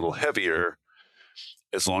be a little heavier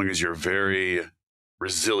as long as you're very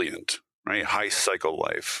resilient, right? High cycle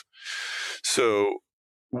life. So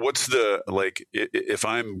what's the, like, if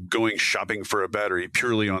I'm going shopping for a battery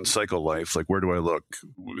purely on cycle life, like, where do I look?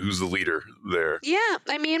 Who's the leader there? Yeah,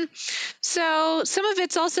 I mean, so some of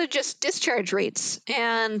it's also just discharge rates,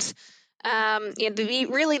 and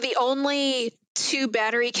really the only two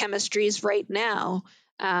battery chemistries right now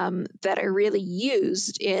that are really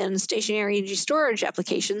used in stationary energy storage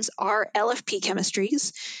applications are LFP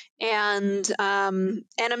chemistries and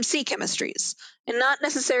NMC chemistries, and not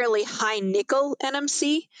necessarily high nickel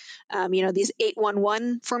NMC. These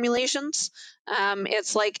 811 formulations.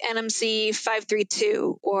 It's like NMC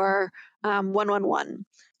 532 or 111.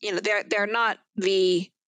 They're not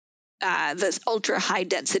the ultra high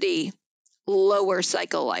density, lower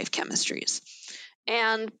cycle life chemistries.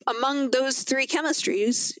 And among those three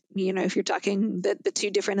chemistries, if you're talking the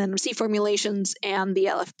two different NMC formulations and the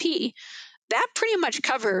LFP, that pretty much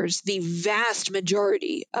covers the vast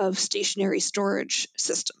majority of stationary storage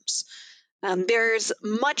systems. There's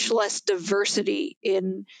much less diversity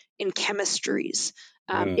in chemistries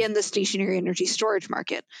in the stationary energy storage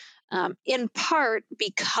market, in part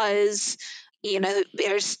because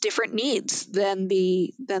there's different needs than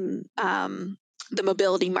the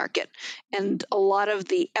mobility market, and a lot of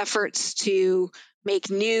the efforts to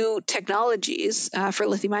make new technologies for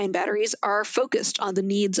lithium-ion batteries are focused on the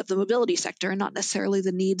needs of the mobility sector and not necessarily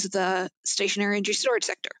the needs of the stationary energy storage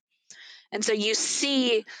sector. And so you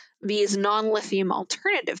see these non-lithium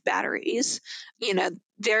alternative batteries,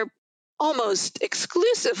 they're almost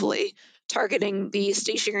exclusively targeting the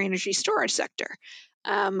stationary energy storage sector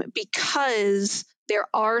because there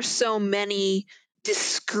are so many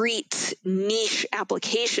discrete niche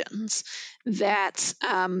applications that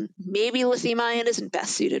maybe lithium-ion isn't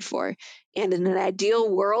best suited for. And in an ideal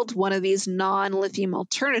world, one of these non-lithium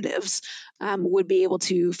alternatives would be able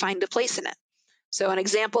to find a place in it. So an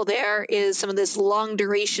example there is some of this long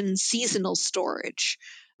duration seasonal storage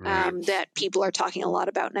that people are talking a lot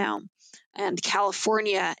about now. And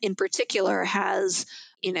California in particular has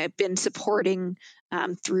been supporting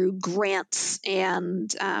through grants,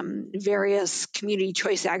 and various community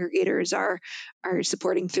choice aggregators are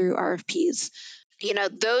supporting through RFPs.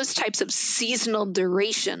 Those types of seasonal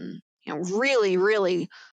duration, really, really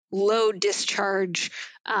low discharge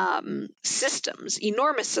systems,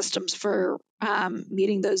 enormous systems for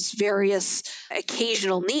meeting those various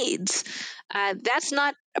occasional needs. That's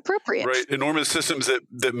not appropriate. Right. Enormous systems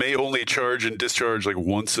that may only charge and discharge like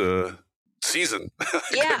once a season.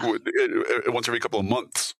 Yeah. Once every couple of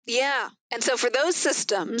months. Yeah. And so for those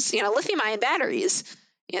systems, lithium-ion batteries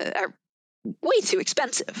are way too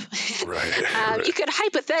expensive. Right.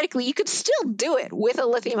 You could still do it with a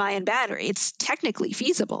lithium-ion battery. It's technically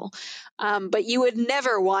feasible, but you would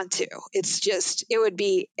never want to. It would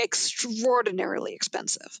be extraordinarily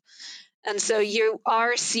expensive. And so you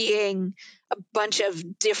are seeing a bunch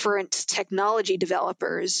of different technology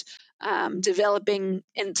developers developing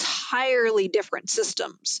entirely different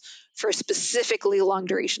systems for specifically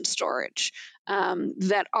long-duration storage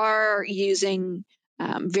that are using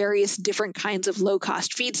various different kinds of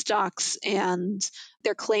low-cost feedstocks, and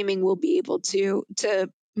they're claiming we'll be able to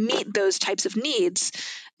meet those types of needs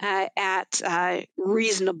at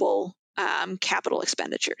reasonable capital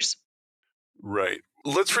expenditures. Right.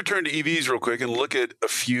 Let's return to EVs real quick and look at a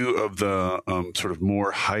few of the sort of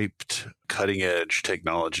more hyped, cutting-edge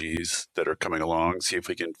technologies that are coming along. See if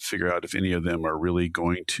we can figure out if any of them are really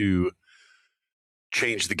going to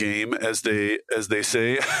change the game, as they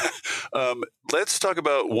say. Let's talk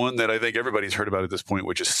about one that I think everybody's heard about at this point,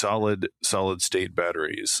 which is solid state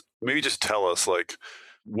batteries. Maybe just tell us, like,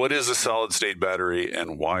 what is a solid state battery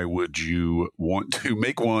and why would you want to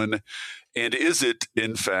make one? And is it,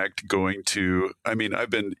 in fact, going to, I've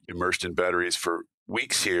been immersed in batteries for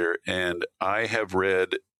weeks here, and I have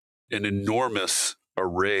read an enormous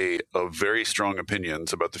array of very strong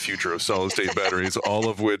opinions about the future of solid state batteries, all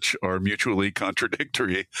of which are mutually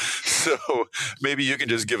contradictory. So maybe you can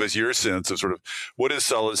just give us your sense of sort of what is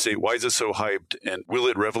solid state, why is it so hyped, and will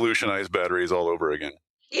it revolutionize batteries all over again?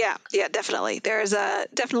 Yeah, definitely. There's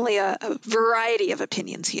definitely a variety of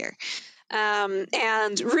opinions here.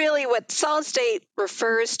 And really what solid state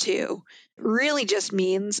refers to really just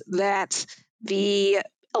means that the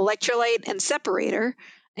electrolyte and separator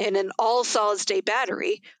in an all solid state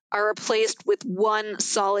battery are replaced with one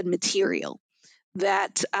solid material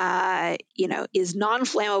that is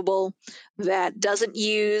non-flammable, that doesn't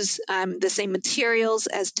use the same materials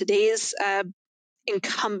as today's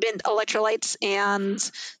incumbent electrolytes and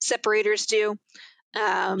separators do.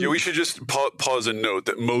 Yeah, we should just pause and note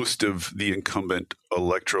that most of the incumbent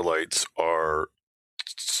electrolytes are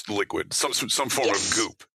liquid, some form Yes. of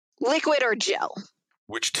goop, liquid or gel.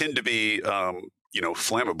 which tend to be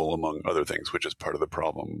flammable among other things, which is part of the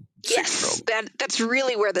problem. Yes, that's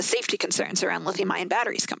really where the safety concerns around lithium-ion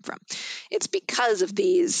batteries come from. It's because of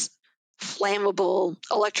these flammable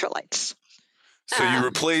electrolytes. So you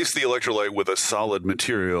replace the electrolyte with a solid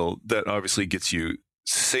material that obviously gets you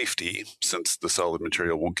safety, since the solid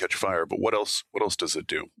material won't catch fire. But what else does it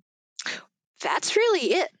do? That's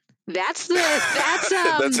really it. That's it. That's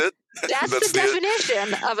the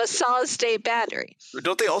definition of a solid state battery.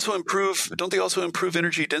 Don't they also improve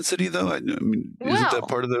energy density though? I mean, isn't that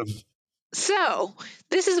part of the? So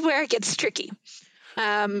this is where it gets tricky,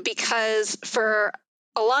 because for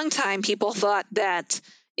a long time people thought that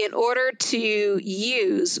in order to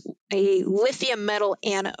use a lithium metal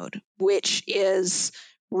anode, which is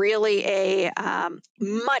really a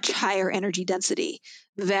much higher energy density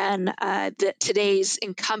than today's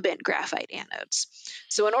incumbent graphite anodes.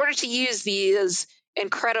 So in order to use these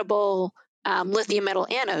incredible lithium metal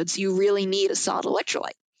anodes, you really need a solid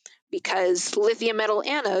electrolyte, because lithium metal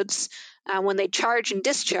anodes, when they charge and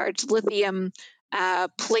discharge, lithium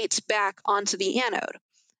plates back onto the anode.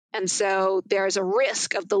 And so there's a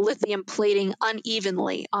risk of the lithium plating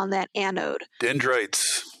unevenly on that anode.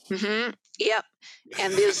 Dendrites. Mm-hmm. Yep.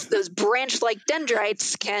 And those branch-like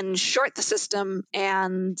dendrites can short the system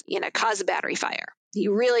and cause a battery fire.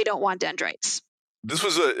 You really don't want dendrites. This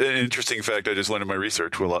was an interesting fact I just learned in my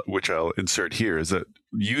research, which I'll insert here, is that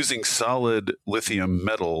using solid lithium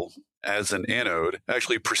metal as an anode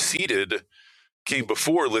actually came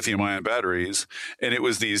before lithium-ion batteries, and it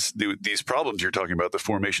was these problems you're talking about, the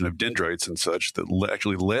formation of dendrites and such, that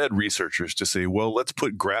actually led researchers to say, well, let's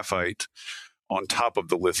put graphite on top of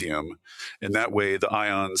the lithium, and that way the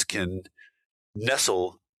ions can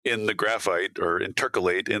nestle in the graphite or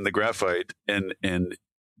intercalate in the graphite, and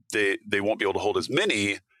they won't be able to hold as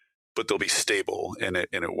many, but they'll be stable, and it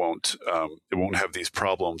won't have these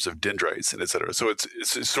problems of dendrites and et cetera. So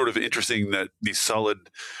it's sort of interesting that these solid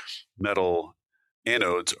metal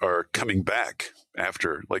anodes are coming back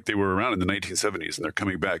after, like, they were around in the 1970s and they're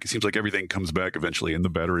coming back. It seems like everything comes back eventually in the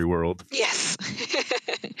battery world. Yes.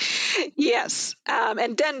 Yes.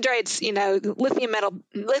 And dendrites, lithium metal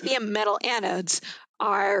anodes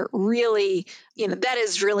are really, that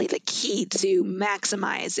is really the key to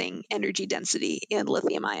maximizing energy density in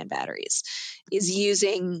lithium-ion batteries, is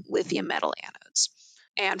using lithium metal anodes.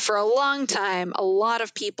 And for a long time, a lot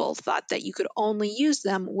of people thought that you could only use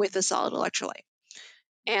them with a solid electrolyte.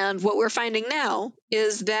 And what we're finding now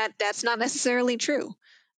is that that's not necessarily true.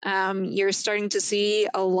 You're starting to see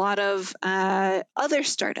a lot of other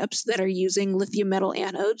startups that are using lithium metal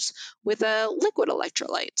anodes with a liquid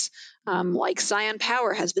electrolyte, like Scion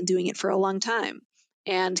Power has been doing it for a long time,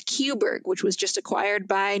 and Cuberg, which was just acquired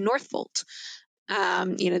by Northvolt.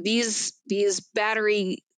 These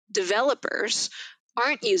battery developers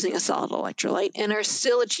aren't using a solid electrolyte and are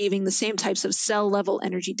still achieving the same types of cell level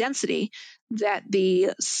energy density that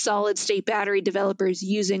the solid state battery developers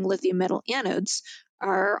using lithium metal anodes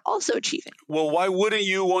are also achieving. Well, why wouldn't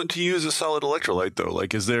you want to use a solid electrolyte though?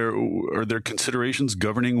 Like, are there considerations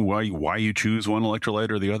governing why you choose one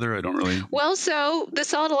electrolyte or the other? I don't really. Well, so the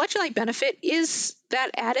solid electrolyte benefit is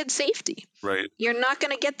that added safety. Right. You're not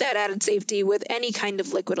going to get that added safety with any kind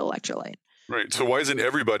of liquid electrolyte. Right. So why isn't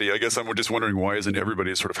everybody? I guess I'm just wondering, why isn't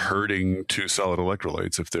everybody sort of herding to solid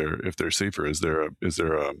electrolytes if they're safer? Is there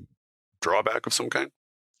a drawback of some kind?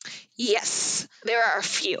 Yes, there are a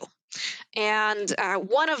few. And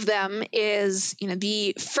one of them is,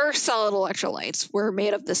 the first solid electrolytes were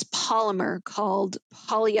made of this polymer called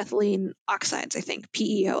polyethylene oxides, I think,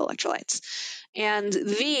 PEO electrolytes. And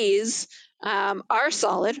these are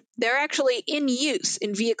solid. They're actually in use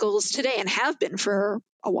in vehicles today and have been for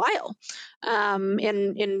a while,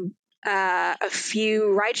 in a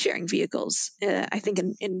few ride-sharing vehicles, I think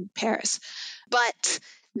in Paris. But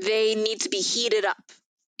they need to be heated up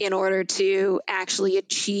in order to actually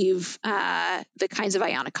achieve the kinds of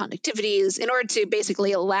ionic conductivities, in order to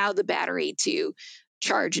basically allow the battery to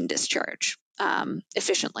charge and discharge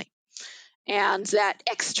efficiently. And that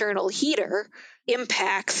external heater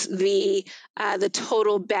impacts the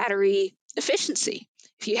total battery efficiency.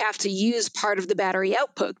 If you have to use part of the battery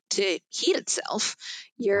output to heat itself,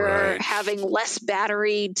 you're having less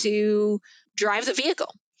battery to drive the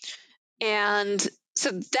vehicle. And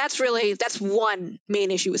so that's one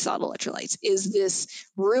main issue with solid electrolytes, is this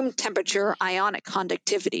room temperature ionic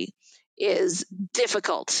conductivity is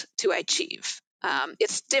difficult to achieve.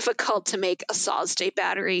 It's difficult to make a solid-state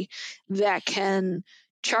battery that can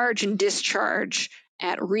charge and discharge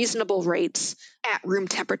at reasonable rates at room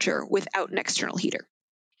temperature without an external heater.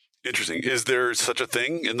 Interesting. Is there such a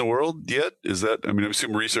thing in the world yet? I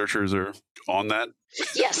assume researchers are on that.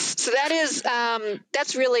 Yes. So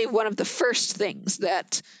that's really one of the first things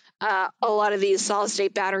that a lot of these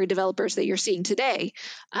solid-state battery developers that you're seeing today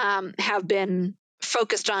have been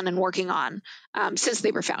focused on and working on since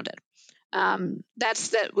they were founded.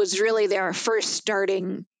 That was really their first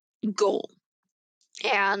starting goal.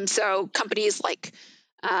 And so companies like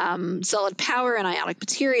Solid Power and Ionic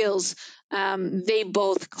Materials, they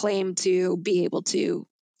both claim to be able to,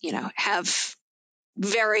 have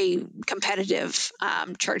very competitive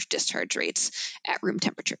charge-discharge rates at room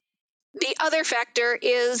temperature. The other factor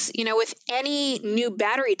is, with any new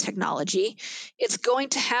battery technology, it's going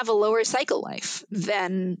to have a lower cycle life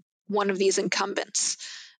than one of these incumbents.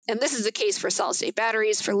 And this is the case for solid-state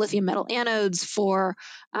batteries, for lithium metal anodes, for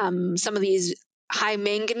some of these high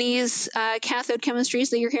manganese cathode chemistries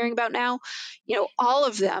that you're hearing about now. All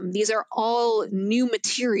of them, these are all new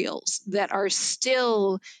materials that are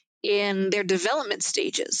still in their development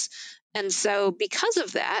stages. And so because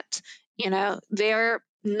of that, they're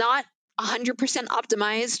not 100%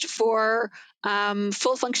 optimized for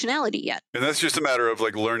full functionality yet. And that's just a matter of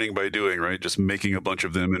learning by doing, right? Just making a bunch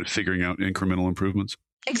of them and figuring out incremental improvements.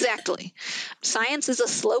 Exactly. Science is a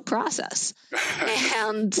slow process.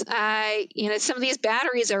 And, some of these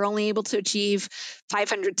batteries are only able to achieve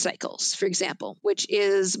 500 cycles, for example, which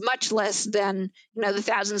is much less than, the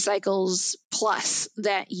 1,000 cycles plus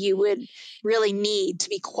that you would really need to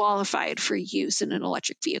be qualified for use in an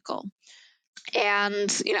electric vehicle.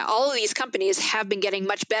 And, all of these companies have been getting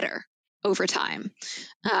much better over time.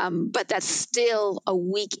 But that's still a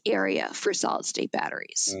weak area for solid-state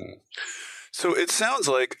batteries. So it sounds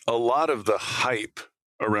like a lot of the hype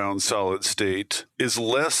around solid state is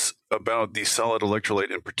less about the solid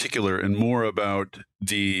electrolyte in particular and more about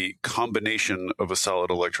the combination of a solid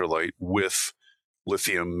electrolyte with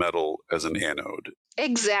lithium metal as an anode.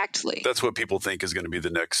 Exactly. That's what people think is going to be the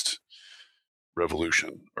next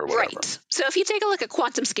revolution or whatever. Right. So if you take a look at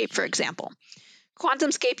QuantumScape, for example,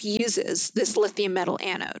 QuantumScape uses this lithium metal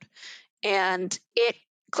anode, and it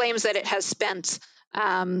claims that it has spent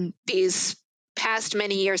these past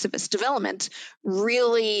many years of its development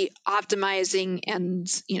really optimizing and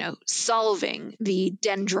solving the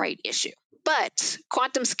dendrite issue. But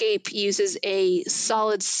QuantumScape uses a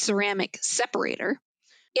solid ceramic separator.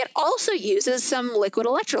 It also uses some liquid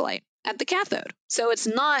electrolyte at the cathode. So it's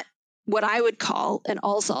not what I would call an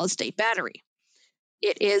all solid state battery.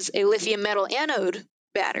 It is a lithium metal anode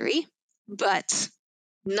battery, but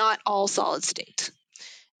not all solid state.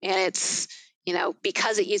 And it's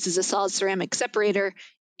because it uses a solid ceramic separator,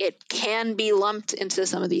 it can be lumped into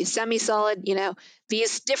some of these semi-solid,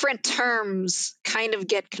 these different terms kind of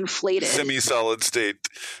get conflated. Semi-solid state.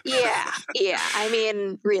 Yeah.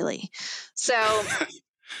 Really. So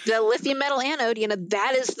the lithium metal anode,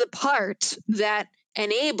 that is the part that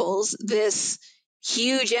enables this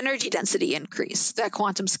huge energy density increase that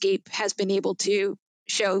QuantumScape has been able to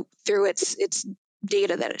show through its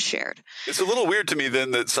data that is shared. It's a little weird to me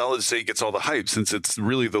then that solid state gets all the hype, since it's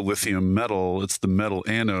really the lithium metal, it's the metal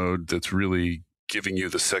anode that's really giving you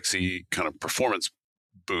the sexy kind of performance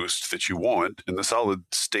boost that you want, and the solid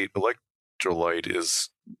state electrolyte is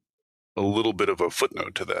a little bit of a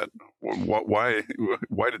footnote to that. Why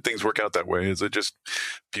did things work out that way? Is it just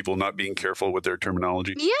people not being careful with their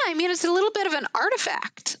terminology? Yeah, it's a little bit of an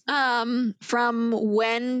artifact from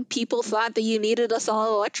when people thought that you needed a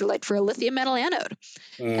solid electrolyte for a lithium metal anode.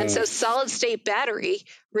 And so solid state battery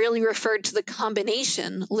really referred to the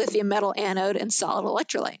combination lithium metal anode and solid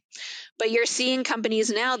electrolyte. But you're seeing companies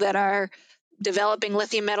now that are developing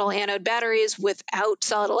lithium metal anode batteries without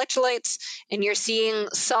solid electrolytes, and you're seeing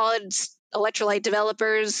solid electrolyte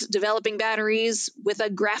developers developing batteries with a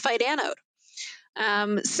graphite anode.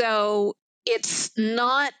 So it's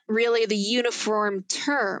not really the uniform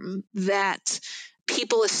term that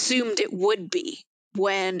people assumed it would be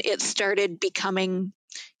when it started becoming,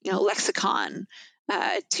 lexicon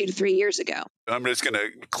 2 to 3 years ago. I'm just going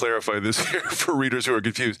to clarify this here for readers who are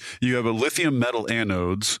confused. You have a lithium metal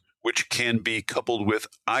anodes, which can be coupled with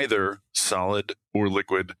either solid or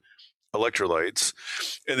liquid electrolytes.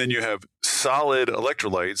 And then you have solid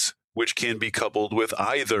electrolytes, which can be coupled with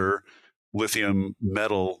either lithium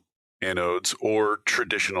metal anodes or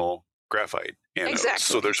traditional graphite anodes. Exactly.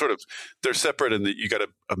 So they're separate, and you got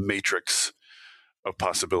a matrix of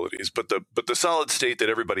possibilities. But the solid state that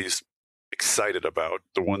everybody's excited about,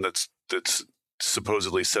 the one that's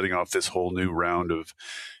supposedly setting off this whole new round of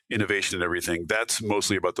innovation and everything, that's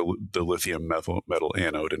mostly about the lithium metal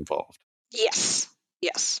anode involved. Yes.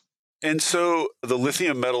 Yes. And so the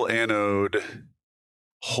lithium metal anode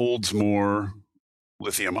holds more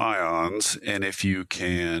lithium ions, and if you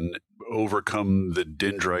can overcome the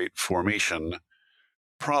dendrite formation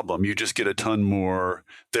problem, you just get a ton more,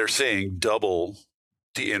 they're saying double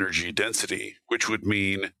the energy density, which would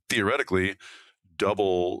mean theoretically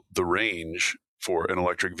double the range for an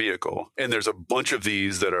electric vehicle. And there's a bunch of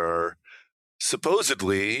these that are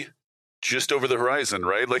supposedly just over the horizon,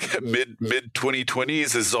 right? Like mid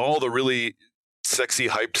 2020s. Is all the really sexy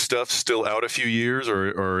hyped stuff still out a few years, or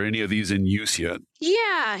are any of these in use yet?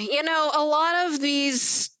 Yeah, a lot of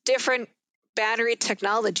these different battery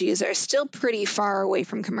technologies are still pretty far away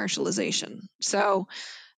from commercialization. So,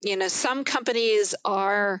 some companies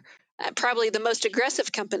are probably the most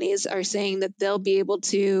aggressive companies are saying that they'll be able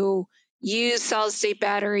to use solid state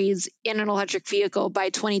batteries in an electric vehicle by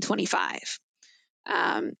 2025.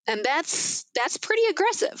 And that's pretty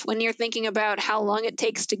aggressive when you're thinking about how long it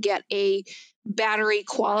takes to get a battery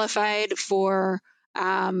qualified for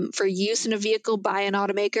use in a vehicle by an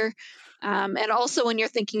automaker. And also when you're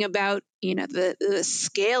thinking about the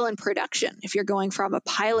scale and production, if you're going from a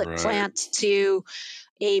pilot plant to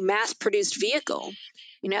a mass produced vehicle,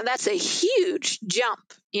 that's a huge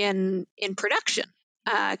jump in production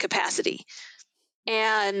capacity.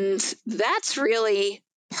 And that's really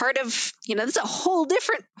part of, that's a whole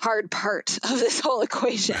different hard part of this whole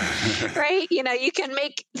equation, right? You can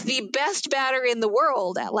make the best battery in the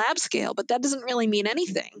world at lab scale, but that doesn't really mean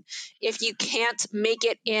anything if you can't make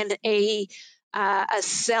it in a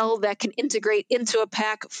cell that can integrate into a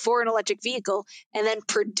pack for an electric vehicle and then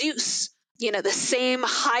produce the same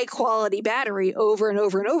high quality battery over and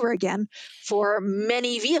over and over again for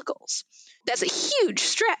many vehicles. That's a huge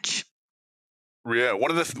stretch. Yeah, one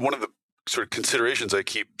of the sort of considerations I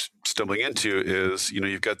keep stumbling into is,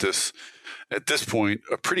 you've got this, at this point,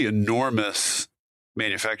 a pretty enormous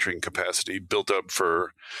manufacturing capacity built up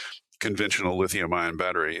for conventional lithium ion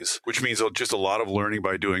batteries, which means just a lot of learning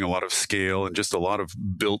by doing, a lot of scale, and just a lot of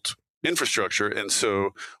built infrastructure. And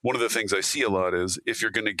so one of the things I see a lot is if you're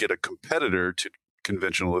going to get a competitor to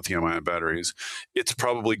conventional lithium ion batteries, it's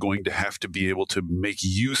probably going to have to be able to make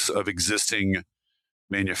use of existing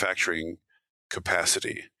manufacturing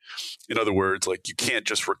capacity. In other words, like you can't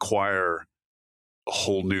just require a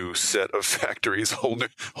whole new set of factories,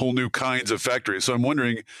 whole new kinds of factories. So I'm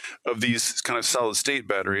wondering, of these kind of solid state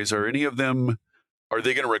batteries, are any of them, are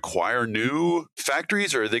they going to require new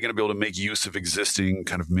factories, or are they going to be able to make use of existing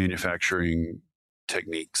kind of manufacturing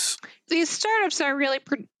techniques? These startups are really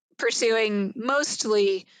pursuing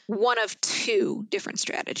mostly one of two different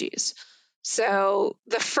strategies. So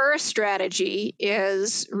the first strategy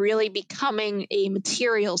is really becoming a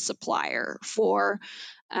material supplier for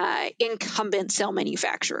incumbent cell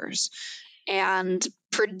manufacturers and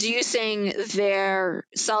producing their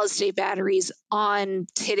solid state batteries on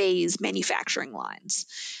today's manufacturing lines.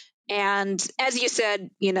 And as you said,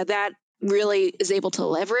 that really is able to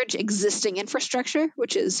leverage existing infrastructure,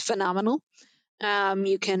 which is phenomenal.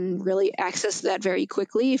 You can really access that very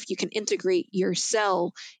quickly if you can integrate your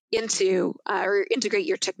cell into or integrate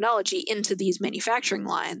your technology into these manufacturing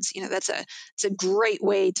lines. It's a great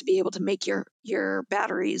way to be able to make your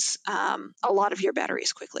batteries, a lot of your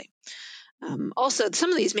batteries quickly. Also,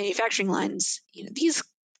 some of these manufacturing lines, these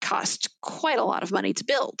cost quite a lot of money to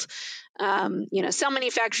build. Cell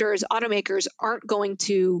manufacturers, automakers aren't going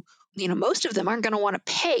to, most of them aren't going to want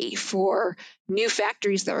to pay for new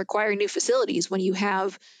factories that require new facilities when you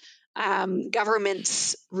have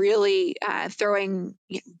governments really throwing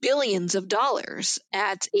billions of dollars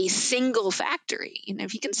at a single factory.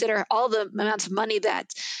 If you consider all the amounts of money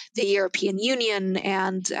that the European Union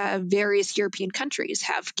and various European countries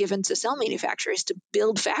have given to cell manufacturers to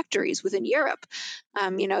build factories within Europe,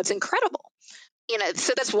 it's incredible.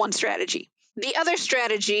 So that's one strategy. The other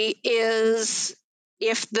strategy is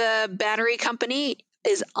if the battery company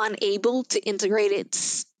is unable to integrate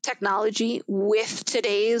its technology with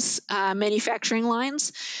today's manufacturing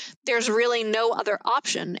lines, there's really no other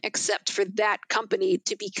option except for that company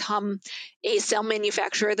to become a cell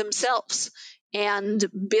manufacturer themselves and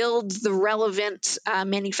build the relevant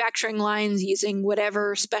manufacturing lines using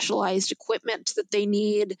whatever specialized equipment that they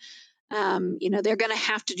need. They're going to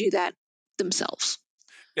have to do that themselves.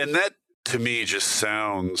 And that, to me, just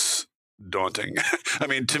sounds daunting. I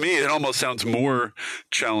mean, to me, it almost sounds more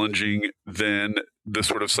challenging than the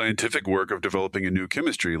sort of scientific work of developing a new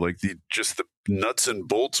chemistry, like the nuts and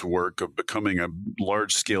bolts work of becoming a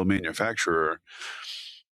large-scale manufacturer,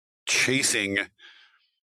 chasing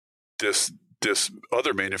this this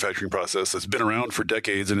other manufacturing process that's been around for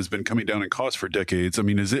decades and has been coming down in cost for decades. I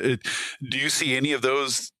mean, do you see any of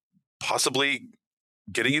those possibly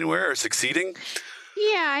getting anywhere or succeeding?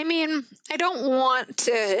 Yeah, I mean, I don't want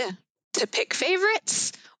to pick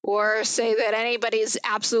favorites or say that anybody's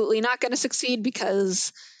absolutely not going to succeed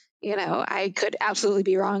because, I could absolutely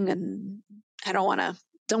be wrong, and I don't want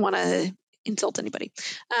to insult anybody.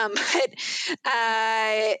 But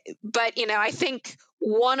I think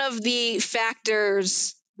one of the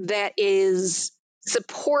factors that is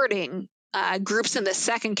supporting groups in the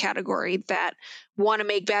second category that want to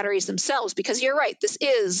make batteries themselves, because you're right, this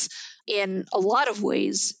is in a lot of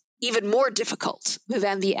ways even more difficult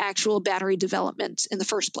than the actual battery development in the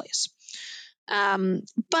first place.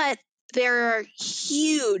 But there are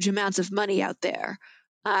huge amounts of money out there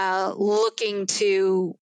looking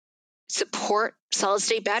to support solid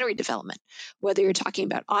state battery development, whether you're talking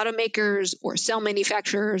about automakers or cell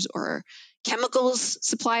manufacturers or chemicals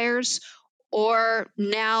suppliers, or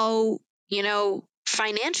now,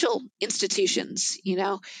 financial institutions.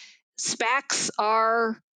 SPACs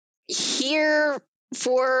are here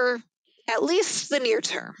for at least the near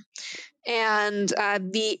term. And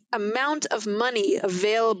the amount of money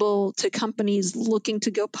available to companies looking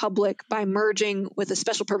to go public by merging with a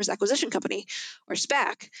special purpose acquisition company or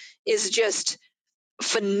SPAC is just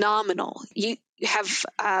phenomenal. You have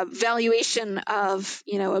a valuation of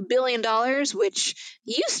 $1 billion, which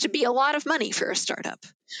used to be a lot of money for a startup,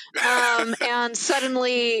 and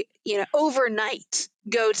suddenly overnight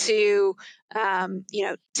go to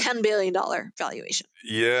 $10 billion valuation.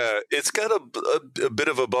 Yeah, it's got a bit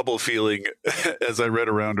of a bubble feeling as I read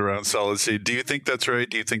around solid state. Do you think that's right?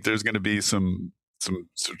 Do you think there's going to be some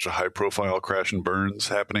such a high profile crash and burns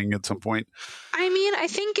happening at some point? I mean, I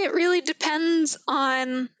think it really depends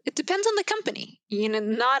on the company.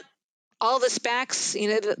 Not all the SPACs,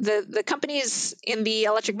 the companies in the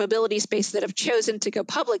electric mobility space that have chosen to go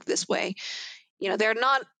public this way, they're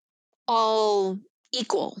not all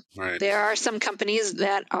equal. Right. There are some companies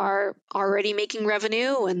that are already making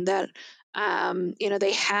revenue and that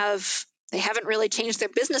they haven't really changed their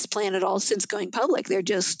business plan at all since going public. They're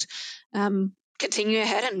just continuing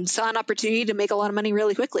ahead and saw an opportunity to make a lot of money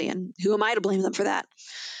really quickly. And who am I to blame them for that?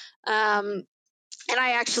 And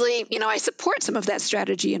I actually, I support some of that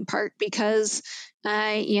strategy in part because,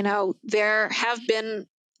 there have been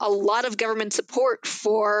a lot of government support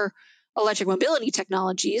for electric mobility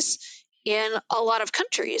technologies in a lot of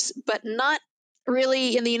countries, but not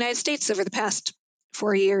really in the United States over the past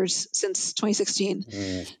 4 years since 2016.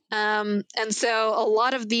 And so a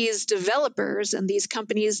lot of these developers and these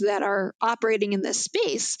companies that are operating in this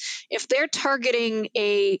space, if they're targeting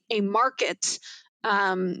a market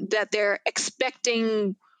that they're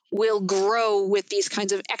expecting will grow with these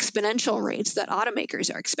kinds of exponential rates that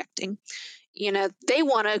automakers are expecting, they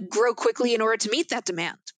want to grow quickly in order to meet that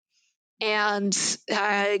demand. And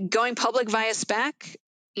going public via SPAC,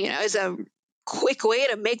 is a quick way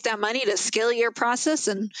to make that money, to scale your process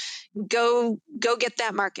and go get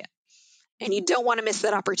that market. And you don't want to miss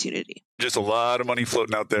that opportunity. Just a lot of money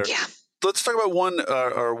floating out there. Yeah. Let's talk about one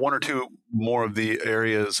or two more of the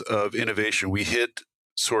areas of innovation. We hit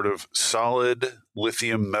sort of solid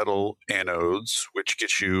lithium metal anodes, which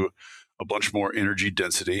gets you a bunch more energy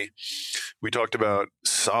density. We talked about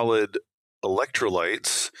solid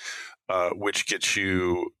electrolytes, which gets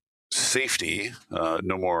you safety,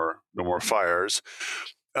 no more fires.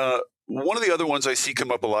 One of the other ones I see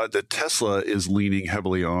come up a lot that Tesla is leaning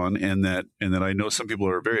heavily on, and that I know some people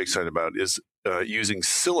are very excited about, is using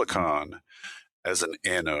silicon as an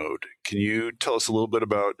anode. Can you tell us a little bit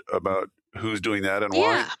about who's doing that and why?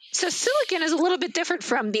 Yeah. So silicon is a little bit different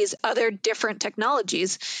from these other different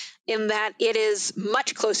technologies in that it is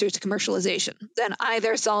much closer to commercialization than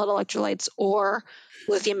either solid electrolytes or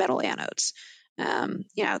lithium metal anodes.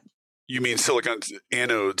 You mean silicon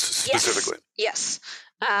anodes specifically? Yes.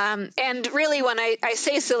 And really, when I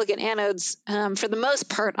say silicon anodes, for the most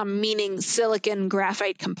part, I'm meaning silicon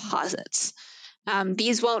graphite composites.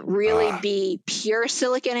 These won't really be pure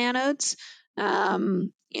silicon anodes.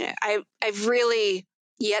 I've really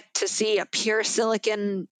yet to see a pure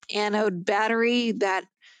silicon anode battery that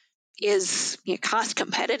is cost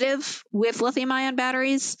competitive with lithium-ion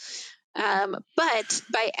batteries. But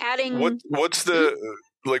by adding what's the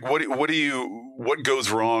what goes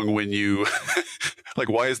wrong when you like,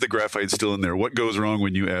 why is the graphite still in there? What goes wrong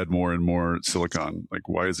when you add more and more silicon? Like,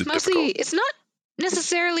 why is it mostly difficult? It's not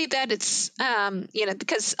necessarily that it's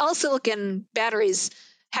because all silicon batteries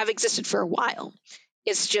have existed for a while.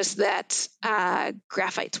 It's just that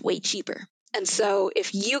graphite's way cheaper. And so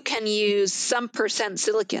if you can use some percent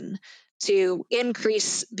silicon to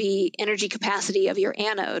increase the energy capacity of your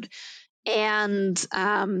anode. And,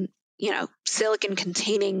 silicon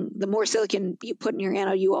containing, the more silicon you put in your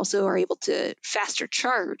anode, you also are able to faster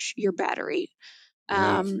charge your battery.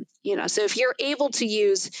 So if you're able to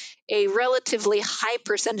use a relatively high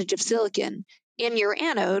percentage of silicon in your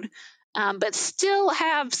anode, but still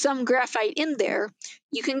have some graphite in there,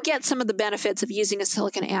 you can get some of the benefits of using a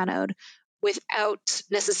silicon anode without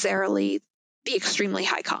necessarily the extremely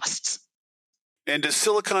high costs. And does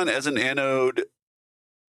silicon as an anode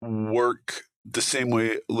work the same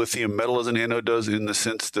way lithium metal as an anode does, in the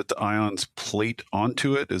sense that the ions plate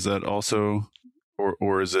onto it? Is that also,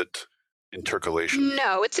 or is it intercalation?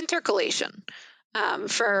 No, it's intercalation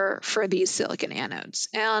for these silicon anodes.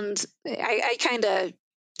 And I kind of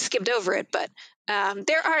skipped over it, but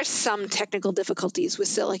there are some technical difficulties with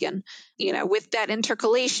silicon. With that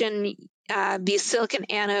intercalation, these silicon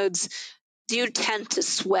anodes do tend to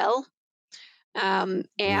swell. And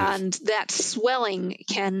that swelling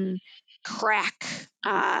can crack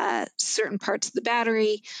certain parts of the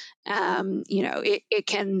battery. It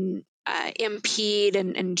can impede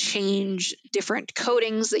and change different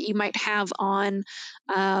coatings that you might have on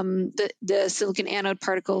the silicon anode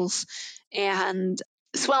particles, and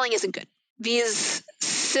swelling isn't good. These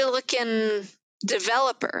silicon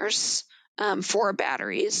developers for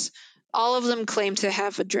batteries, all of them claim to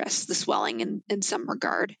have addressed the swelling in some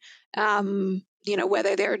regard.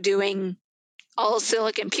 Whether they're doing all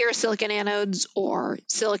silicon, pure silicon anodes or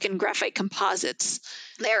silicon graphite composites,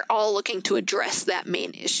 they're all looking to address that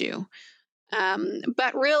main issue.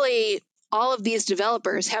 But really, all of these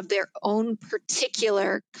developers have their own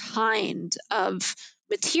particular kind of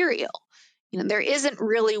material. There isn't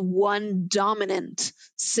really one dominant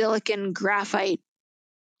silicon graphite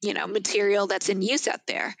material that's in use out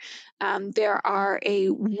there. There are a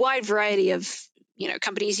wide variety of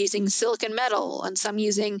companies using silicon metal, and some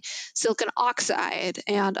using silicon oxide,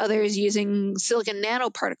 and others using silicon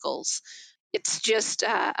nanoparticles. It's just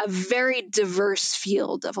a very diverse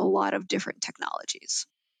field of a lot of different technologies.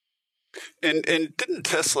 And didn't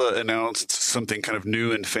Tesla announce something kind of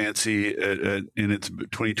new and fancy in its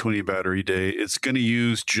 2020 Battery Day? It's going to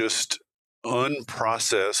use just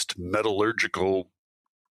unprocessed metallurgical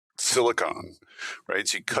silicon, right?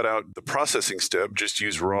 So you cut out the processing step, just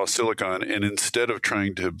use raw silicon, and instead of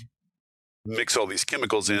trying to mix all these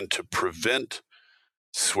chemicals in to prevent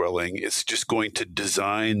swelling, it's just going to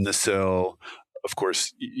design the cell. Of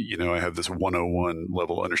course, I have this 101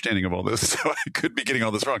 level understanding of all this, so I could be getting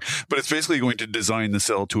all this wrong. But it's basically going to design the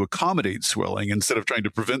cell to accommodate swelling. Instead of trying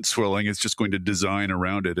to prevent swelling, it's just going to design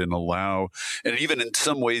around it and allow, and even in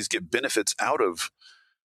some ways get benefits out of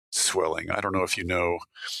swelling. I don't know if you know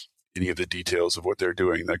any of the details of what they're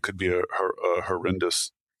doing. That could be a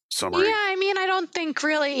horrendous summary. Yeah, I don't think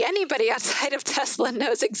really anybody outside of Tesla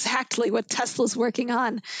knows exactly what Tesla's working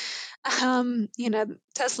on.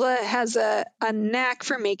 Tesla has a knack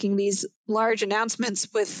for making these large announcements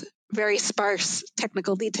with very sparse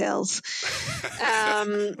technical details.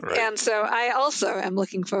 Right. And so I also am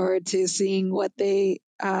looking forward to seeing what they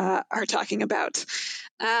are talking about.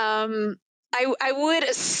 I would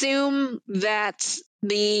assume that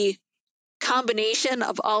the combination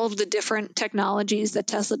of all of the different technologies that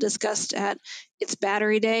Tesla discussed at its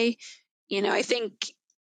Battery Day, I think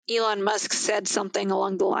Elon Musk said something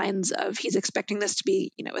along the lines of he's expecting this to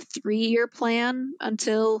be, a 3-year plan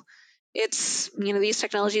until these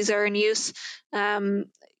technologies are in use.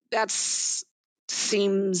 That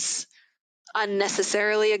seems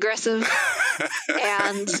unnecessarily aggressive.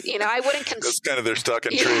 And, I wouldn't consider... That's kind of their stock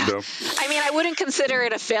in trade, though. I wouldn't consider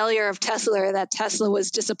it a failure of Tesla, or that Tesla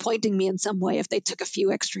was disappointing me in some way if they took a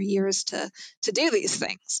few extra years to do these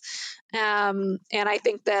things. And I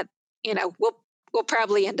think that, we'll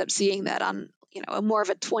probably end up seeing that on, a more of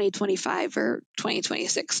a 2025 or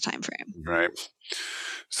 2026 timeframe. Right.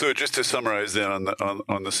 So just to summarize then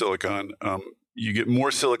on the silicon, you get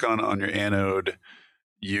more silicon on your anode.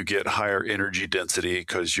 You get higher energy density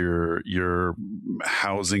because you're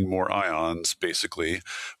housing more ions, basically.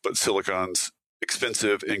 But silicon's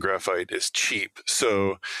expensive and graphite is cheap.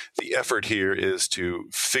 So the effort here is to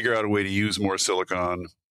figure out a way to use more silicon,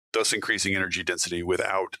 thus increasing energy density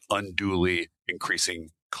without unduly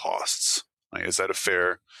increasing costs. Is that a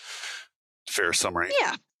fair summary?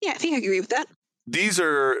 Yeah, I think I agree with that. These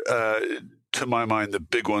are, to my mind, the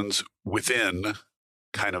big ones within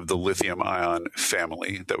kind of the lithium ion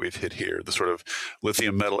family that we've hit here. The sort of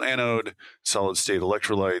lithium metal anode, solid state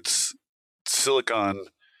electrolytes, silicon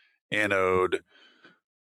anode,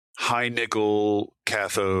 high nickel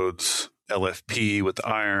cathodes, LFP with the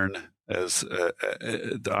iron as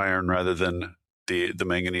the iron rather than the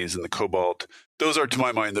manganese and the cobalt. Those are, to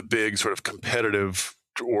my mind, the big sort of competitive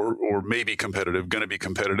or maybe competitive, going to be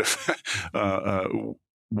competitive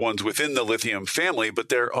ones within the lithium family. But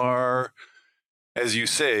there are, as you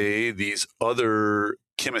say, these other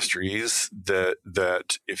chemistries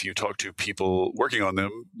that if you talk to people working on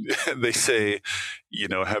them, they say,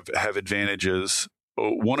 have advantages.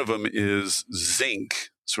 One of them is zinc,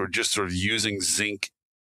 sort of using zinc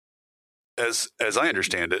as I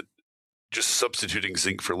understand it, just substituting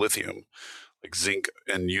zinc for lithium, like zinc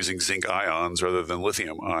and using zinc ions rather than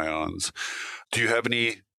lithium ions. Do you have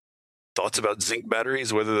any thoughts about zinc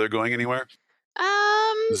batteries, whether they're going anywhere?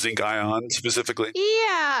 Zinc ion specifically?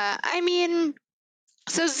 Yeah, I mean,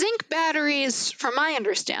 so zinc batteries, from my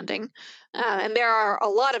understanding, and there are a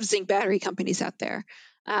lot of zinc battery companies out there.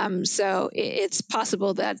 So it's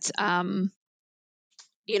possible that,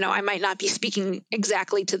 I might not be speaking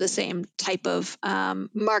exactly to the same type of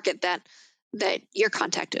market that your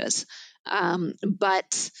contact is.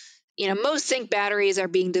 But most zinc batteries are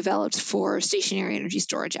being developed for stationary energy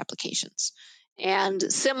storage applications. And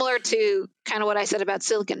similar to kind of what I said about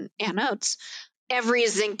silicon anodes, every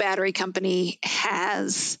zinc battery company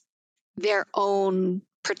has their own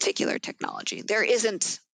particular technology. There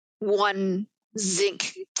isn't one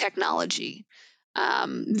zinc technology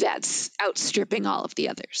that's outstripping all of the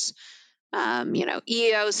others.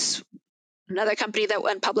 EOS, another company that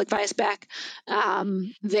went public via SPAC,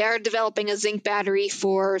 they're developing a zinc battery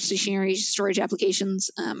for stationary storage applications.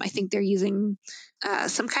 I think they're using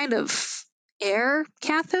some kind of air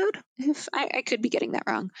cathode, if I could be getting that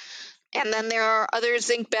wrong. And then there are other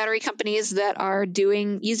zinc battery companies that are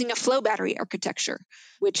using a flow battery architecture,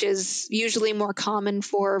 which is usually more common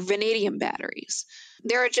for vanadium batteries.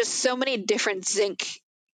 There are just so many different zinc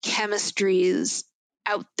chemistries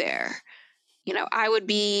out there. I would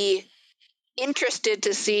be interested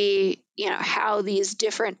to see, how these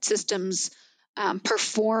different systems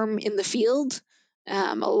perform in the field.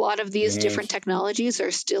 A lot of these different technologies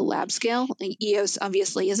are still lab scale. EOS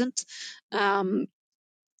obviously isn't.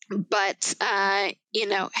 But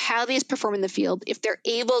how these perform in the field, if they're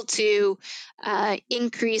able to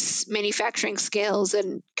increase manufacturing scales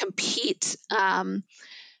and compete on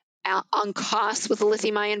cost with a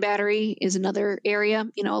lithium-ion battery is another area.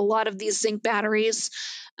 A lot of these zinc batteries,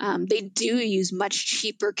 they do use much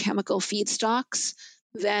cheaper chemical feedstocks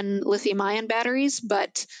than lithium-ion batteries,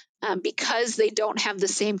 but because they don't have the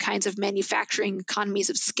same kinds of manufacturing economies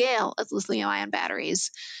of scale as lithium-ion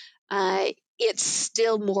batteries, it's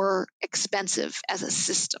still more expensive as a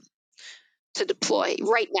system to deploy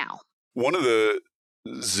right now. One of the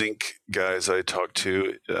zinc guys I talked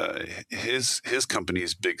to, his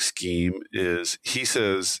company's big scheme is he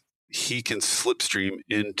says he can slipstream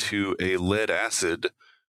into a lead acid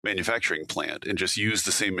manufacturing plant and just use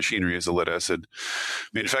the same machinery as a lead acid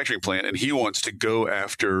manufacturing plant. And he wants to go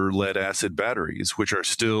after lead acid batteries, which are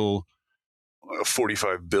still a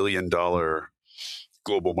 $45 billion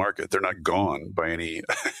global market. They're not gone by any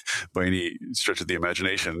stretch of the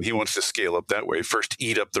imagination. He wants to scale up that way. First,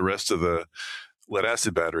 eat up the rest of the lead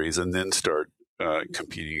acid batteries, and then start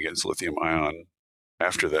competing against lithium ion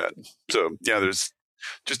after that. So yeah, there's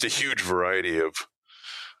just a huge variety of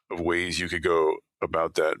ways you could go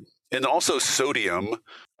about that. And also sodium.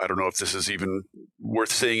 I don't know if this is even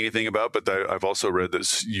worth saying anything about, but I've also read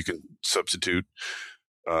that you can substitute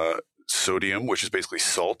sodium, which is basically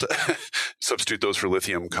salt, substitute those for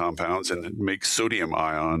lithium compounds and make sodium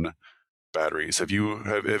ion batteries. Have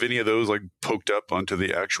any of those like poked up onto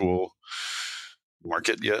the actual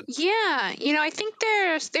market yet? Yeah, I think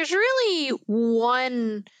there's really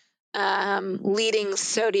one leading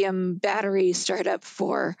sodium battery startup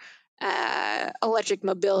for electric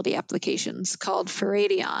mobility applications called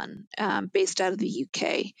Faradion, based out of the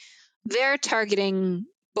UK. They're targeting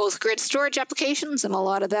both grid storage applications and a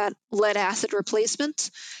lot of that lead acid replacement,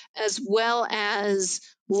 as well as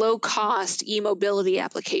low-cost e-mobility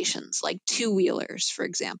applications like two-wheelers, for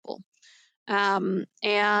example. And,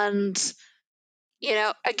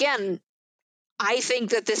 again, I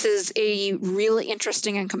think that this is a really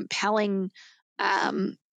interesting and compelling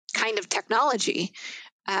kind of technology.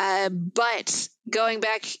 But going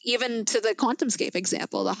back even to the QuantumScape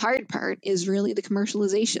example, the hard part is really the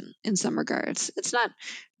commercialization in some regards. It's not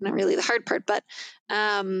really the hard part, but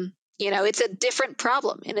it's a different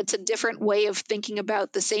problem and it's a different way of thinking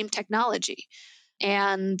about the same technology.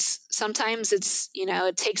 And sometimes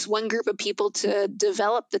it takes one group of people to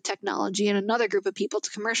develop the technology and another group of people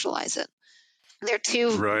to commercialize it. They're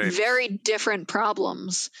two very different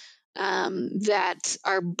problems that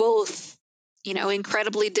are both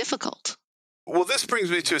incredibly difficult. Well, this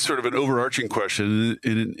brings me to sort of an overarching question.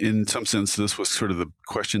 In some sense, this was sort of the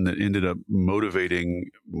question that ended up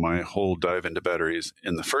motivating my whole dive into batteries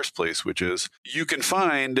in the first place, which is you can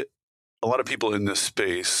find a lot of people in this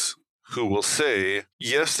space who will say,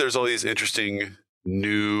 yes, there's all these interesting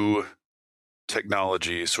new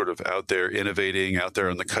technologies sort of out there innovating, out there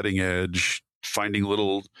on the cutting edge, finding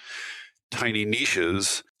little tiny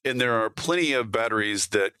niches. And there are plenty of batteries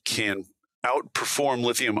that can outperform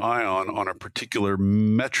lithium ion on a particular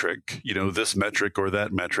metric, this metric or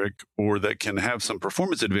that metric, or that can have some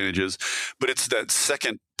performance advantages. But it's that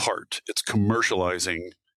second part, it's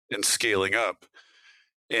commercializing and scaling up.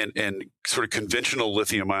 And sort of conventional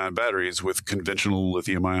lithium ion batteries with conventional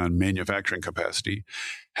lithium ion manufacturing capacity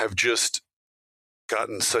have just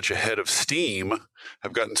gotten such a head of steam,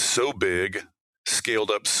 have gotten so big, scaled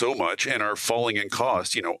up so much, and are falling in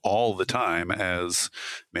cost, all the time as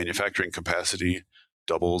manufacturing capacity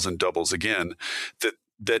doubles and doubles again,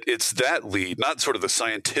 that it's that lead, not sort of the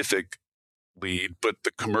scientific lead, but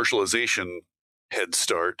the commercialization head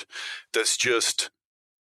start that's just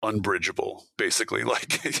unbridgeable, basically.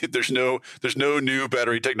 Like there's no new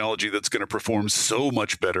battery technology that's going to perform so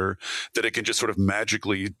much better that it can just sort of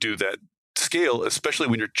magically do that scale, especially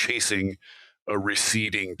when you're chasing a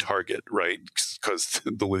receding target, right? Because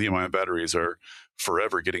the lithium ion batteries are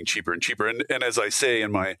forever getting cheaper and cheaper. And as I say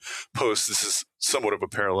in my post, this is somewhat of a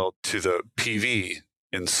parallel to the PV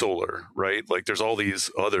in solar, right? Like there's all these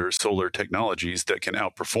other solar technologies that can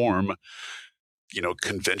outperform,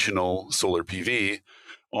 conventional solar PV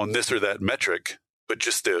on this or that metric, but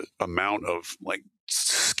just the amount of like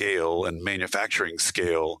scale and manufacturing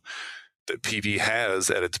scale that PV has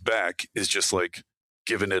at its back is just like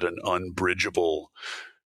giving it an unbridgeable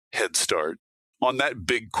head start on that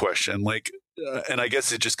big question. Like, and I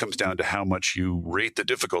guess it just comes down to how much you rate the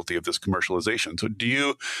difficulty of this commercialization.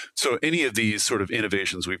 So any of these sort of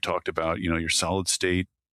innovations we've talked about, your solid state,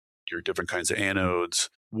 your different kinds of anodes,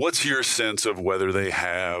 what's your sense of whether they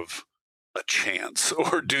have a chance?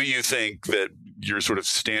 Or do you think that your sort of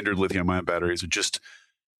standard lithium ion batteries would just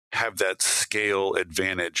have that scale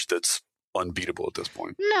advantage that's unbeatable at this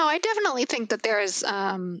point? No, I definitely think that there is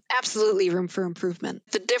absolutely room for improvement.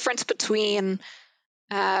 The difference between,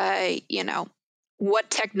 what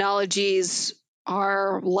technologies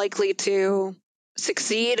are likely to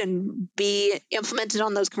succeed and be implemented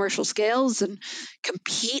on those commercial scales and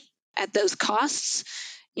compete at those costs,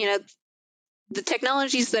 the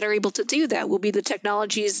technologies that are able to do that will be the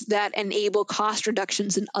technologies that enable cost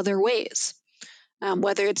reductions in other ways.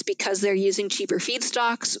 Whether it's because they're using cheaper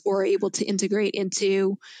feedstocks or able to integrate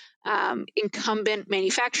into incumbent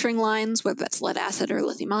manufacturing lines, whether that's lead acid or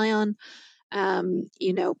lithium ion,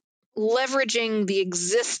 leveraging the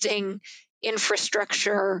existing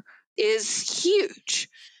infrastructure is huge.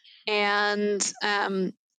 And,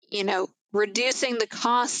 reducing the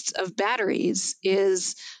costs of batteries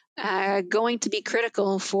is going to be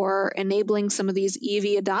critical for enabling some of these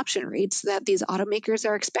EV adoption rates that these automakers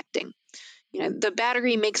are expecting. The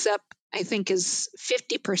battery makes up, I think, is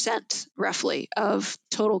 50% roughly of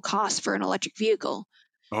total cost for an electric vehicle.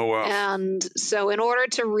 Oh, wow. And so in order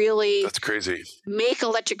to really That's crazy. Make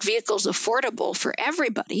electric vehicles affordable for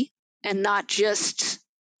everybody and not just,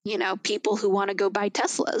 people who want to go buy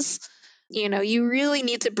Teslas, you really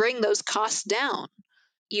need to bring those costs down.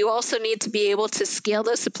 You also need to be able to scale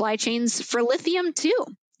those supply chains for lithium too.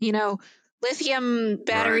 Lithium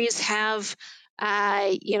batteries have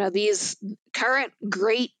these current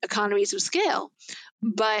great economies of scale,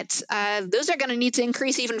 but those are going to need to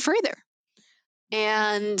increase even further.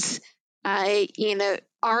 And,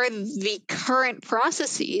 are the current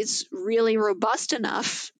processes really robust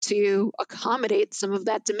enough to accommodate some of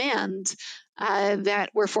that demand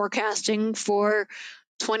that we're forecasting for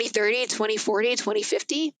 2030, 2040,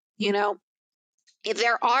 2050?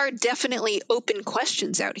 There are definitely open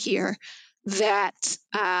questions out here that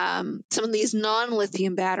some of these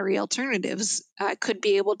non-lithium battery alternatives could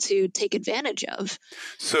be able to take advantage of.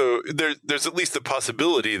 So there's at least the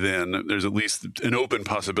possibility then, there's at least an open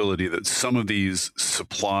possibility that some of these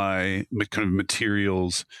supply, kind of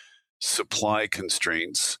materials, supply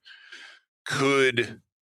constraints could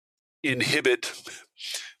inhibit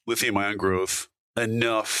lithium ion growth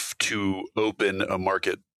enough to open a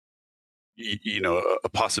market, a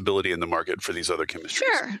possibility in the market for these other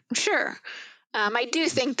chemistries. Sure. I do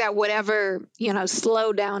think that whatever,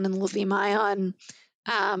 slowdown in lithium ion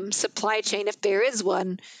supply chain, if there is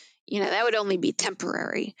one, that would only be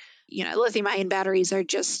temporary. Lithium ion batteries are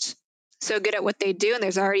just so good at what they do, and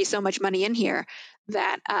there's already so much money in here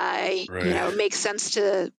that it makes sense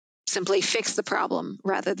to simply fix the problem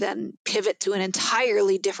rather than pivot to an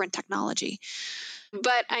entirely different technology.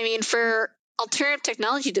 But I mean, for alternative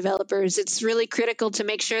technology developers, it's really critical to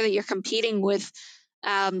make sure that you're competing with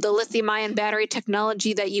the lithium-ion battery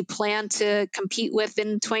technology that you plan to compete with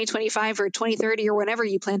in 2025 or 2030 or whenever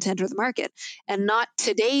you plan to enter the market, and not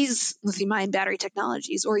today's lithium-ion battery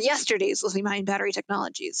technologies or yesterday's lithium-ion battery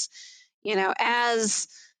technologies. As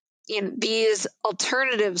these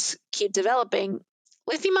alternatives keep developing,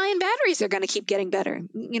 lithium-ion batteries are going to keep getting better.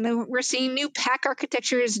 We're seeing new pack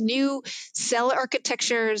architectures, new cell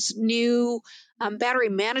architectures, new battery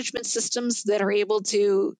management systems that are able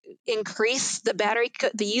to increase the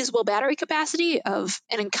usable battery capacity of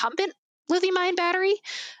an incumbent lithium-ion battery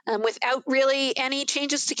without really any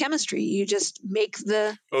changes to chemistry. You just make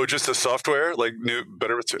the just the software, like new,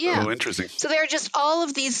 better. yeah. Oh, interesting. So there are just all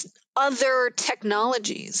of these other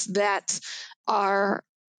technologies that are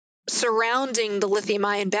surrounding the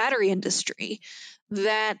lithium-ion battery industry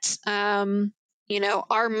that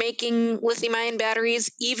are making lithium-ion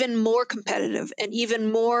batteries even more competitive and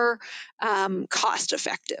even more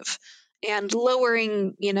cost-effective, and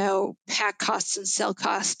lowering pack costs and cell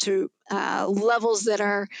costs to levels that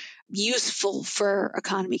are useful for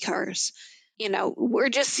economy cars. We're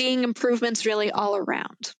just seeing improvements really all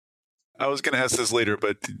around. I was going to ask this later,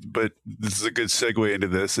 but this is a good segue into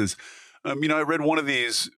this. Is I read one of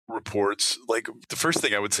these reports. Like, the first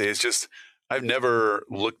thing I would say is just I've never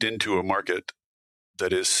looked into a market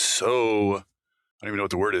that is so, I don't even know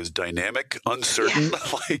what the word is, dynamic, uncertain.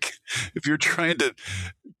 Yeah. Like, if you're trying to,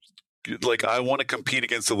 like, I want to compete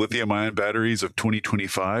against the lithium-ion batteries of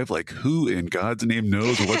 2025. Like, who in God's name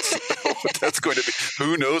knows what that's going to be?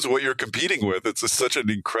 Who knows what you're competing with? It's such an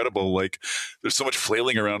incredible, like, there's so much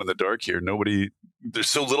flailing around in the dark here. There's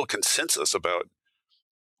so little consensus about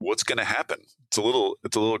what's going to happen. It's a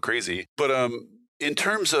little crazy. But in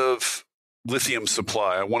terms of lithium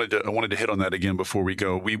supply, I wanted to hit on that again before we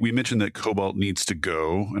go. We mentioned that cobalt needs to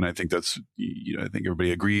go, and I think I think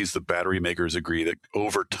everybody agrees. The battery makers agree that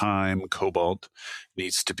over time cobalt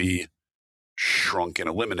needs to be shrunk and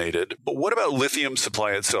eliminated. But what about lithium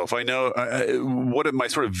supply itself? I know what my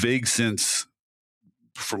sort of vague sense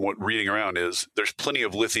from what reading around is there's plenty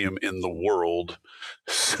of lithium in the world.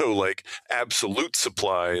 So, like, absolute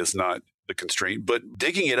supply is not the constraint, but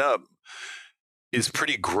digging it up is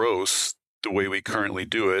pretty gross the way we currently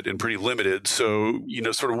do it, and pretty limited. So,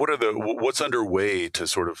 sort of what's underway to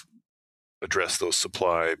sort of address those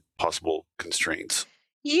supply possible constraints?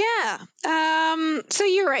 Yeah. So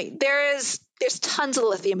you're right. There's tons of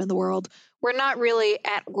lithium in the world. We're not really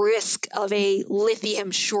at risk of a lithium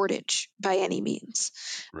shortage by any means,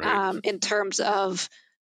 Right. in terms of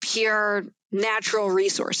pure natural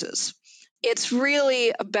resources. It's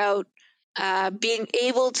really about being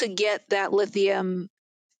able to get that lithium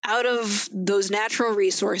out of those natural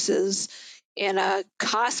resources in a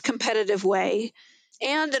cost competitive way,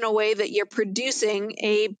 and in a way that you're producing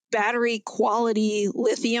a battery quality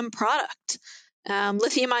lithium product.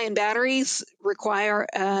 Lithium-ion batteries require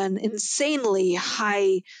an insanely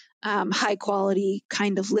high quality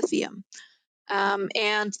kind of lithium.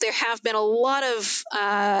 And there have been a lot of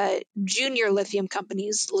junior lithium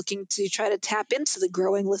companies looking to try to tap into the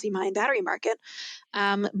growing lithium-ion battery market,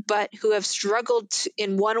 but who have struggled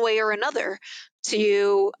in one way or another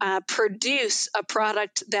to produce a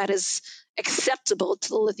product that is acceptable to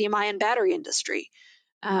the lithium-ion battery industry.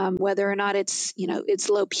 Whether or not it's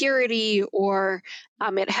low purity, or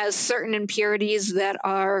it has certain impurities that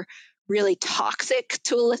are really toxic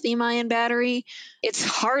to a lithium-ion battery, it's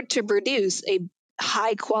hard to produce a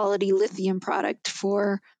high-quality lithium product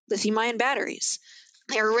for lithium-ion batteries.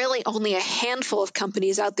 There are really only a handful of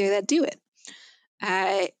companies out there that do it.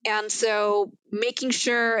 And so making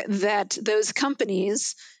sure that those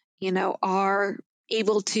companies, are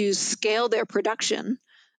able to scale their production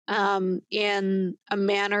in a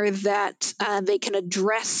manner that they can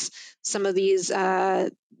address some of these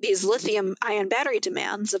lithium-ion battery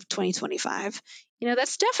demands of 2025,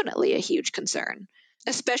 that's definitely a huge concern,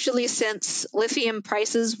 especially since lithium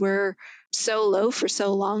prices were so low for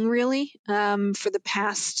so long, really, for the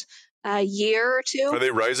past year or two. Are they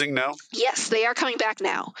rising now? Yes, they are coming back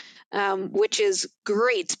now, which is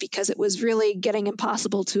great because it was really getting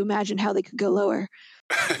impossible to imagine how they could go lower.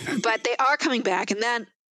 But they are coming back, and that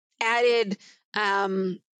added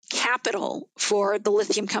capital for the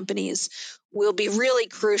lithium companies will be really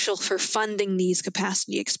crucial for funding these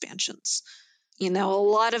capacity expansions. A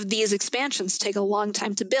lot of these expansions take a long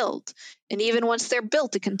time to build. And even once they're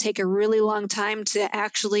built, it can take a really long time to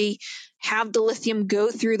actually have the lithium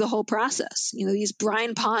go through the whole process. These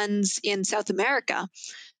brine ponds in South America,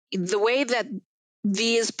 the way that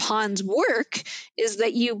these ponds work is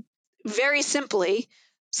that you very simply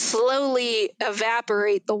slowly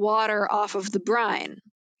evaporate the water off of the brine.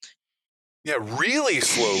 Yeah, really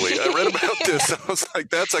slowly. I read about this. I was like,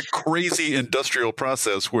 that's a crazy industrial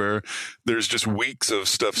process where there's just weeks of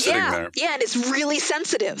stuff sitting there. Yeah, and it's really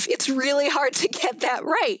sensitive. It's really hard to get that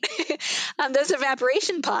right. Those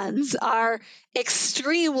evaporation ponds are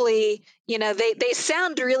extremely, they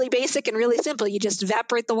sound really basic and really simple. You just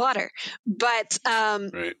evaporate the water. But,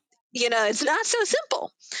 Right. It's not so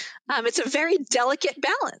simple. It's a very delicate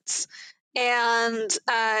balance. And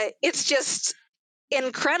it's just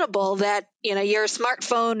incredible that your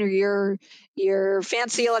smartphone or your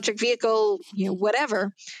fancy electric vehicle,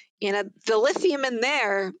 whatever, the lithium in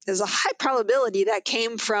there is a high probability that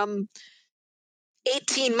came from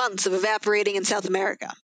 18 months of evaporating in South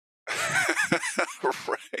America.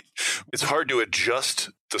 Right. It's hard to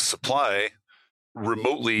adjust the supply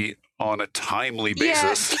remotely on a timely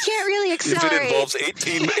basis. Yeah, you can't really accelerate. If it involves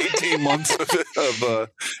 18 months of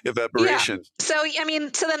evaporation. Yeah.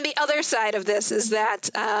 So then the other side of this is that,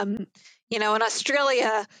 in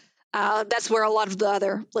Australia, that's where a lot of the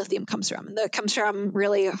other lithium comes from. And that comes from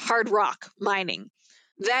really hard rock mining.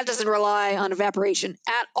 That doesn't rely on evaporation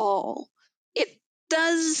at all. It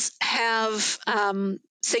does have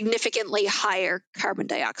significantly higher carbon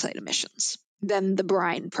dioxide emissions than the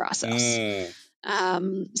brine process.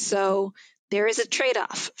 So there is a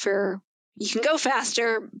trade-off for, you can go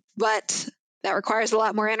faster, but that requires a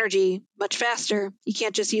lot more energy, much faster. You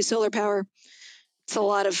can't just use solar power. It's a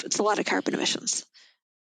lot of carbon emissions.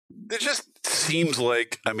 It just seems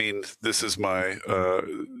like, this is my,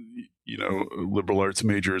 liberal arts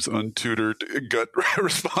major's untutored gut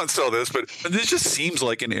response to all this, but this just seems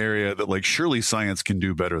like an area that surely science can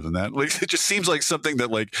do better than that. It just seems like something that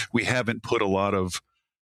we haven't put a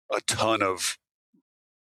ton of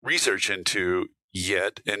research into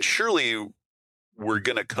yet, and surely we're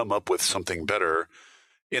going to come up with something better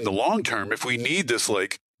in the long term if we need this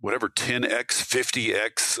 10x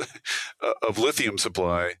 50x of lithium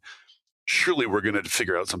supply. Surely we're going to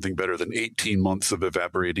figure out something better than 18 months of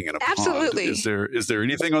evaporating in a Absolutely. pond. Is there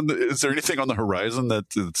anything on the horizon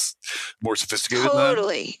that's more sophisticated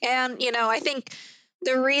Totally. than that? And I think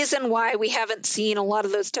the reason why we haven't seen a lot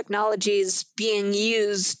of those technologies being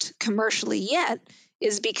used commercially yet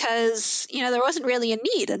is because, there wasn't really a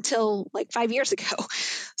need until 5 years ago.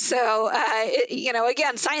 So,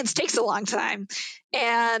 again, science takes a long time.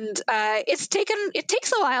 And it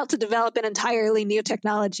takes a while to develop an entirely new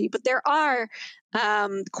technology, but there are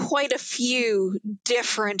quite a few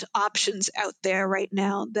different options out there right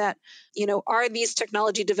now that, are these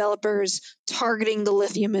technology developers targeting the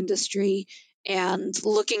lithium industry and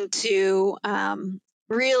looking to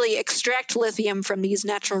really extract lithium from these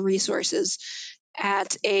natural resources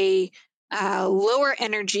at a lower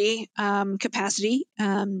energy capacity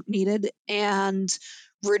needed and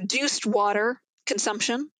reduced water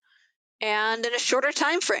consumption and in a shorter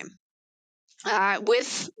time frame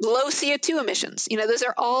with low CO2 emissions. Those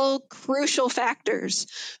are all crucial factors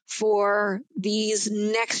for these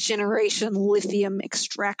next generation lithium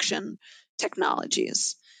extraction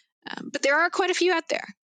technologies. But there are quite a few out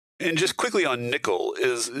there. And just quickly on nickel,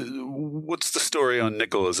 what's the story on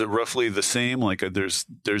nickel? Is it roughly the same?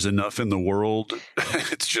 There's enough in the world.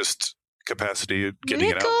 It's just capacity of getting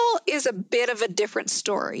it out. Nickel is a bit of a different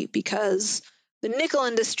story because the nickel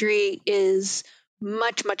industry is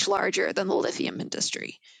much, much larger than the lithium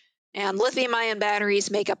industry. And lithium-ion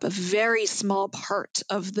batteries make up a very small part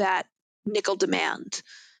of that nickel demand.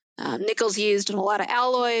 Nickel's used in a lot of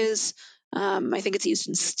alloys. I think it's used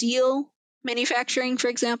in steel manufacturing, for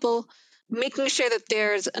example. Making sure that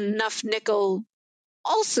there's enough nickel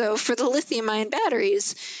also for the lithium-ion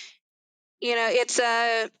batteries, it's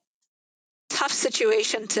a tough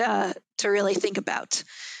situation to really think about.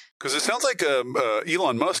 Because it sounds like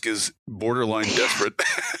Elon Musk is borderline desperate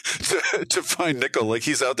to find nickel.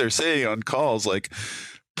 He's out there saying on calls,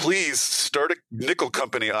 please start a nickel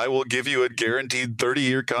company. I will give you a guaranteed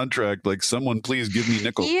 30-year contract. Someone please give me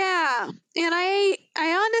nickel. Yeah. And I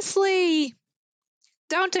honestly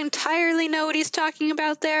don't entirely know what he's talking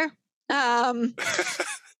about there.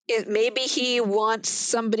 Maybe he wants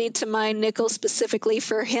somebody to mine nickel specifically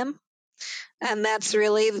for him. And that's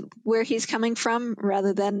really where he's coming from,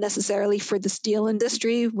 rather than necessarily for the steel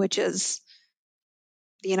industry, which is,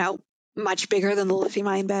 much bigger than the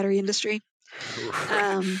lithium-ion battery industry.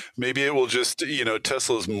 Right. Maybe it will just,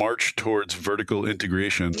 Tesla's march towards vertical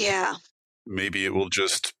integration. Yeah. Maybe it will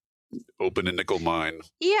just open a nickel mine.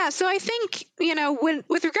 Yeah. So I think,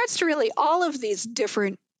 with regards to really all of these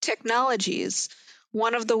different technologies,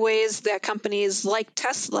 one of the ways that companies like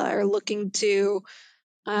Tesla are looking to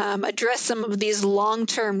address some of these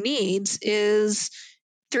long-term needs is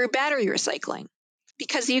through battery recycling,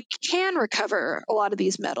 because you can recover a lot of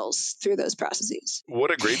these metals through those processes.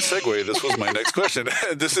 What a great segue. This was my next question.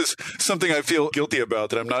 This is something I feel guilty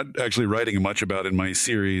about that I'm not actually writing much about in my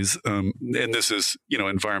series. And this is,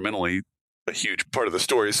 environmentally a huge part of the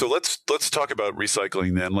story. So let's talk about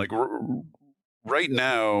recycling then. Like right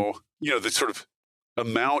now, the sort of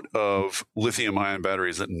amount of lithium-ion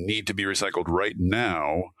batteries that need to be recycled right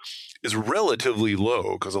now is relatively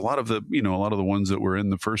low, because a lot of the ones that were in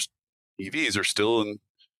the first EVs are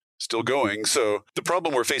still going. So the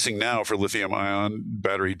problem we're facing now for lithium-ion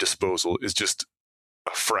battery disposal is just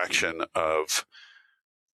a fraction of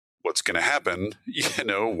what's going to happen,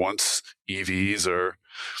 once EVs are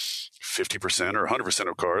 50% or 100%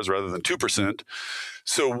 of cars rather than 2%.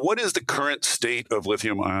 So what is the current state of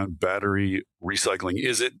lithium-ion battery recycling?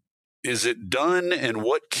 Is it done, and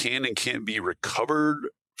what can and can't be recovered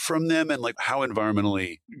from them, and like how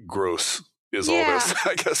environmentally gross is all this?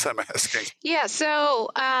 I guess I'm asking. Yeah, so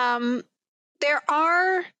there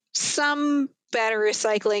are some battery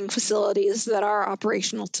recycling facilities that are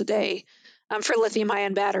operational today for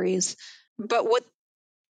lithium-ion batteries, but what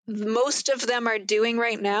most of them are doing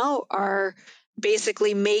right now are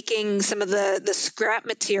basically making some of the scrap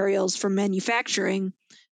materials from manufacturing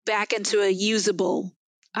back into a usable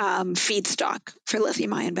feedstock for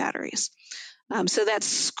lithium-ion batteries. So that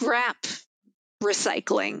scrap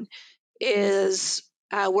recycling is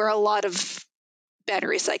where a lot of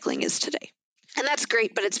battery recycling is today. And that's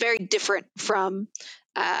great, but it's very different from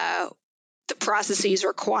the processes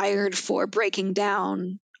required for breaking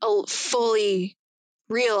down a fully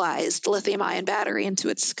realized lithium-ion battery into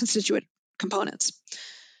its constituent components.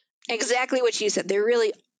 Exactly what you said. There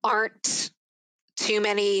really aren't too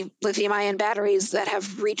many lithium-ion batteries that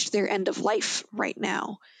have reached their end of life right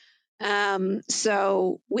now.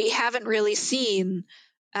 So we haven't really seen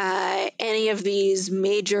any of these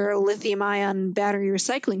major lithium-ion battery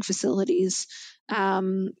recycling facilities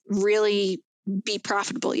really be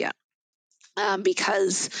profitable yet,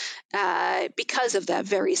 because of that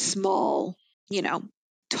very small,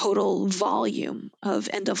 total volume of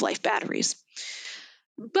end-of-life batteries.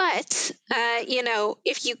 But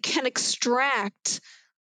if you can extract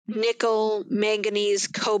nickel, manganese,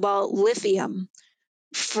 cobalt, lithium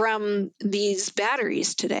from these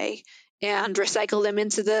batteries today and recycle them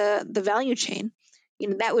into the value chain,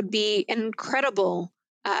 that would be an incredible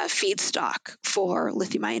feedstock for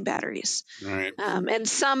lithium-ion batteries. Right. And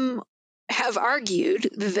some have argued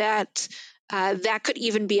that that could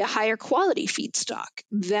even be a higher quality feedstock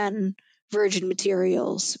than virgin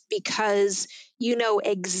materials, because you know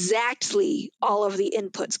exactly all of the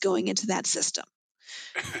inputs going into that system,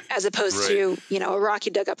 as opposed Right. to a rock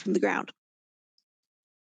you dug up from the ground.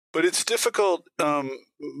 But it's difficult.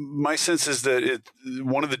 My sense is that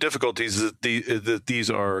one of the difficulties is that these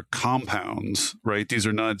are compounds, right? These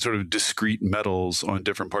are not sort of discrete metals on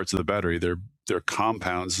different parts of the battery. They're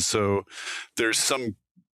compounds. So there's some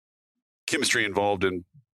chemistry involved in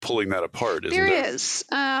pulling that apart, isn't there? There is.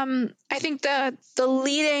 I think the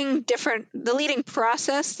leading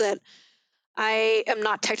process that I am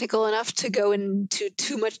not technical enough to go into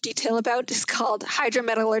too much detail about is called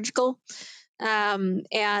hydrometallurgical.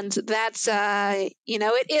 And that's,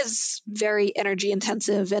 it is very energy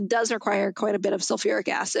intensive and does require quite a bit of sulfuric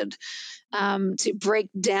acid to break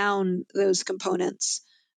down those components.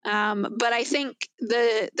 But I think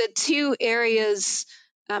the two areas,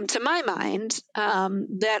 to my mind,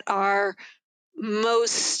 that are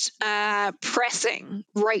most pressing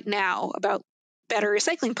right now about battery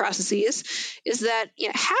recycling processes is that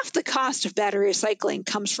half the cost of battery recycling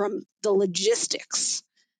comes from the logistics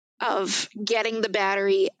of getting the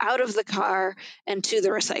battery out of the car and to the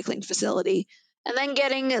recycling facility, and then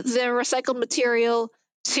getting the recycled material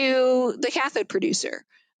to the cathode producer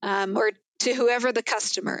or to whoever the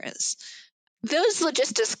customer is. Those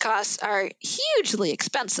logistics costs are hugely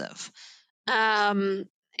expensive, and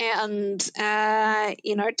are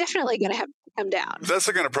definitely going to have to come down. That's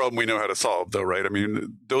the kind of problem we know how to solve, though, right? I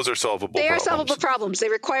mean, those are solvable They problems. are solvable problems. They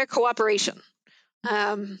require cooperation.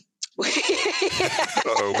 Maybe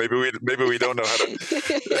we don't know how to.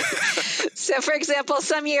 So, for example,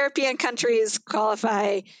 some European countries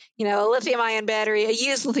qualify, a lithium-ion battery, a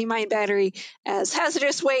used lithium-ion battery, as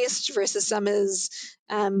hazardous waste, versus some as,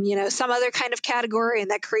 some other kind of category, and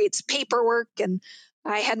that creates paperwork. And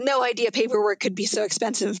I had no idea paperwork could be so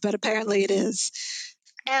expensive, but apparently it is.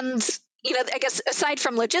 And I guess aside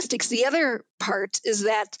from logistics, the other part is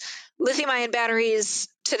that lithium-ion batteries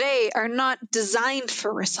today are not designed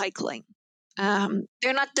for recycling.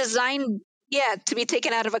 They're not designed, to be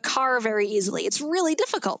taken out of a car very easily. It's really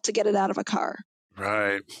difficult to get it out of a car.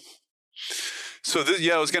 Right. So,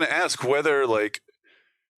 I was going to ask whether like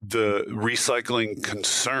the recycling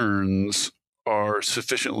concerns are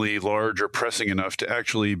sufficiently large or pressing enough to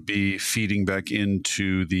actually be feeding back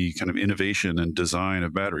into the kind of innovation and design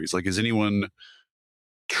of batteries. Like, is anyone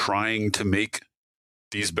trying to make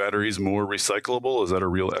these batteries more recyclable? Is that a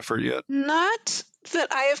real effort yet? Not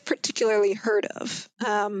that I have particularly heard of.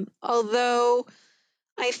 Although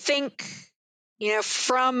I think,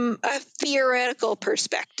 from a theoretical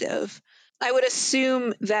perspective, I would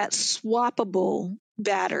assume that swappable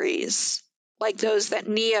batteries, like those that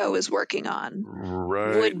NEO is working on,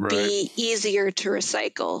 would be easier to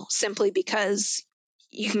recycle simply because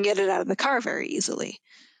you can get it out of the car very easily.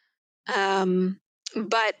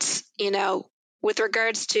 But, with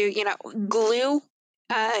regards to, glue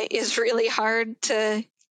is really hard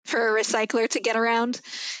for a recycler to get around.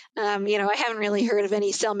 I haven't really heard of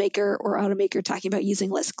any cell maker or automaker talking about using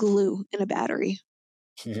less glue in a battery.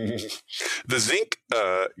 The zinc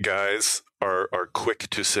guys are quick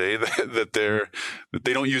to say that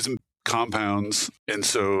they don't use compounds, and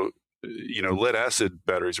so lead acid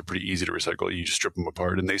batteries are pretty easy to recycle. You just strip them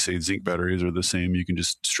apart, and they say zinc batteries are the same. You can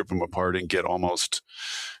just strip them apart and get almost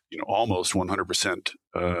 100%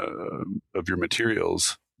 of your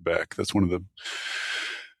materials back. That's one of the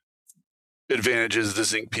advantages the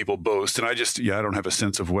zinc people boast, and I don't have a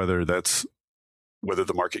sense of whether the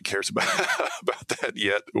market cares about that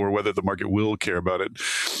yet, or whether the market will care about it.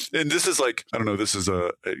 And this is like, I don't know, this is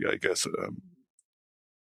a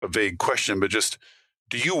vague question, but just,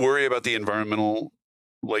 do you worry about the environmental?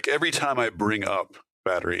 Like, every time I bring up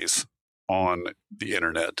batteries on the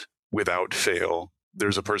internet, without fail,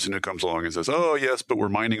 there's a person who comes along and says, oh yes, but we're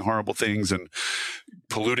mining horrible things and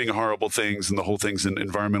polluting horrible things, and the whole thing's an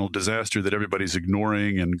environmental disaster that everybody's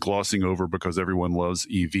ignoring and glossing over because everyone loves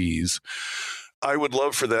EVs. I would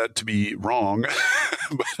love for that to be wrong,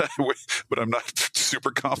 but I'm not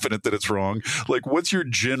super confident that it's wrong. Like, what's your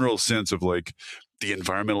general sense of like the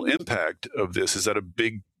environmental impact of this? Is that a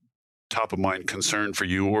big top of mind concern for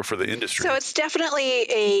you or for the industry? So it's definitely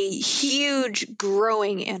a huge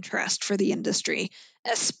growing interest for the industry,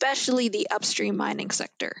 especially the upstream mining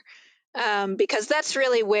sector. Because that's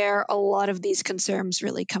really where a lot of these concerns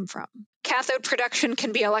really come from. Cathode production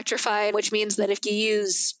can be electrified, which means that if you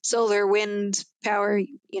use solar, wind power,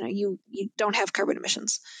 you don't have carbon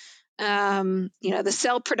emissions. The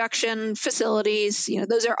cell production facilities,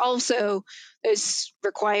 those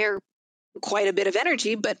require quite a bit of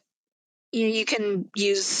energy, but you can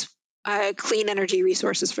use clean energy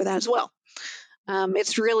resources for that as well.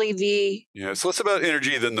 It's really it's less about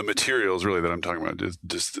energy than the materials, really, that I'm talking about.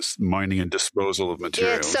 Just this mining and disposal of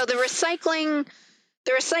materials. So the recycling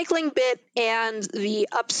bit and the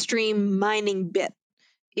upstream mining bit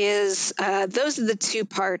is those are the two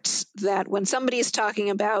parts that, when somebody is talking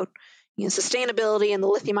about sustainability and the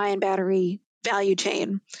lithium-ion battery value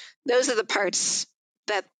chain, those are the parts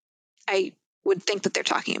that I would think that they're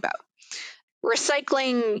talking about.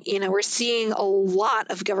 Recycling, we're seeing a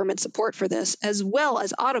lot of government support for this, as well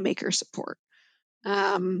as automaker support,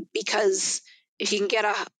 because if you can get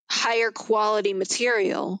a higher quality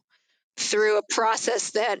material through a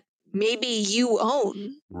process that maybe you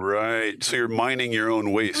own. Right. So you're mining your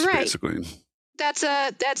own waste, basically.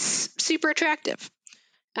 That's super attractive.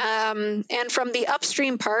 And from the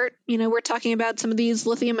upstream part, we're talking about some of these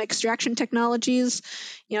lithium extraction technologies.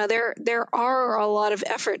 There are a lot of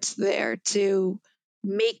efforts there to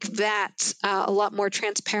make that a lot more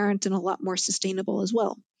transparent and a lot more sustainable as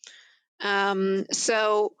well.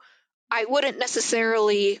 So I wouldn't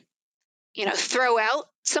necessarily, throw out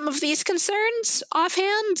some of these concerns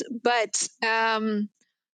offhand, but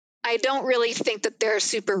I don't really think that they're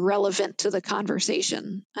super relevant to the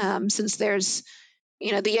conversation, since there's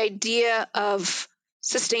the idea of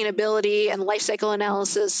sustainability and life cycle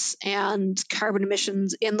analysis and carbon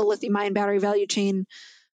emissions in the lithium-ion battery value chain,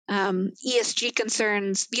 ESG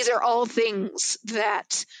concerns. These are all things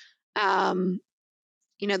that, the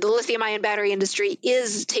lithium-ion battery industry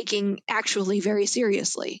is taking actually very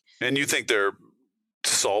seriously. And you think they're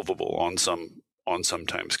solvable on some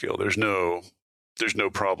time scale? There's no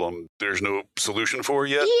problem. There's no solution for it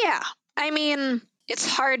yet? Yeah. I mean, it's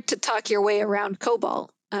hard to talk your way around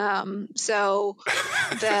cobalt. So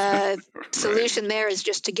the solution there is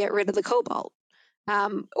just to get rid of the cobalt,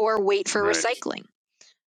 or wait for recycling.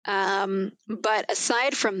 But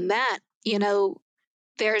aside from that,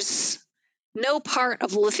 there's no part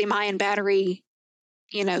of lithium-ion battery,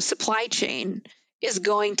 supply chain is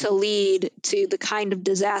going to lead to the kind of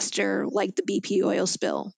disaster like the BP oil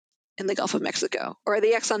spill in the Gulf of Mexico, or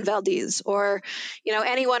the Exxon Valdez, or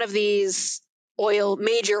any one of these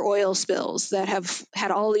major oil spills that have had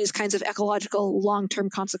all these kinds of ecological long-term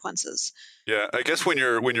consequences. Yeah, I guess when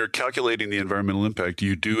you're calculating the environmental impact,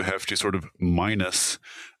 you do have to sort of minus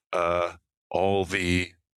all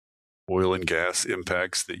the oil and gas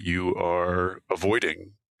impacts that you are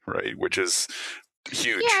avoiding, right? Which is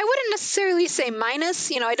huge. Yeah, I wouldn't necessarily say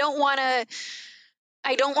minus. I don't want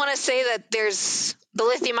to say that there's the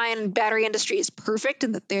lithium-ion battery industry is perfect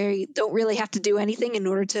and that they don't really have to do anything in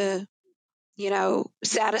order to,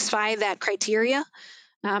 satisfy that criteria.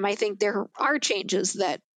 I think there are changes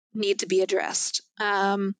that need to be addressed.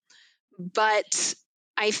 But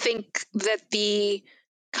I think that the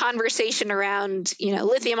conversation around,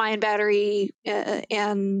 lithium-ion battery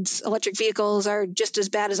and electric vehicles are just as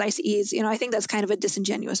bad as ICEs. I think that's kind of a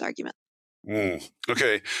disingenuous argument.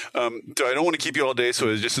 Okay. So I don't want to keep you all day.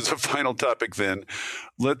 So just as a final topic, then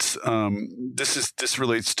let's. This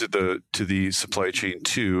relates to the supply chain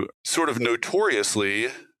too. Sort of notoriously,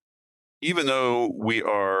 even though we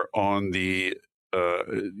are on the,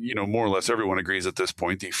 more or less everyone agrees at this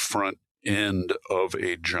point, the front end of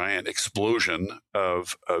a giant explosion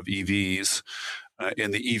of EVs in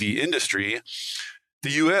the EV industry,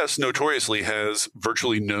 the U.S. notoriously has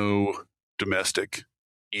virtually no domestic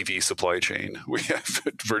EV supply chain. We have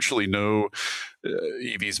virtually no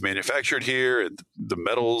EVs manufactured here. The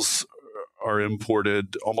metals are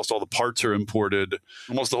imported. Almost all the parts are imported.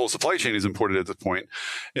 Almost the whole supply chain is imported at this point.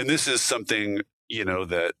 And this is something,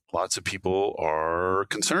 that lots of people are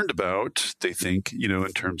concerned about. They think,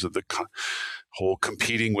 in terms of the whole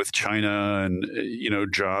competing with China and,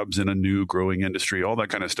 jobs in a new growing industry, all that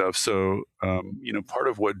kind of stuff. So, part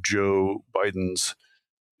of what Joe Biden's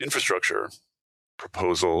infrastructure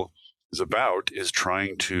proposal is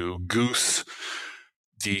trying to goose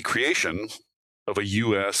the creation of a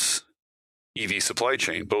U.S. EV supply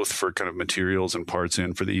chain, both for kind of materials and parts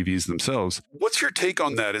and for the EVs themselves. What's your take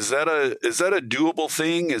on that? Is that a doable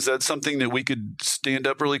thing? Is that something that we could stand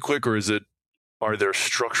up really quick, or are there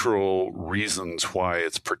structural reasons why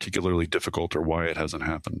it's particularly difficult or why it hasn't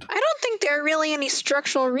happened? I don't think there are really any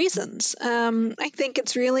structural reasons. I think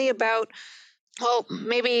it's really about, well,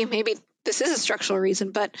 maybe this is a structural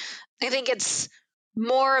reason, but I think it's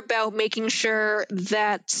more about making sure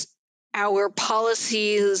that our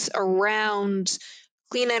policies around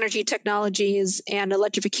clean energy technologies and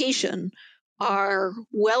electrification are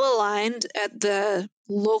well aligned at the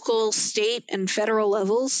local, state, and federal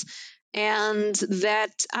levels, and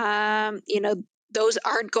that those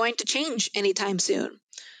aren't going to change anytime soon.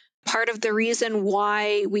 Part of the reason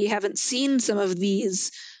why we haven't seen some of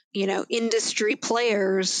these industry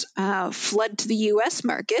players fled to the U.S.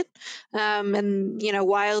 market, and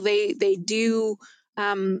while they do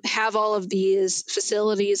have all of these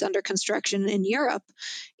facilities under construction in Europe,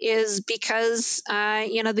 is because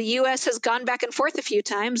the U.S. has gone back and forth a few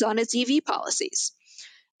times on its EV policies,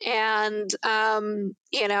 and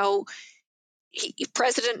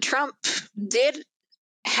President Trump did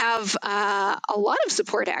have a lot of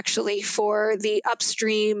support actually for the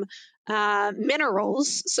upstream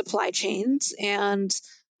minerals supply chains, and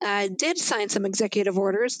did sign some executive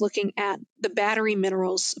orders looking at the battery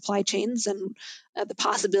minerals supply chains and the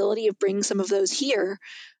possibility of bringing some of those here.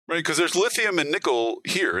 Right, because there's lithium and nickel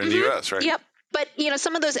here in the U.S., right? Yep. But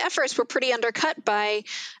some of those efforts were pretty undercut by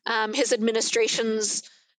his administration's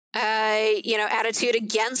attitude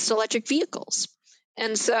against electric vehicles.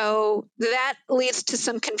 And so that leads to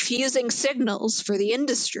some confusing signals for the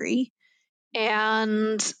industry.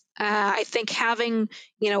 And I think having,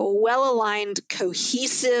 a well-aligned,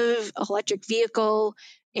 cohesive electric vehicle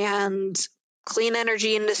and clean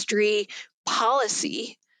energy industry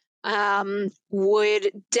policy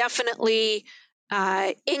would definitely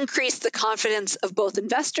increase the confidence of both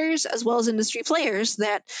investors as well as industry players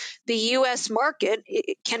that the U.S. market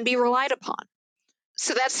can be relied upon.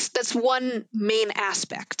 So that's one main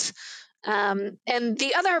aspect. And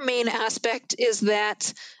the other main aspect is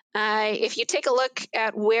that if you take a look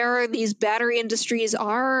at where these battery industries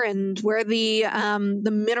are and where the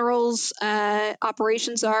minerals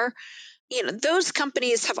operations are, those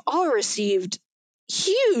companies have all received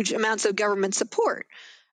huge amounts of government support.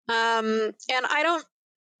 And I don't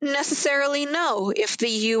necessarily know if the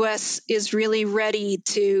U.S. is really ready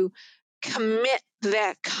to commit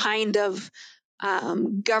that kind of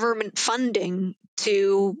government funding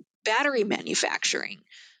to battery manufacturing.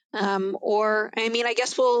 I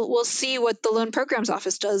guess we'll see what the Loan Programs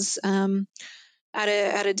Office does at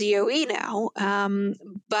a DOE now.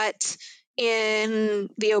 But in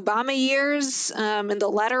the Obama years, in the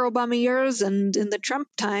latter Obama years, and in the Trump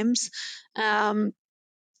times,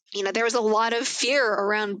 there was a lot of fear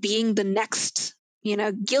around being the next,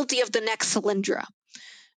 guilty of the next Solyndra.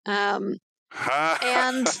 And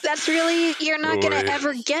that's really, you're not going to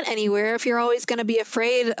ever get anywhere if you're always going to be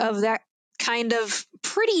afraid of that kind of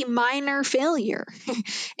pretty minor failure.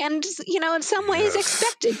 And, in some ways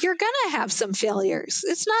expected. You're going to have some failures.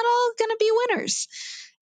 It's not all going to be winners.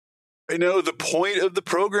 I know the point of the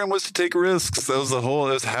program was to take risks. That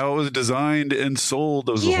was how it was designed and sold.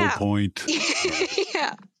 That was the whole point.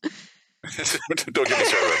 Yeah. Don't get me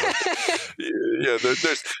started. Yeah,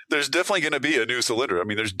 there's definitely going to be a new Solyndra. I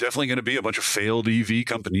mean, there's definitely going to be a bunch of failed EV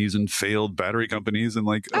companies and failed battery companies, and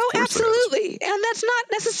absolutely, and that's not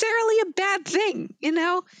necessarily a bad thing.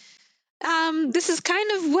 This is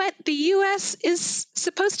kind of what the U.S. is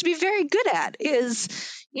supposed to be very good at, is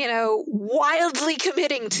wildly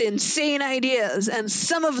committing to insane ideas, and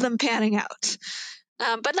some of them panning out,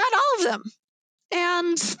 but not all of them.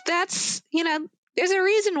 And that's there's a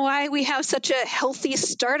reason why we have such a healthy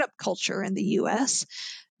startup culture in the U.S.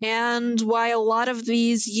 and why a lot of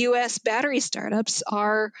these U.S. battery startups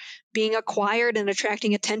are being acquired and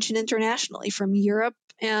attracting attention internationally from Europe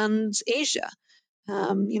and Asia.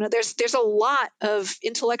 There's a lot of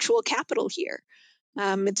intellectual capital here.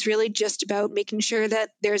 It's really just about making sure that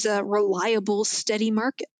there's a reliable, steady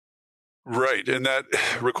market. Right. And that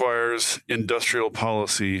requires industrial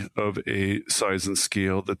policy of a size and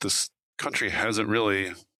scale that this country has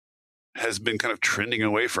been kind of trending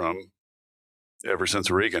away from ever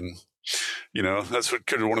since Reagan. That's what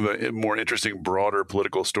kind of one of the more interesting, broader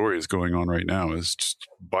political stories going on right now, is just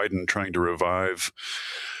Biden trying to revive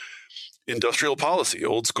industrial policy,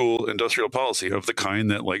 old school industrial policy of the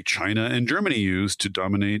kind that like China and Germany use to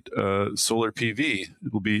dominate solar PV.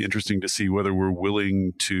 It'll be interesting to see whether we're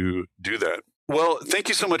willing to do that. Well, thank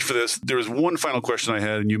you so much for this. There was one final question I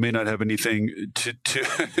had, and you may not have anything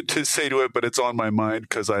to say to it, but it's on my mind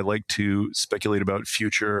because I like to speculate about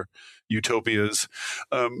future utopias.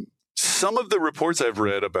 Some of the reports I've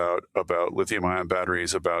read about lithium-ion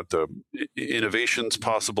batteries, about the innovations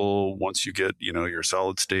possible once you get, your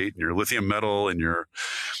solid state and your lithium metal and your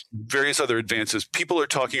various other advances, people are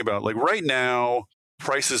talking about, like right now,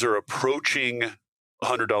 prices are approaching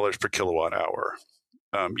 $100 per kilowatt hour.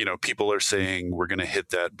 People are saying we're going to hit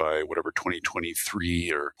that by whatever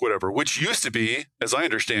 2023 or whatever, which used to be, as I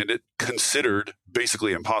understand it, considered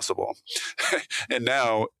basically impossible. And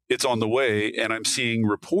now it's on the way. And I'm seeing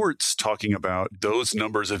reports talking about those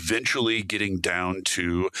numbers eventually getting down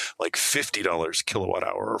to like $50 kilowatt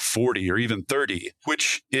hour or 40 or even 30,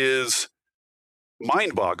 which is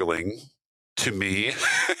mind boggling to me.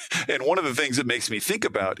 And one of the things it makes me think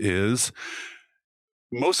about is,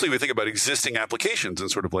 mostly we think about existing applications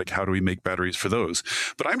and sort of like, how do we make batteries for those?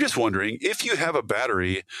 But I'm just wondering, if you have a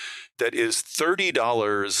battery that is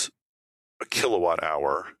 $30 a kilowatt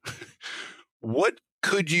hour, what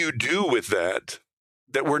could you do with that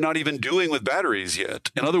we're not even doing with batteries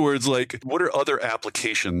yet? In other words, like, what are other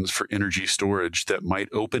applications for energy storage that might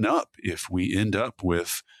open up if we end up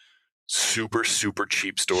with super, super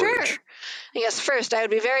cheap storage? Sure. I guess first, I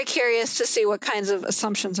would be very curious to see what kinds of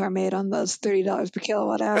assumptions are made on those $30 per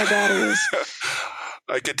kilowatt hour batteries.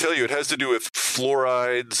 I could tell you it has to do with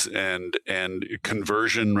fluorides and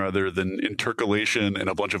conversion rather than intercalation and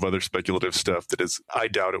a bunch of other speculative stuff that is, I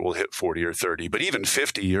doubt it will hit 40 or 30, but even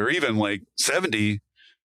 50 or even like 70,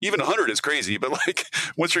 even 100 is crazy. But like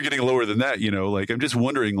once you're getting lower than that, I'm just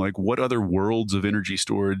wondering like what other worlds of energy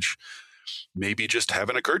storage maybe just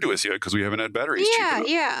haven't occurred to us yet because we haven't had batteries.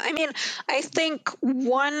 Yeah. I mean, I think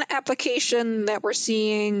one application that we're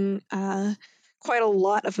seeing quite a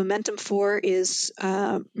lot of momentum for is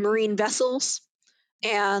marine vessels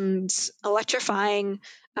and electrifying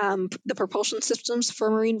the propulsion systems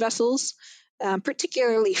for marine vessels.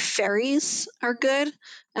 Particularly ferries are good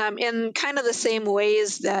in kind of the same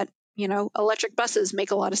ways that, electric buses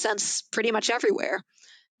make a lot of sense pretty much everywhere.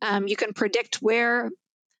 You can predict where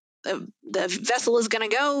the vessel is going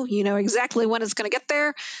to go, exactly when it's going to get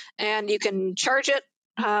there, and you can charge it,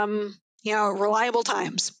 reliable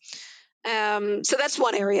times. So that's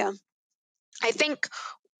one area. I think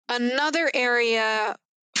another area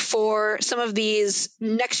for some of these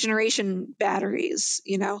next generation batteries,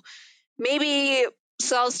 maybe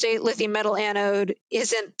solid state lithium metal anode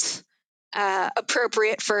isn't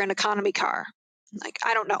appropriate for an economy car. Like,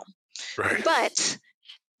 I don't know. Right. But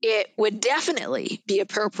it would definitely be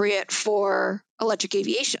appropriate for electric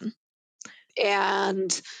aviation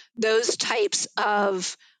and those types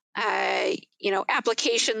of,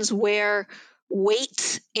 applications where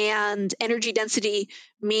weight and energy density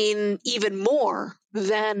mean even more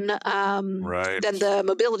than the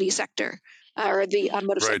mobility sector. or the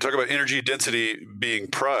automotive Right. sector. Talk about energy density being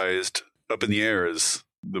prized up in the air is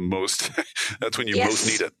the most, that's when you most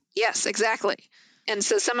need it. Yes, exactly. And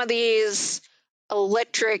so some of these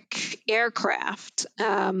electric aircraft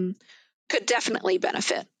could definitely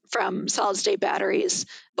benefit from solid state batteries,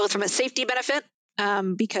 both from a safety benefit,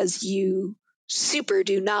 because you super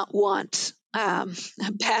do not want a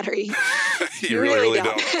battery. You really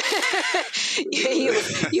don't.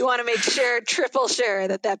 you want to make sure, triple sure,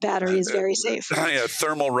 that battery is very safe. Yeah,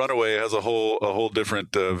 thermal runaway has a whole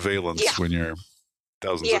different valence when you're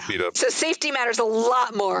thousands of feet up. So safety matters a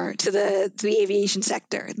lot more to the aviation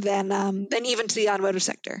sector than even to the automotive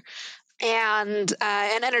sector, and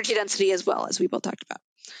energy density as well, as we both talked about.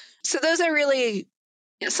 So those are really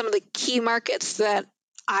some of the key markets that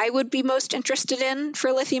I would be most interested in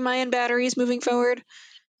for lithium-ion batteries moving forward.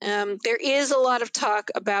 There is a lot of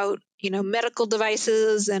talk about medical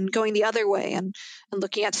devices and going the other way and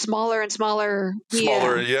looking at smaller and smaller.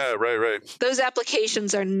 Yeah, right. Those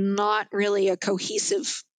applications are not really a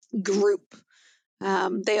cohesive group.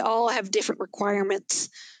 They all have different requirements,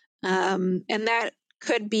 and that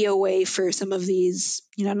could be a way for some of these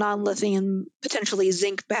non-lithium, potentially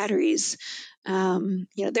zinc batteries.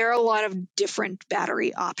 There are a lot of different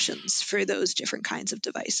battery options for those different kinds of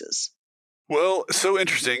devices. Well, so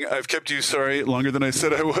interesting. I've kept you, longer than I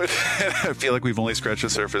said I would. I feel like we've only scratched the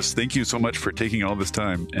surface. Thank you so much for taking all this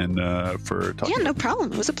time and for talking. Yeah, no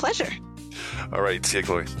problem. It was a pleasure. All right. See you,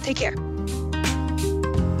 Chloe. Take care.